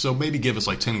gouge, so maybe give us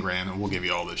like 10 grand and we'll give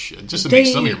you all this shit. Just to make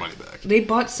some of your money back. They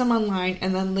bought some online,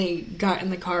 and then they got in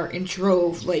the car and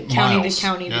drove, like, county Miles. to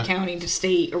county to county to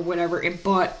state or whatever, and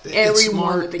bought It's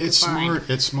everyone that they could find.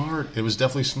 It's smart. It was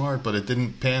definitely smart, but it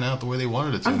didn't pan out the way they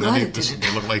wanted it to. I'm And glad then it didn't.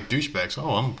 they look like douchebags.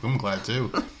 Oh, I'm glad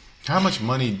too. How much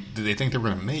money do they think they were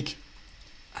going to make?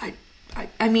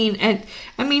 I mean, I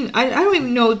don't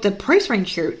even know the price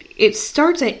range here. It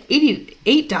starts at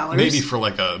 $88. Maybe for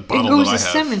like a bottle goes that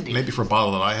I to have. $70. Maybe for a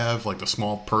bottle that I have, like the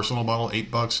small personal bottle,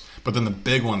 $8. But then the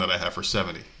big one that I have for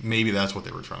 $70. Maybe that's what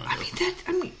they were trying to do.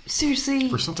 I mean, seriously,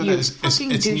 For something you that is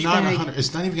fucking it's douchebag. not 100.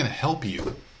 It's not even going to help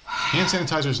you. Hand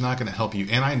sanitizer is not going to help you,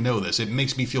 and I know this. It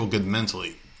makes me feel good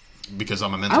mentally because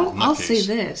I'm a mental nutcase. I'll say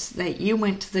this: that you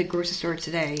went to the grocery store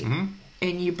today. Mm-hmm.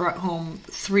 And you brought home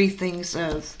 3 things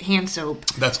of hand soap.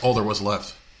 That's all there was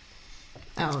left.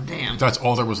 Oh, damn. That's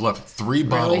all there was left. 3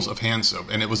 bottles of hand soap.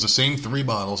 And it was the same 3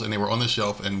 bottles, and they were on the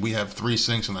shelf, and we have 3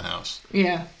 sinks in the house.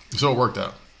 Yeah. So it worked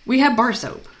out. We have bar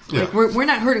soap. Yeah. Like, we're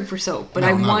not hurting for soap, but No,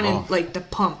 I not at all. wanted, like, the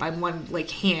pump. I wanted, like,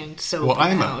 hand soap Well,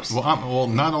 in the house.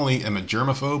 not only am I a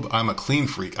germaphobe, I'm a clean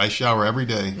freak. I shower every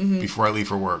day before I leave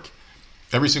for work.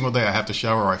 Every single day I have to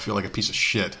shower or I feel like a piece of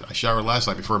shit. I showered last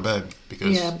night before bed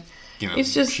because... Yeah. You know,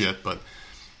 it's just shit, but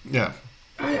yeah.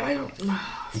 I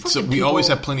don't. So we always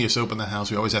have plenty of soap in the house.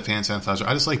 We always have hand sanitizer.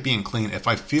 I just like being clean. If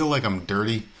I feel like I'm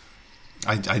dirty,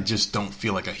 I just don't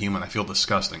feel like a human. I feel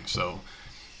disgusting. So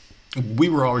we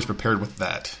were always prepared with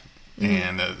that.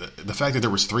 And the fact that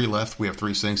there was 3 left, we have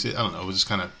 3 sinks. I don't know. It was just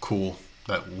kind of cool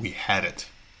that we had it.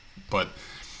 But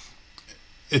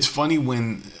it's funny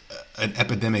when an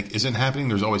epidemic isn't happening.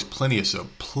 There's always plenty of soap,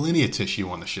 plenty of tissue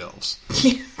on the shelves.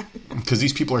 Because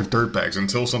these people are dirtbags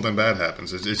until something bad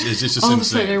happens. It's just all insane. of a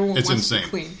sudden, everyone It's wants to insane.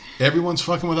 clean. Everyone's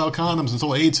fucking without condoms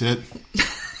until AIDS hit.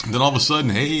 And then all of a sudden,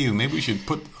 hey, maybe we should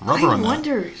put rubber on that. I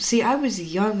wonder. See, I was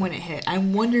young when it hit. I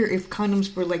wonder if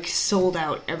condoms were like sold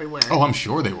out everywhere. Oh, I'm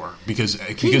sure they were because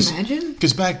Can you imagine?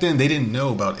 Because back then they didn't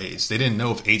know about AIDS. They didn't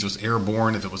know if AIDS was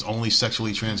airborne, if it was only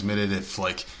sexually transmitted, if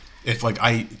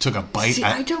I took a bite. See,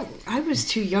 I was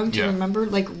too young to remember.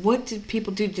 Like, what did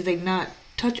people do? Did they not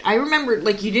touch? I remember,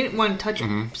 like, you didn't want to touch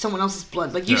someone else's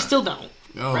blood. Like, you still don't.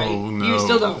 Oh, right? no. You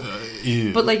still don't.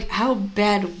 Ew. But, like, how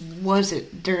bad was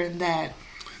it during that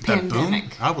pandemic?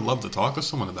 Boom? I would love to talk to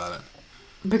someone about it.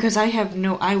 Because I have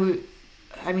no...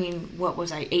 I mean, what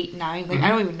was I, 8, 9? Like, I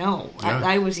don't even know. Yeah.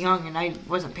 I was young and I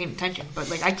wasn't paying attention. But,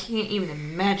 like, I can't even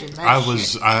imagine that I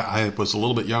was a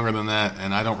little bit younger than that,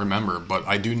 and I don't remember. But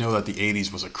I do know that the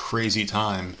 80s was a crazy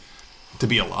time to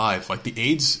be alive. Like, the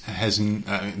AIDS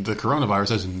the coronavirus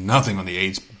has nothing on the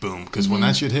AIDS boom. Because when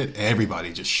that shit hit,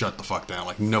 everybody just shut the fuck down.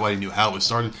 Like, nobody knew how it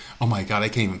started. Oh, my God, I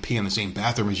can't even pee in the same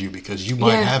bathroom as you because you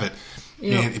might have it.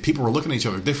 Yeah. And people were looking at each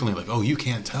other differently. Like, oh, you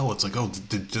can't tell. It's like, oh,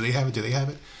 do they have it? Do they have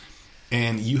it?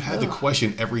 And you had to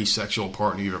question every sexual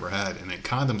partner you've ever had. And then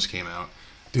condoms came out.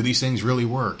 Do these things really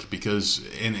work? Because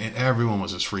and everyone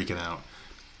was just freaking out.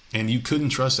 And you couldn't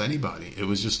trust anybody. It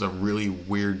was just a really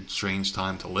weird, strange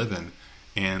time to live in.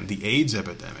 And the AIDS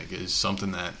epidemic is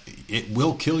something that it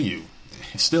will kill you.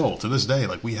 Still, to this day.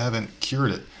 Like, we haven't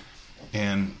cured it.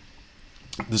 And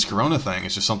this corona thing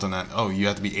is just something that, oh, you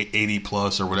have to be 80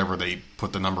 plus or whatever they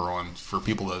put the number on for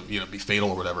people to, be fatal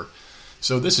or whatever.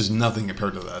 So this is nothing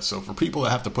compared to that. So for people that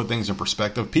have to put things in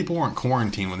perspective, people weren't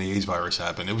quarantined when the AIDS virus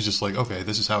happened. It was just like, okay,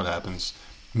 this is how it happens.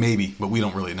 Maybe, but we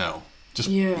don't really know.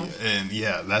 And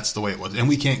that's the way it was. And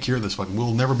we can't cure this fucking.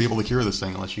 We'll never be able to cure this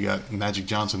thing unless you got Magic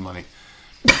Johnson money.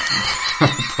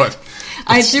 But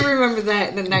I do remember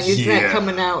that the 90s that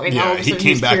coming out, and all of a sudden he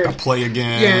came back cured. to play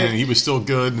again. Yeah. And he was still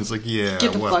good. And it's like, get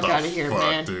the fuck out of here,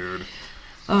 man, dude.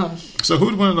 So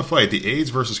who'd win in the fight? The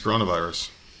AIDS versus coronavirus?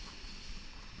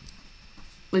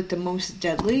 Like the most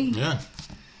deadly? Yeah.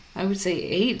 I would say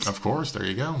AIDS. Of course. There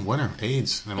you go. Winner.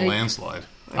 AIDS in a landslide.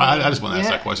 I just want to ask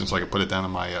that question so I can put it down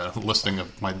on my listing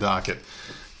of my docket.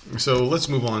 So let's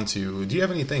move on to... Do you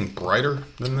have anything brighter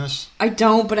than this? I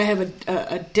don't, but I have a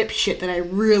dipshit that I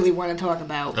really want to talk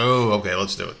about. Oh, okay.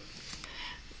 Let's do it.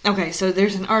 Okay, so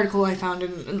there's an article I found,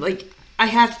 and I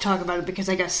have to talk about it because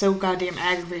I got so goddamn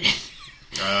aggravated.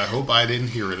 I hope I didn't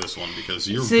hear this one because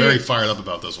you're very fired up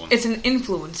about this one. It's an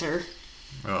influencer.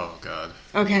 Oh, God.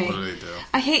 Okay. What do they do?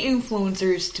 I hate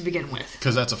influencers to begin with.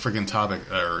 Because that's a freaking topic,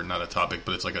 or not a topic,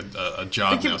 but it's like a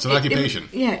job now. It's an occupation.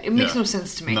 It makes no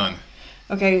sense to me. None.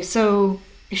 Okay, so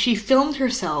she filmed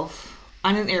herself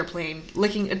on an airplane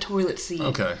licking a toilet seat.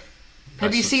 Okay.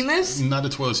 Have you seen this? Not a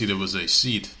toilet seat, it was a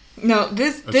seat. No,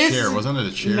 this chair. Wasn't it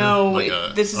a chair? No,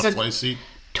 this is a flight seat?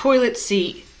 Toilet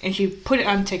seat, and she put it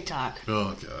on TikTok.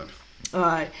 Oh,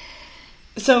 God.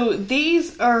 So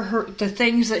these are the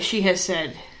things that she has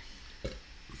said.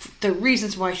 The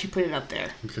reasons why she put it up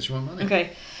there. Because you want money.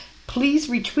 Okay. Please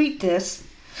retweet this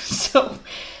so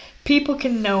people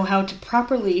can know how to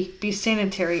properly be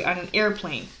sanitary on an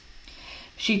airplane.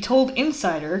 She told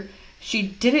Insider she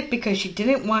did it because she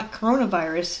didn't want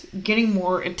coronavirus getting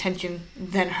more attention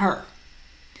than her.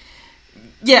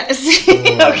 Yes.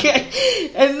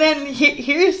 Okay. And then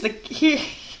here's the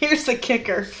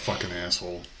kicker. Fucking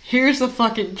asshole. Here's the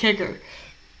fucking kicker.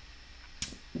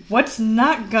 This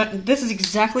is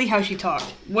exactly how she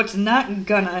talked. What's not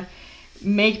gonna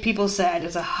make people sad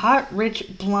is a hot, rich,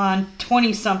 blonde,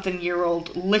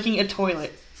 20-something-year-old licking a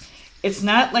toilet. It's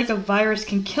not like a virus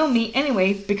can kill me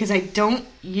anyway because I don't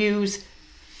use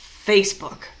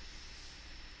Facebook.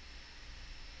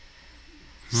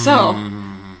 So,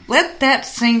 let that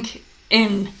sink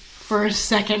in for a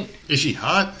second. Is she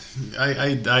hot?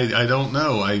 I don't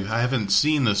know. I haven't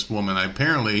seen this woman. I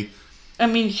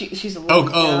mean, she's a little...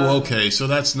 okay. So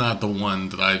that's not the one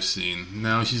that I've seen.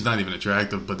 No, she's not even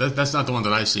attractive, but that's not the one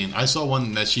that I've seen. I saw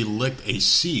one that she licked a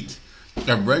seat,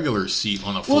 a regular seat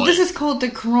on a flight. Well, this is called the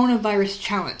Coronavirus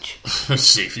Challenge.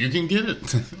 See if you can get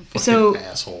it. So,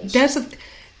 assholes. That's a...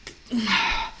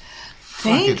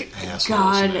 Thank assholes,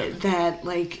 God man. that,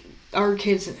 like, our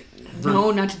kids know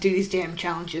not to do these damn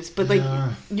challenges. But, like,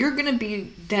 you're going to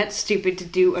be that stupid to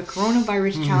do a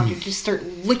coronavirus challenge and just start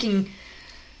licking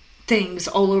things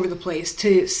all over the place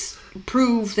to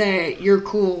prove that you're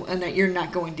cool and that you're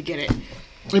not going to get it.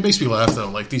 It makes me laugh, though.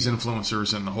 Like, these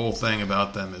influencers and the whole thing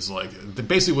about them is, like,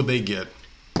 basically what they get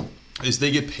is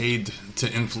they get paid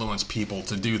to influence people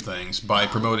to do things by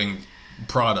promoting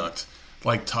product.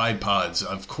 Like Tide Pods.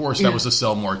 Of course, that was to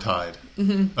sell more Tide.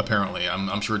 Mm-hmm. Apparently.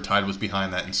 I'm sure Tide was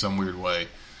behind that in some weird way.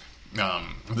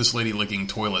 This lady licking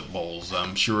toilet bowls.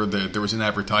 I'm sure that there was an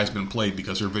advertisement played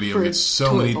because her video gets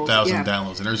so many thousand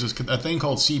downloads. And there's a thing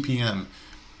called CPM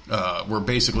where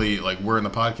basically, like, we're in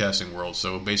the podcasting world.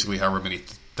 So basically, however many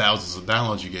thousands of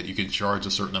downloads you get, you can charge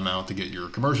a certain amount to get your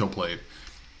commercial played.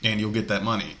 And you'll get that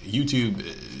money.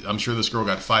 YouTube, I'm sure this girl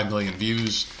got 5 million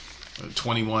views.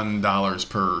 $21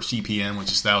 per CPM,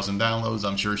 which is 1,000 downloads.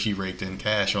 I'm sure she raked in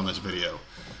cash on this video.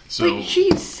 So, but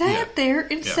she sat there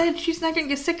and said she's not going to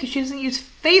get sick because she doesn't use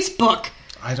Facebook.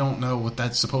 I don't know what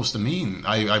that's supposed to mean.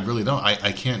 I really don't.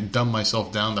 I can't dumb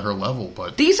myself down to her level.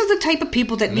 But these are the type of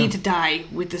people that need to die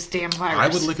with this damn virus. I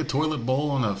would lick a toilet bowl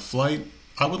on a flight.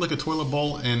 I would lick a toilet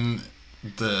bowl in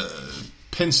the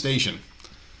Penn Station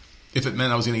if it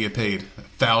meant I was going to get paid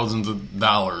thousands of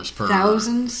dollars per...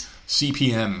 Thousands?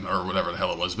 CPM or whatever the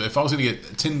hell it was. But if I was going to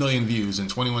get 10 million views and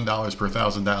 $21 per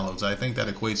 1,000 downloads, I think that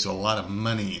equates to a lot of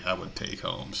money I would take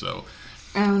home. So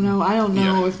I don't know. I don't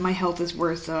know if my health is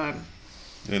worth...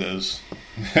 It is.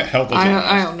 Health doesn't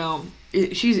last. I don't know.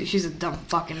 She's a dumb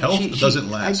fucking... Health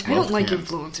doesn't last. I don't like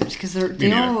influencers because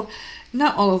they all...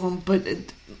 Not all of them, but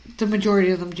the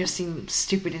majority of them just seem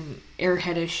stupid and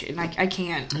airheadish, and I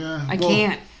can't. Yeah, I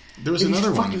can't. There was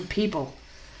another one. Fucking people.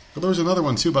 But there was another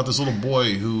one, too, about this little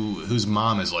boy whose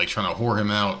mom is, like, trying to whore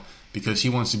him out because he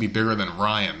wants to be bigger than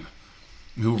Ryan.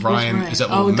 Ryan is that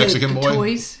little Mexican boy?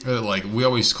 Toys? Like, we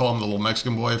always call him the little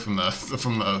Mexican boy from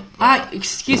the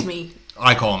excuse me.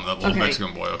 I call him that little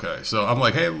Mexican boy, okay. So I'm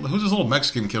like, hey, who's this little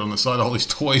Mexican kid on the side of all these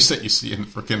toys that you see in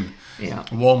freaking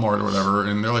Walmart or whatever?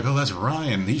 And they're like, oh, that's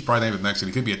Ryan. He's probably not even Mexican.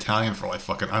 He could be Italian for, like,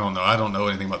 fucking, I don't know. I don't know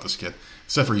anything about this kid.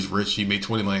 Except for he's rich. He made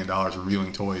 $20 million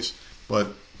reviewing toys.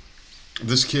 But...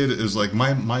 this kid is like,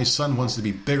 my son wants to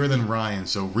be bigger than Ryan,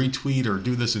 so retweet or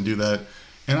do this and do that.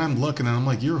 And I'm looking and I'm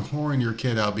like, you're whoring your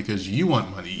kid out because you want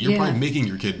money. You're probably making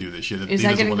your kid do this shit. Is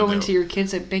that going to go into your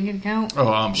kid's bank account?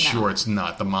 Oh, I'm sure it's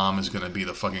not. The mom is going to be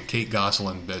the fucking Kate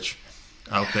Gosselin bitch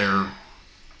out there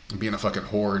being a fucking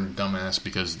whore and dumbass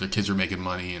because the kids are making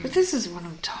money. But this is what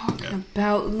I'm talking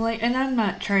about. Like, and I'm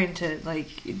not trying to like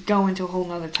go into a whole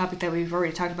nother topic that we've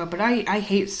already talked about. But I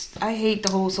hate the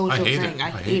whole social thing. I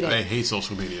hate it. I hate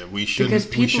social media. We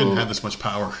shouldn't have this much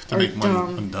power to make money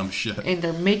on dumb shit. And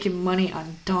they're making money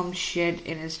on dumb shit.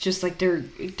 And it's just like they're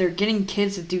getting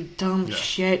kids to do dumb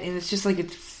shit. And it's just like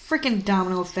it's freaking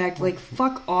domino effect. Like,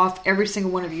 fuck off, every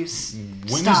single one of you.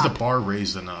 When is the bar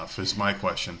raised enough? Is my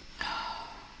question.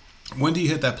 When do you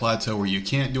hit that plateau where you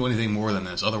can't do anything more than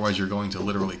this? Otherwise, you're going to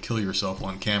literally kill yourself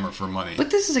on camera for money.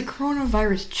 But this is a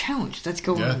coronavirus challenge that's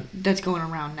going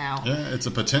around now. Yeah, it's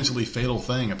a potentially fatal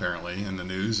thing, apparently, in the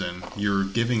news, and you're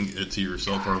giving it to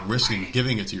yourself or risking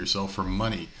giving it to yourself for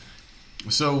money.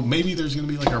 So maybe there's going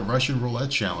to be like a Russian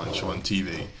roulette challenge on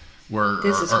TV where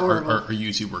This is horrible. or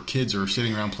you see where kids are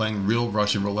sitting around playing real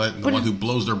Russian roulette, and the one who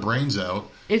blows their brains out.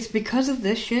 It's because of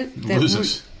this shit that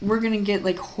loses. we're going to get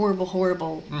like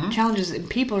horrible challenges, and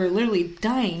people are literally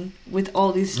dying with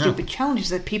all these stupid challenges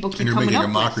that people keep coming up with. And you're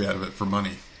making a mockery out of it for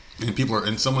money.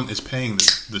 And someone is paying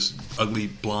this ugly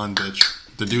blonde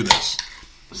bitch to do this.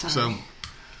 Sorry. So,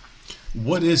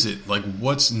 what is it? Like,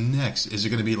 what's next? Is it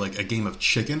going to be like a game of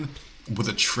chicken with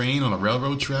a train on a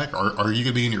railroad track? Or are you going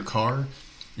to be in your car?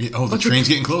 Oh, the train's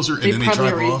getting closer, and then they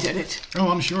drive off. Did it. Oh,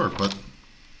 I'm sure. But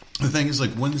the thing is,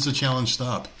 like, when does the challenge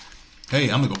stop? Hey,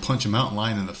 I'm going to go punch a mountain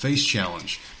lion in the face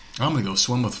challenge. I'm going to go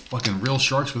swim with fucking real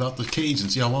sharks without the cage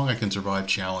and see how long I can survive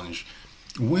challenge.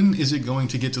 When is it going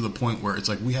to get to the point where it's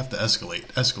like we have to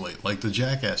escalate, like the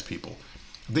Jackass people?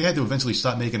 They had to eventually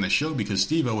stop making the show because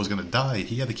Steve-O was going to die.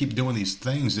 He had to keep doing these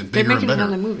things and bigger and better. They're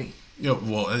making another movie. You know,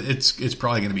 well, it's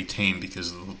probably going to be tame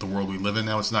because of the world we live in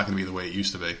now. It's not going to be the way it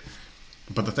used to be.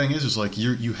 But the thing is like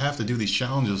you have to do these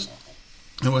challenges.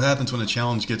 And what happens when a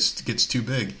challenge gets too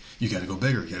big? You got to go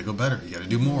bigger. You got to go better. You got to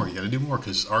do more. You got to do more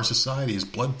because our society is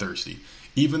bloodthirsty.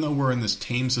 Even though we're in this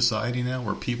tame society now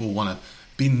where people want to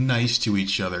be nice to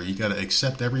each other, you got to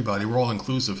accept everybody. We're all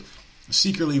inclusive.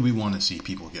 Secretly, we want to see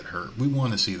people get hurt. We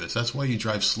want to see this. That's why you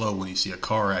drive slow when you see a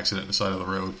car accident on the side of the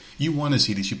road. You want to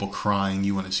see these people crying.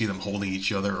 You want to see them holding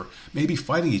each other or maybe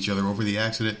fighting each other over the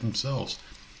accident themselves.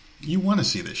 You want to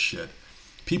see this shit.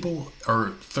 People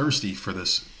are thirsty for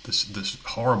this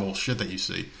horrible shit that you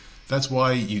see. That's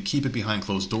why you keep it behind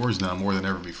closed doors now more than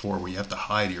ever before, where you have to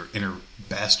hide your inner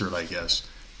bastard, I guess.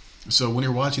 So when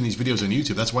you're watching these videos on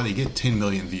YouTube, that's why they get 10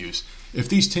 million views. If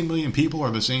these 10 million people are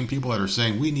the same people that are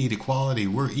saying, we need equality,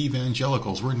 we're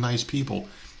evangelicals, we're nice people,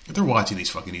 they're watching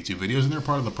these fucking YouTube videos and they're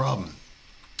part of the problem.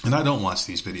 And I don't watch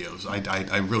these videos.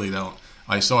 I really don't.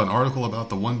 I saw an article about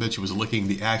the one bitch who was licking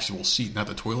the actual seat, not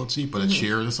the toilet seat, but a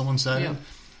chair that someone sat in.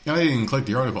 And I didn't even click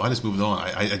the article. I just moved on.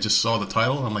 I just saw the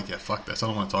title and I'm like, yeah, fuck this. I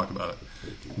don't want to talk about it.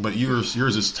 But yours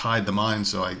is tied to mine,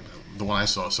 so the one I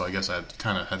saw, so I guess I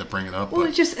kind of had to bring it up. Well,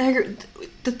 it just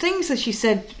the things that she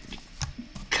said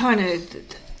kind of,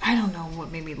 I don't know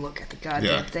what made me look at the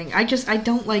goddamn thing. I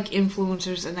don't like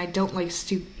influencers and I don't like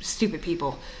stupid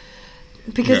people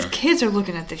because kids are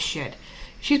looking at this shit.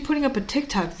 She's putting up a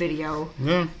TikTok video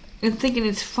and thinking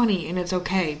it's funny and it's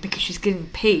okay because she's getting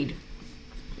paid,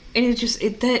 and it just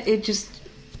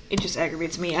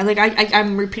aggravates me.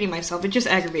 I'm repeating myself. It just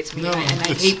aggravates me, and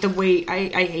I hate the way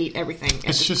I hate everything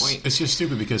at this point. It's just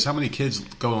stupid because how many kids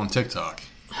go on TikTok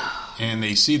and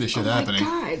they see this shit happening,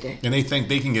 and they think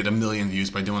they can get 1 million views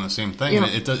by doing the same thing, and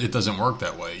it doesn't work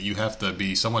that way. You have to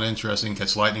be somewhat interesting,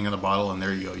 catch lightning in a bottle, and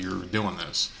there you go. You're doing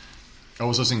this. I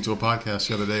was listening to a podcast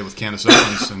the other day with Candace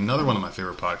Owens, another one of my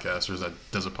favorite podcasters that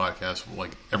does a podcast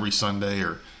like every Sunday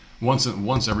or once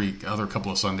every other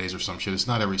couple of Sundays or some shit. It's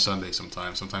not every Sunday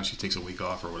sometimes. Sometimes she takes a week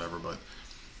off or whatever. But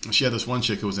she had this one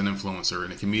chick who was an influencer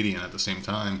and a comedian at the same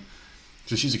time.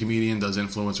 So she's a comedian, does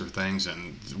influencer things,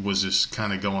 and was just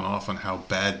kind of going off on how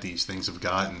bad these things have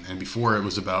gotten. And before it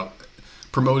was about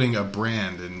promoting a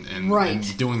brand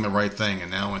and doing the right thing, and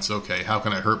now it's okay. How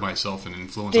can I hurt myself and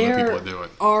influence other people to do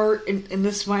it? And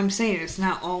this is why I'm saying it's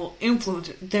not all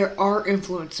influencers. There are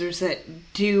influencers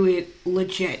that do it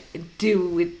legit,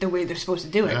 do it the way they're supposed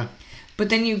to do it. Yeah. But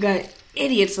then you got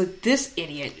idiots like this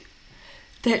idiot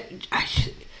that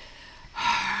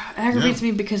aggravates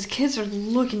me because kids are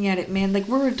looking at it, man. Like,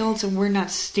 we're adults and we're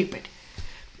not stupid.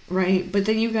 Right, but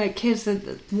then you got kids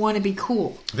that want to be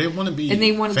cool. They want to be and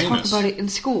they want to famous. talk about it in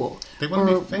school. They want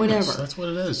to be famous. Whatever. That's what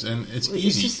it is, and it's easy.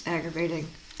 It's just aggravating.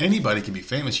 Anybody can be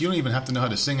famous. You don't even have to know how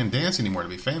to sing and dance anymore to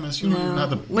be famous. You don't even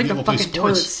have to like be able a to play fucking sports.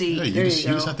 Toilet seat. Yeah,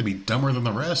 you just have to be dumber than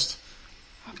the rest.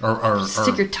 Or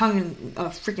stick your tongue in a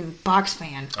freaking box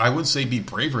fan. I would say be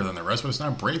braver than the rest, but it's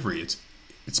not bravery.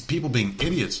 It's people being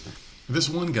idiots. This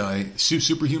one guy,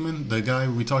 Superhuman, the guy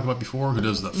we talked about before, who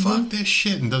does the fuck this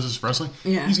shit and does this wrestling,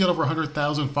 he's got over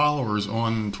 100,000 followers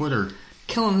on Twitter.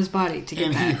 Killing his body to get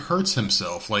and that. And he hurts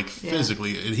himself, like,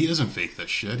 physically. He doesn't fake this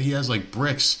shit. He has, like,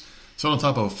 bricks set on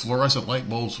top of fluorescent light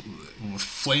bulbs with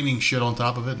flaming shit on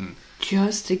top of it. And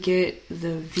just to get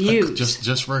the views.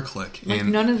 Just for a click. Like,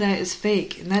 and none of that is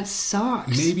fake, and that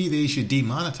sucks. Maybe they should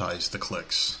demonetize the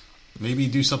clicks. Maybe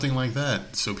do something like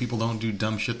that so people don't do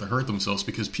dumb shit to hurt themselves,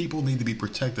 because people need to be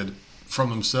protected from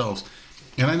themselves.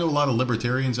 And I know a lot of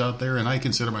libertarians out there, and I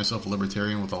consider myself a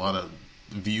libertarian with a lot of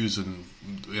views in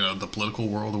the political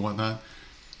world and whatnot.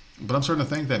 But I'm starting to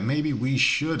think that maybe we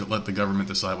should let the government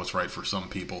decide what's right for some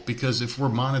people. Because if we're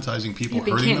monetizing people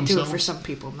hurting themselves... You can't do it for some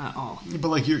people, not all. But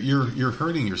like you're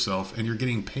hurting yourself and you're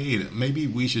getting paid. Maybe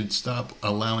we should stop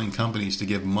allowing companies to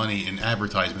give money in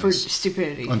advertisements... For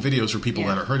stupidity. ...on videos for people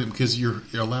that are hurting. Because you're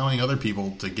allowing other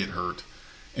people to get hurt.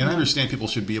 And I understand people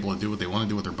should be able to do what they want to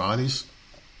do with their bodies.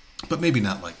 But maybe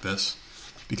not like this.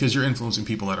 Because you're influencing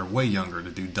people that are way younger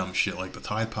to do dumb shit like the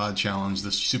Tide Pod Challenge,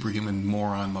 this superhuman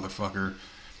moron motherfucker...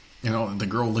 You know, the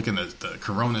girl licking the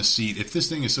Corona seat. If this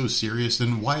thing is so serious,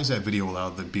 then why is that video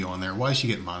allowed to be on there? Why is she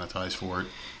getting monetized for it?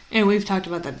 And we've talked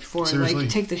about that before. Seriously? Like,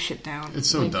 take this shit down. It's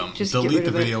so dumb. Just delete the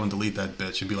video and delete that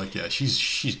bitch and be like, yeah,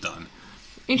 she's done.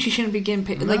 And she shouldn't be getting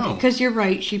paid. No. Like, because you're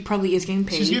right, she probably is getting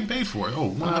paid. She's getting paid for it.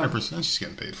 Oh, 100% she's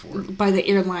getting paid for it. By the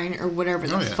airline or whatever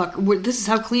the fuck. This is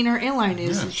how clean our airline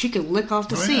is. Yeah. She could lick off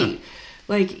the seat. Yeah.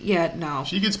 Like, yeah, no.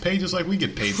 She gets paid just like we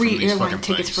get paid free from these airline fucking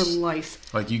tickets things. For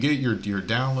life. Like, you get your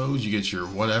downloads, you get your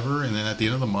whatever, and then at the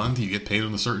end of the month, you get paid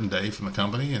on a certain day from the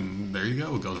company, and there you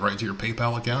go. It goes right into your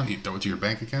PayPal account. You throw it to your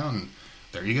bank account, and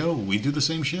there you go. We do the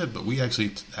same shit, but we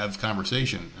actually have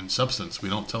conversation and substance. We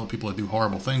don't tell people to do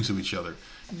horrible things to each other.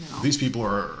 No. These people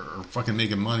are fucking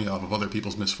making money off of other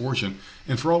people's misfortune.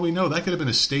 And for all we know, that could have been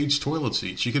a staged toilet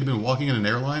seat. She could have been walking in an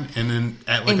airline and then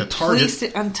at like a Target. Placed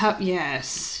it on top,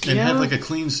 yes. And had like a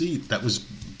clean seat that was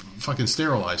fucking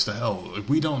sterilized to hell.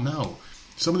 We don't know.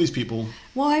 Some of these people...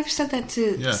 Well, I've said that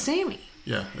to Sammy.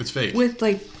 Yeah, it's fake. With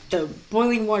like the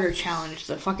boiling water challenge,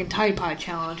 the fucking Tide Pod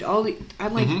challenge, I'm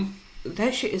like... Mm-hmm.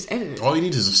 That shit is edited. All you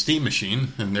need is a steam machine,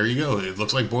 and there you go. It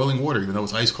looks like boiling water, even though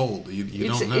it's ice cold. You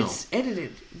don't know. It's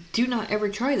edited. Do not ever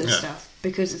try this stuff,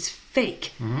 because it's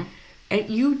fake. Mm-hmm. And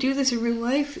you do this in real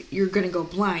life, you're going to go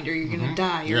blind, or you're going to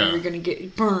die, or you're going to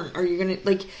get burnt, or you're going to...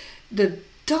 Like, the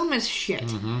dumbest shit.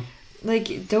 Mm-hmm.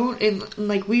 Like, don't... And,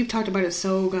 like, we've talked about it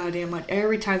so goddamn much.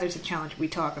 Every time there's a challenge, we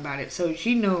talk about it. So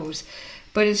she knows.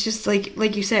 But it's just,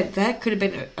 like you said, that could have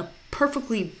been a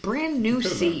perfectly brand new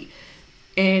seat.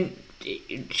 And...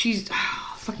 She's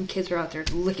fucking kids are out there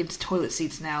licking toilet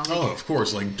seats now. Like, of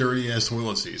course, like dirty ass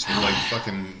toilet seats with like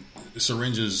fucking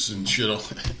syringes and shit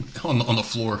on the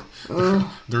floor.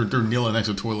 They're kneeling next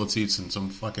to toilet seats in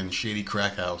some fucking shady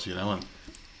crack house, you know. And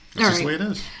that's just the way it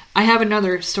is. I have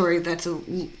another story that's a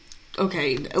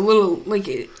little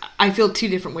like I feel two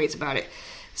different ways about it.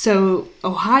 So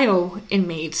Ohio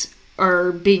inmates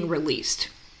are being released.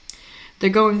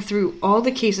 They're going through all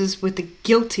the cases with the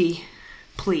guilty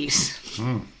pleas.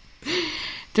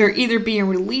 They're either being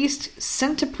released,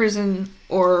 sent to prison,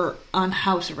 or on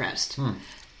house arrest.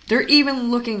 They're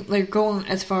even going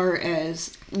as far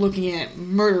as looking at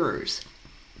murderers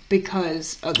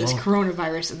because of this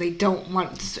coronavirus, and they don't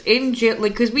want in jail.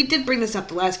 Like, because we did bring this up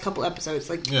the last couple episodes.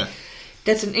 Like,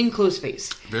 that's an enclosed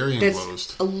space. Very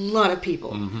enclosed. That's a lot of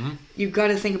people. Mm-hmm. You've got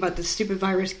to think about the stupid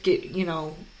virus. Being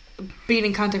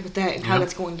in contact with that and how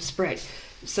that's going to spread.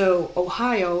 So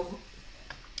Ohio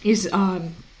is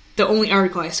the only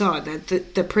article I saw that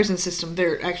the prison system,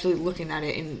 they're actually looking at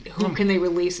it and who can they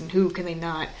release and who can they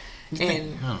not. I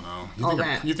don't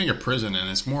know. You think of prison and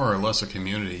it's more or less a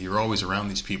community. You're always around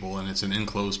these people and it's an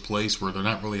enclosed place where they're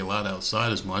not really allowed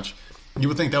outside as much. You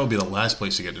would think that would be the last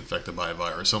place to get infected by a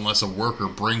virus unless a worker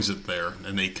brings it there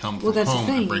and they come from home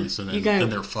and brings it in. Then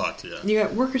they're fucked, You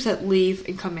got workers that leave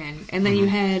and come in. And then you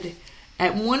had...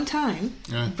 At one time,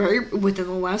 within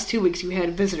the last 2 weeks, you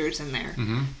had visitors in there.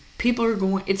 Mm-hmm. People are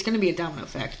going... It's going to be a domino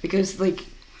effect because,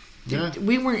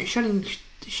 we weren't shutting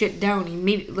shit down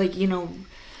immediately.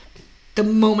 The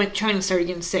moment China started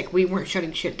getting sick, we weren't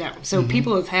shutting shit down. So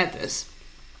people have had this,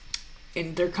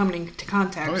 and they're coming into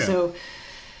contact. So...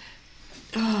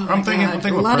 I'm thinking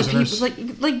a lot of people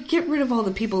like get rid of all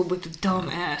the people with the dumb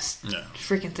ass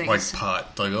freaking things like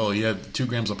pot. Like, you had 2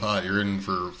 grams of pot, you're in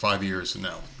for 5 years.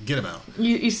 No, get them out.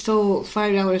 You stole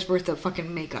 $5 worth of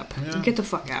fucking makeup. Get the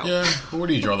fuck out. Yeah, but where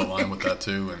do you draw the line with that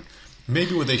too? And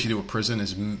maybe what they should do with prison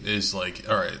is like,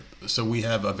 all right, so we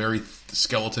have a very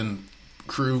skeleton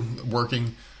crew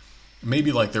working.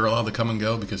 Maybe like they're allowed to come and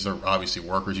go because they're obviously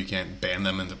workers. You can't ban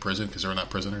them into prison because they're not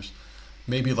prisoners.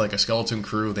 Maybe like a skeleton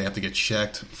crew, they have to get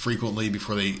checked frequently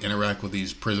before they interact with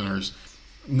these prisoners.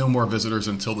 No more visitors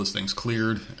until this thing's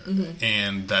cleared,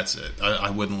 and that's it.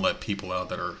 I wouldn't let people out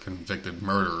that are convicted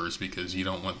murderers because you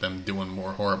don't want them doing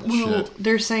more horrible shit.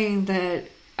 They're saying that,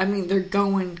 they're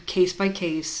going case by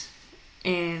case,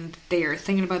 and they are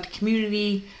thinking about the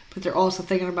community, but they're also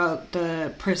thinking about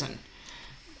the prison.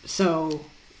 So...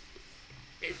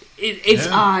 It's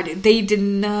odd. They did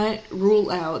not rule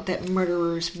out that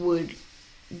murderers would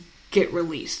get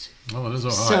released. Well, it is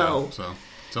Ohio, so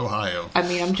it's Ohio.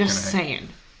 I'm just saying.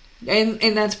 And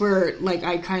that's where,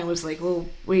 I kind of was like, well,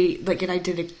 wait, and I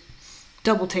did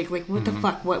double take. Like, what the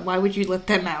fuck? Why would you let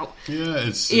them out? Yeah,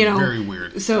 it's very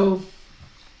weird. So,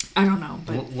 I don't know.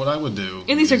 But what I would do...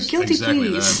 And these are guilty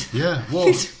pleas. That. Yeah, well...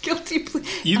 These are guilty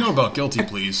pleas. You know about guilty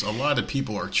pleas. A lot of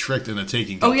people are tricked into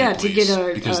taking guilty pleas. To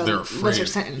get because they're afraid. Lesser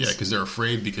sentence. Yeah, because they're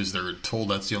afraid because they're told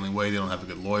that's the only way. They don't have a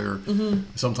good lawyer.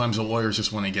 Sometimes the lawyers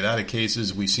just want to get out of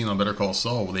cases. We've seen on Better Call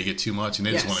Saul where they get too much and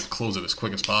they just want to close it as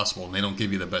quick as possible. And they don't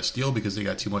give you the best deal because they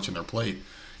got too much on their plate.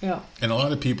 Yeah. And a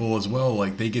lot of people as well,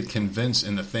 like, they get convinced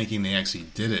into thinking they actually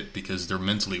did it because they're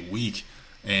mentally weak.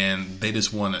 And they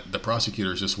just the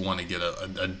prosecutors just want to get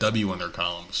a W in their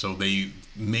column. So they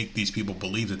make these people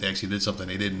believe that they actually did something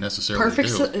they didn't necessarily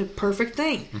do. Perfect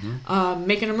thing.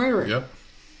 Making a murderer. Yep.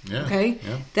 Yeah. Okay?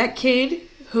 Yeah. That kid,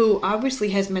 who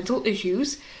obviously has mental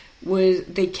issues,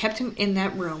 they kept him in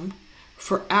that room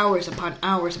for hours upon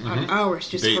hours upon hours,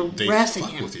 just harassing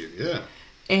him. With you. Yeah.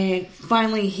 And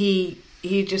finally he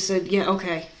just said, yeah,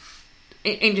 okay.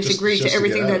 And just agreed to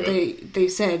everything that they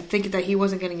said, thinking that he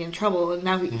wasn't going to get in trouble. And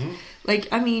now he,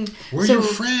 we're your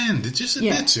friend. Just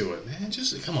admit to it, man.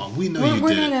 Just come on. We know you did it.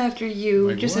 We're not after you.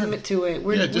 Like, just admit to it.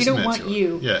 We don't want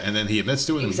you. Yeah, and then he admits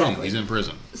to it, and boom, he's in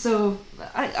prison. So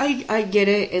I get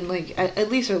it, and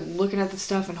at least they're looking at the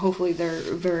stuff, and hopefully they're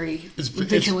very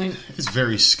vigilant. It's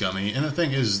very scummy, and the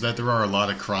thing is that there are a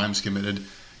lot of crimes committed,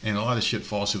 and a lot of shit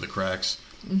falls through the cracks.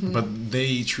 But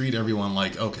they treat everyone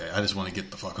like, okay, I just want to get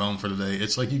the fuck home for today.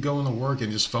 It's like you go into work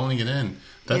and just phoning it in.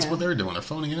 That's what they're doing. They're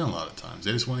phoning it in a lot of times.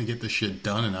 They just want to get this shit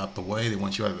done and out the way. They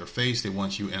want you out of their face. They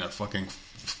want you in a fucking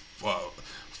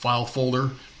file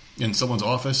folder in someone's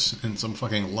office, in some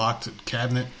fucking locked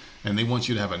cabinet, and they want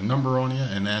you to have a number on you,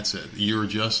 and that's it. You're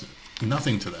just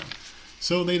nothing to them.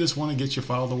 So they just want to get you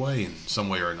filed away in some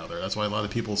way or another. That's why a lot of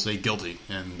people say guilty,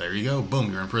 and there you go.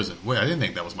 Boom, you're in prison. Wait, I didn't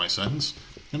think that was my sentence.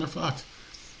 And they're fucked.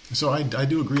 So I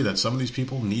do agree that some of these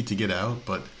people need to get out,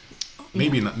 but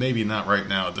maybe not right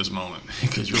now at this moment,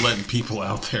 because you're letting people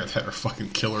out there that are fucking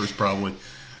killers probably,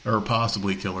 or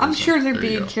possibly killers. I'm sure they're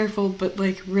being careful, but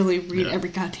really read every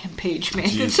goddamn page, man.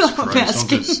 Jesus That's all I'm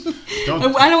Christ, asking.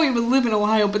 I don't even live in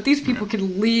Ohio, but these people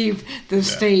can leave the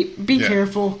state. Be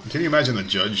careful. Can you imagine the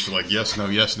judge yes, no,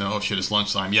 oh shit, it's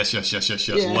lunchtime, yes, let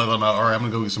them out. All right, I'm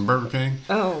gonna go get some Burger King.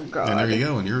 Oh god. And there you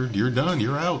go, and you're done,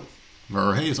 you're out.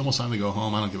 Or, hey, it's almost time to go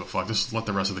home. I don't give a fuck. Just let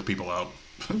the rest of the people out.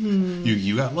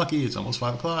 You got lucky. It's almost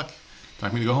 5 o'clock.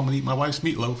 Time for me to go home and eat my wife's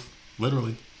meatloaf.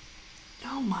 Literally.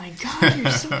 Oh, my God.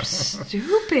 You're so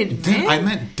stupid, man. I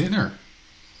meant dinner.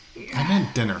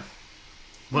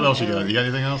 What else you got? You got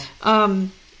anything else?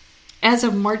 As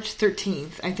of March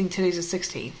 13th, I think today's the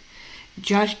 16th,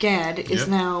 Josh Gad is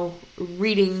now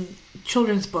reading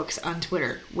children's books on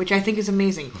Twitter, which I think is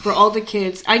amazing. For all the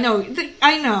kids. I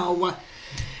know.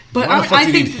 But why the fuck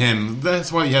do you need him?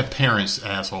 That's why you have parents,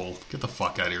 asshole. Get the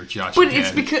fuck out of here, Josh. But it's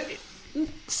because...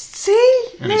 See?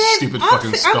 And man, his stupid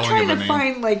fucking spelling I'm trying of to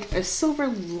name. find, a silver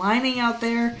lining out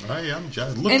there. I'm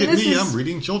Josh. Look at me. I'm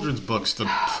reading children's books. Come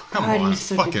on.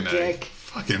 Fucking A.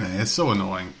 Fucking A. It's so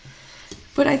annoying.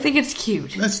 But I think it's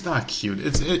cute. That's not cute.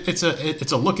 It's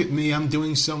a look at me.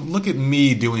 Look at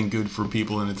me doing good for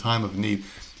people in a time of need.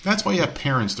 That's why you have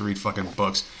parents to read fucking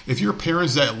books. If your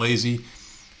parents that lazy...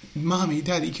 Mommy,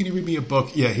 Daddy, can you read me a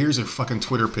book? Yeah, here's a fucking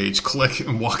Twitter page. Click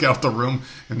and walk out the room.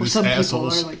 And this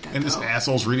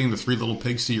asshole's reading The Three Little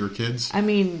Pigs to your kids. I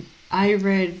mean, I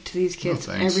read to these kids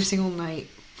every single night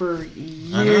for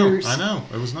years. I know.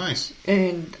 It was nice.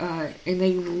 And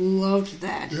they loved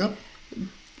that.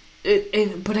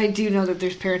 Yep. But I do know that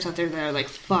there's parents out there that are like,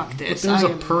 fuck this. But there's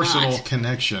a personal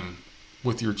connection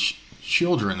with your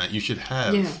children that you should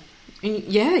have. Yeah. And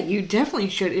you definitely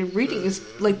should. And reading is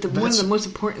one of the most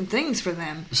important things for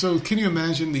them. So can you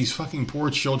imagine these fucking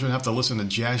poor children have to listen to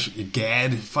Josh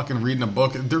Gad fucking reading a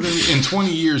book? They're gonna in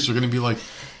 20 years they're gonna be like,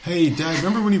 "Hey, Dad,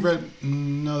 remember when he read?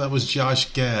 No, that was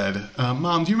Josh Gad.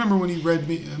 Mom, do you remember when he read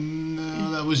me? No,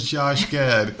 that was Josh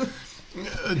Gad.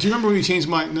 Do you remember when he changed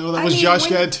my? No, that was Josh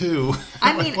Gad too.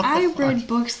 I read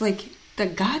books like the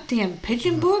goddamn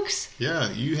pigeon books.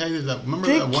 Yeah, you hated that. Remember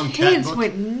that one cat book? The kids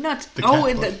went nuts.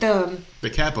 The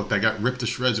cat book that got ripped to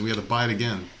shreds and we had to buy it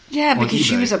again. Yeah, because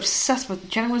she was obsessed with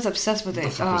Jenna was obsessed with it. What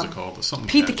the fuck was it called? Something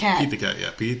Pete the Cat. Pete the Cat,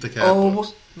 yeah. Pete the Cat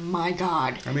books. My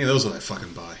God. I mean, those are I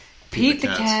fucking buy. Pete the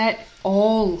Cat,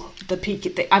 all the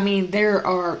Pete... there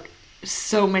are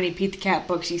so many Pete the Cat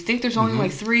books. You think there's only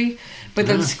 3, but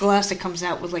then Scholastic comes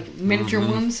out with miniature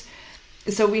ones.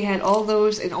 So we had all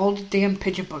those and all the damn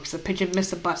pigeon books. The pigeon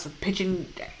missed the bus. The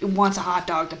pigeon wants a hot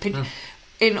dog. The pigeon...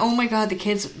 And oh my God, the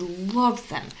kids loved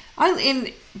them.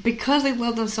 And because they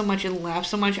loved them so much and laughed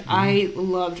so much, I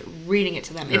loved reading it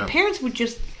to them. Yeah. And parents would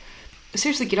just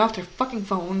seriously get off their fucking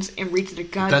phones and read to their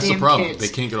goddamn kids. That's the problem. They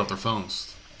can't get off their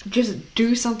phones. just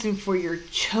do something for your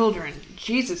children.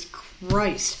 Jesus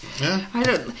Christ. Yeah. I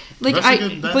don't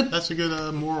that's a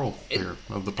good moral here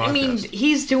of the podcast. I mean,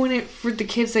 he's doing it for the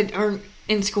kids that aren't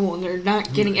in school and they're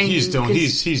not getting anything.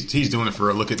 He's doing it for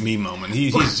a look at me moment.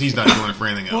 He's not doing it for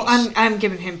anything else. Well, I'm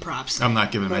giving him props. I'm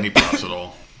not giving him any props at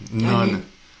all. None.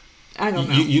 I don't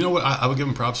know. You know what I would give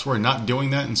him props for? Not doing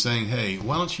that and saying, hey,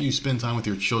 why don't you spend time with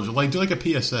your children? Like, do like a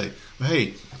PSA.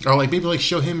 Hey, or like maybe like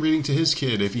show him reading to his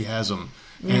kid if he has them.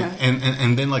 Yeah.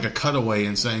 And then like a cutaway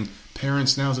and saying,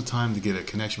 parents, now's the time to get a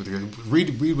connection with your kid.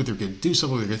 Read with your kid. Do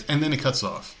something with your kids. And then it cuts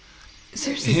off.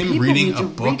 Seriously, him people reading need to a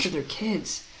book read to their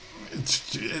kids.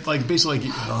 It's like basically like,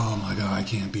 oh my god, I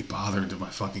can't be bothered to my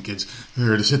fucking kids.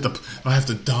 Here, just I have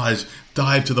to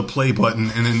dive to the play button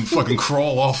and then fucking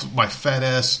crawl off my fat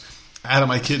ass out of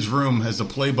my kid's room as the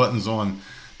play button's on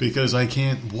because I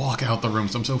can't walk out the room.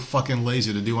 So I'm so fucking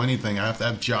lazy to do anything. I have to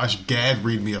have Josh Gad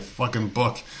read me a fucking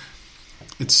book.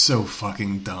 It's so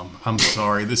fucking dumb. I'm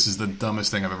sorry. This is the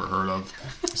dumbest thing I've ever heard of.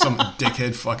 Some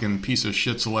dickhead fucking piece of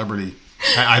shit celebrity.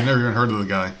 I've never even heard of the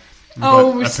guy.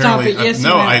 Oh, stop it! Yes,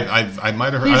 no, I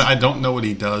might have heard. I don't know what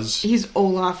he does. He's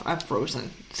Olaf on Frozen.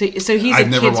 So he's. I've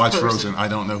never watched Frozen. I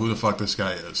don't know who the fuck this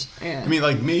guy is. Yeah. I mean,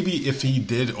 like maybe if he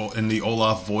did in the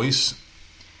Olaf voice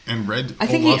and read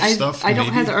stuff. I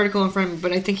don't have the article in front of me,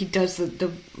 but I think he does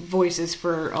the voices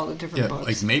for all the different books.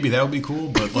 Like maybe that would be cool,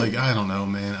 but like I don't know,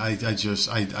 man. I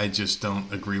just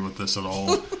don't agree with this at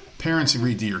all. Parents,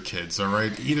 read to your kids, all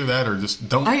right? Either that or just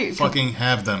don't fucking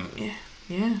have them. Yeah.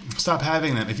 Yeah. Stop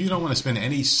having them. If you don't want to spend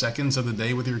any seconds of the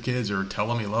day with your kids or tell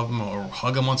them you love them or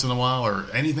hug them once in a while or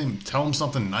anything, tell them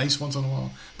something nice once in a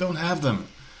while, don't have them.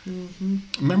 Mm-hmm.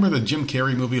 Remember the Jim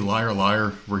Carrey movie Liar Liar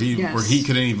where he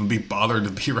couldn't even be bothered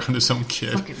to be around his own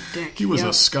kid? Fucking dick. He was a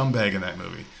scumbag in that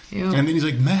movie. Yep. And then he's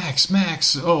like,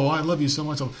 Max, oh, I love you so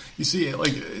much. You see,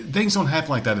 like things don't happen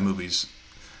like that in movies.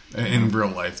 In real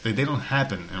life. They don't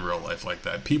happen in real life like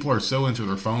that. People are so into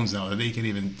their phones now that they can't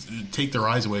even take their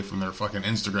eyes away from their fucking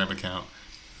Instagram account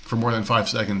for more than 5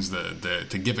 seconds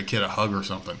to give a kid a hug or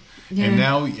something. Yeah.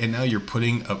 And now you're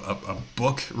putting a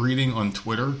book reading on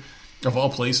Twitter, of all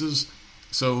places.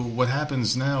 So what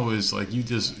happens now is like you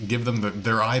just give them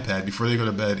their iPad before they go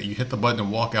to bed. You hit the button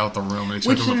and walk out the room and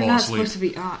expect them to fall asleep. Which they're not supposed to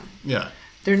be on. Yeah.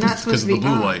 They're not supposed to be on.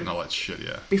 Because of the blue light and all that shit,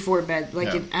 yeah. Before bed,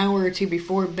 an hour or two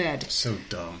before bed. So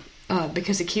dumb.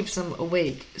 Because it keeps them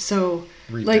awake. So,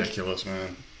 ridiculous,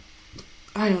 man.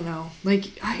 I don't know.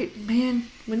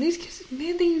 When these kids,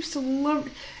 they used to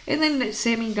love. And then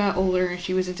Sammy got older and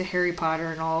she was into Harry Potter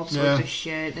and all sorts of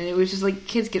shit. And it was just like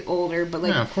kids get older, but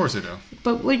like, yeah, of course they do.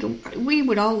 But like, we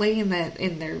would all lay in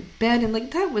their bed and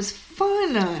like that was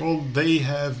fun. Well, they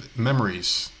have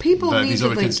memories that these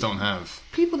other kids don't have.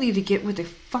 People need to get with the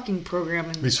fucking program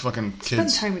and these fucking kids. Spend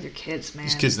time with your kids, man.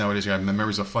 These kids nowadays got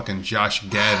memories of fucking Josh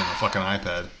Gad and a fucking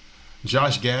iPad.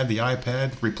 Josh Gad, the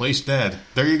iPad, replaced Dad.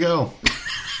 There you go.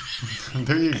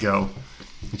 There you go.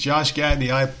 Josh Gad, the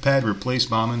iPad, replaced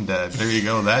Mom and Dad. There you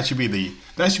go. That should be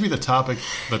the topic,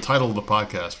 the title of the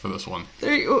podcast for this one.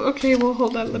 There you go. Okay, well,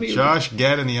 hold on. Let me. Josh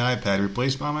Gad and the iPad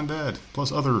replaced Mom and Dad,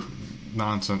 plus other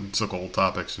nonsensical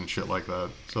topics and shit like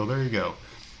that. So there you go.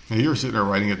 Now you're sitting there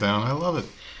writing it down. I love it.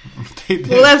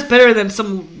 Well, that's better than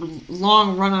some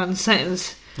long run-on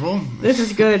sentence. Well, this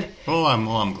is good. Well, I'm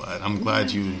glad. I'm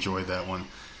glad you enjoyed that one.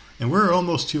 And we're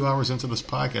almost 2 hours into this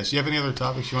podcast. Do you have any other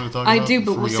topics you want to talk about? I do,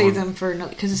 but we'll save them for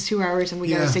another, because it's 2 hours and we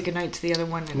got to say goodnight to the other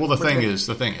one. Well, the thing is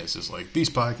like these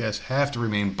podcasts have to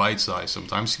remain bite-sized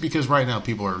sometimes because right now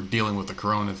people are dealing with the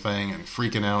corona thing and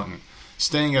freaking out and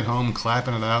staying at home,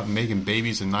 clapping it out, and making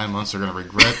babies in 9 months they're going to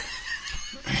regret.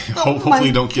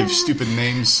 Hopefully don't give stupid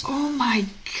names. Oh my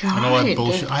god. And all that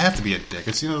bullshit. I have to be a dick.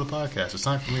 It's the end of the podcast. It's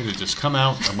time for me to just come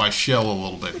out of my shell a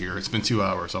little bit here. It's been 2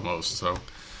 hours almost, so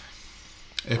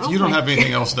if you don't have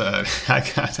anything else to add, I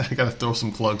got to throw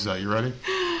some plugs out. You ready?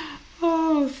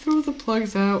 Oh, throw the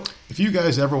plugs out. If you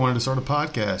guys ever wanted to start a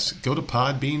podcast, go to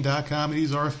podbean.com and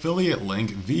use our affiliate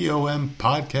link, VOM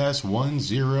Podcast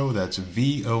 10. That's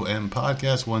VOM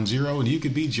Podcast 10. And you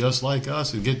could be just like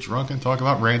us and get drunk and talk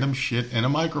about random shit in a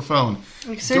microphone.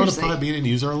 Like, go to Podbean and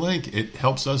use our link. It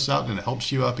helps us out and it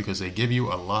helps you out because they give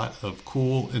you a lot of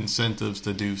cool incentives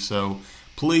to do so.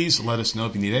 Please let us know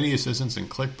if you need any assistance and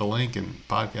click the link in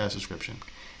podcast description.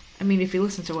 I mean, if you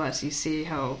listen to us, you see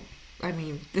how... I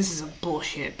mean, this is a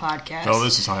bullshit podcast. Oh,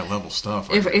 this is high-level stuff.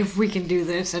 Right? If we can do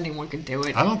this, anyone can do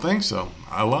it. I don't think so.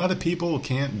 A lot of people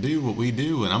can't do what we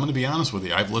do, and I'm going to be honest with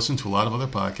you. I've listened to a lot of other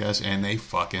podcasts, and they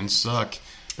fucking suck.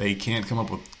 They can't come up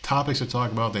with topics to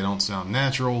talk about. They don't sound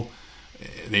natural.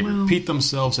 They repeat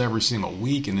themselves every single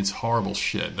week, and it's horrible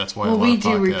shit. That's why a lot of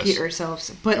podcasts... we do repeat ourselves,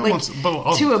 but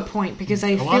to a point, because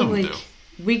I feel like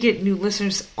we get new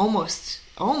listeners almost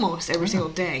every single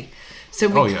day. So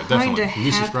we kind of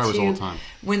have subscribers to, all the time.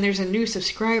 When there's a new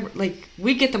subscriber, like,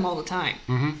 we get them all the time.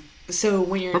 Mm-hmm. So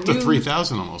when you're up to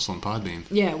 3,000 almost on Podbean.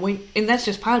 Yeah, and that's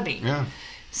just Podbean. Yeah.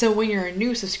 So when you're a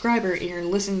new subscriber and you're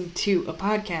listening to a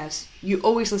podcast, you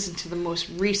always listen to the most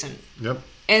recent. Yep.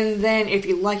 And then if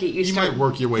you like it, you might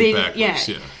work your way backwards.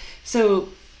 Yeah. So,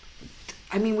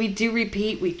 I mean, we do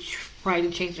repeat. We try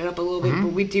to change it up a little bit,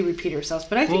 but we do repeat ourselves.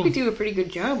 But I think we do a pretty good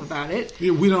job about it.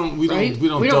 Yeah, we don't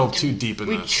delve too deep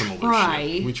into some older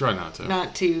shit. We try not to.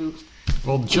 Not to.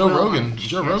 Well, Joe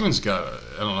Rogan's got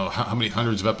I don't know how many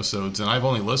hundreds of episodes, and I've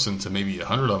only listened to maybe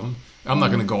 100 of them. I'm not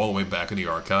going to go all the way back in the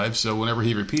archive, so whenever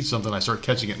he repeats something, I start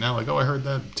catching it now. Like, oh, I heard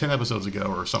that 10 episodes ago,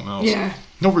 or something else. Yeah.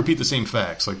 Don't repeat the same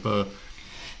facts, like the.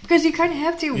 Because you kind of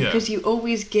have to, because you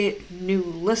always get new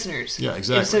listeners. Yeah,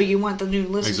 exactly. And so you want the new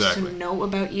listeners to know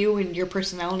about you and your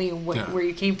personality and where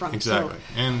you came from. Exactly.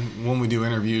 So. And when we do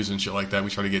interviews and shit like that,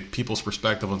 we try to get people's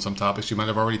perspective on some topics you might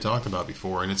have already talked about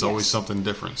before, and it's always something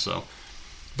different. So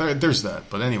there's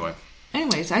that. But anyway.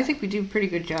 Anyways, I think we do a pretty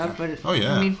good job. But of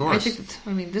course.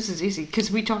 I think this is easy because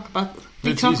we talk like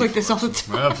this all the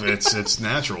time. Well, it's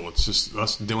natural. It's just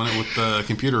us doing it with the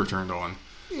computer turned on.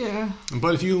 Yeah.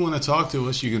 But if you want to talk to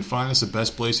us, you can find us. The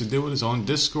best place to do it is on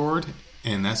Discord,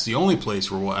 and that's the only place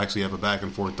where we'll actually have a back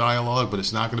and forth dialogue. But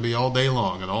it's not going to be all day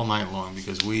long and all night long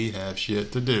because we have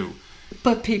shit to do.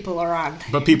 But people are on.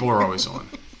 But people are always on.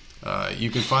 You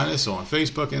can find us on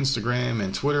Facebook, Instagram,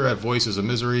 and Twitter at Voices of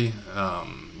Misery.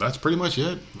 That's pretty much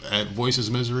it. At Voices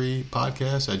of Misery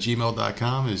Podcast at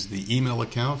gmail.com is the email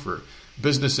account for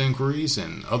business inquiries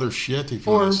and other shit. If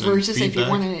you want to send versus feedback. If you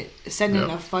want to send in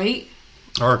a fight.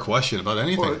 Or a question about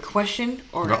anything. Or a question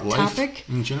or about a life topic.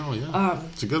 In general, yeah.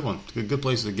 It's a good one. It's a good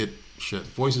place to get shit.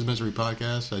 Voices of Misery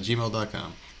Podcast at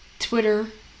gmail.com. Twitter,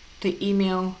 the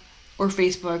email, or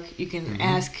Facebook. You can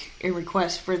ask a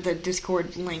request for the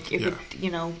Discord link.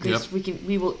 Because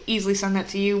we will easily send that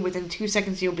to you. Within 2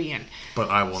 seconds, you'll be in. But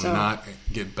I will not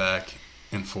get back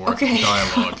and forth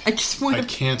dialogue. I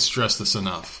can't stress this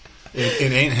enough.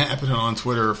 It ain't happening on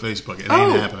Twitter or Facebook. It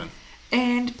ain't happening.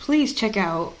 And please check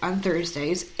out on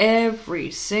Thursdays,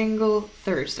 every single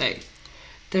Thursday,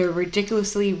 the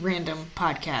Ridiculously Random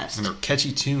Podcast. And they're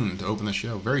catchy tune to open the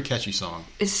show. Very catchy song.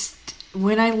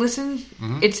 When I listen,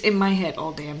 it's in my head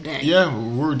all damn day. Yeah,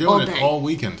 we're doing it all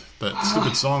weekend. That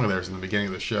stupid song of theirs in the beginning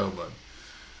of the show, but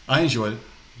I enjoyed it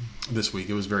this week.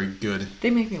 It was very good. They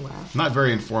make me laugh. Not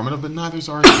very informative, but neither's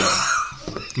our show.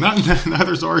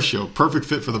 Neither's our show. Perfect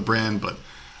fit for the brand, but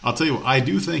I'll tell you what, I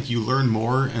do think you learn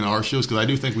more in our shows because I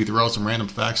do think we throw out some random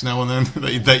facts now and then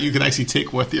that you can actually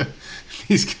take with you.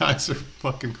 These guys are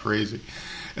fucking crazy.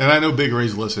 And I know Big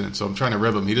Ray's listening, so I'm trying to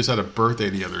rib him. He just had a birthday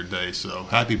the other day, so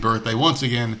happy birthday once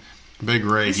again, Big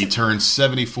Ray. He turned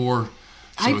 74,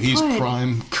 so he's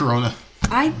prime Corona.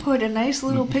 I put a nice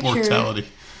little picture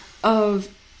of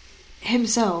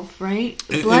himself, right?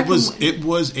 It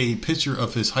was a picture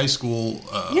of his high school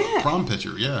prom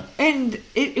picture, yeah. And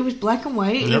it was black and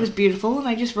white, and it was beautiful, and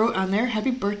I just wrote on there,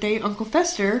 happy birthday, Uncle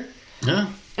Fester. Yeah.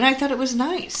 And I thought it was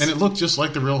nice. And it looked just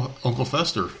like the real Uncle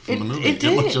Fester from the movie. It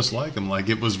looked just like him, like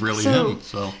it was really him.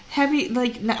 So happy,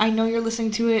 I know you're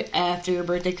listening to it after your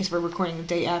birthday because we're recording the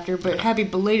day after, but happy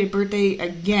belated birthday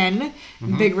again.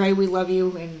 Big Ray, we love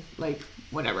you, and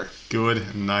whatever.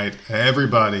 Good night,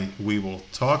 everybody. We will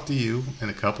talk to you in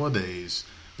a couple of days.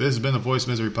 This has been the Voice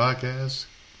Misery Podcast.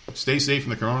 Stay safe from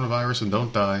the coronavirus and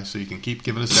don't die so you can keep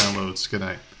giving us downloads. Good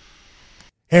night.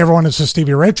 Hey everyone, this is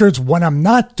Stevie Richards. When I'm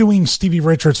not doing Stevie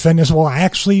Richards Fitness, well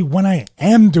actually when I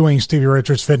am doing Stevie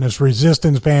Richards Fitness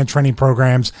resistance band training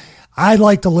programs, I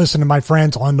like to listen to my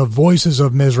friends on the Voices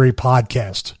of Misery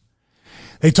podcast.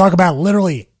 They talk about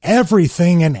literally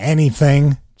everything and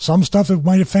anything, some stuff that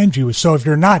might offend you. So if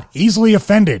you're not easily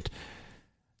offended,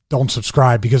 don't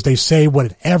subscribe because they say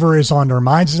whatever is on their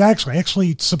minds is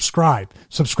actually subscribe.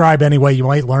 Subscribe anyway. You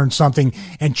might learn something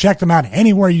and check them out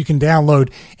anywhere you can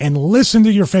download and listen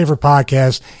to your favorite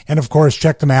podcast. And of course,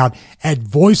 check them out at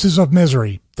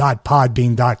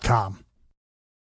voicesofmisery.podbean.com.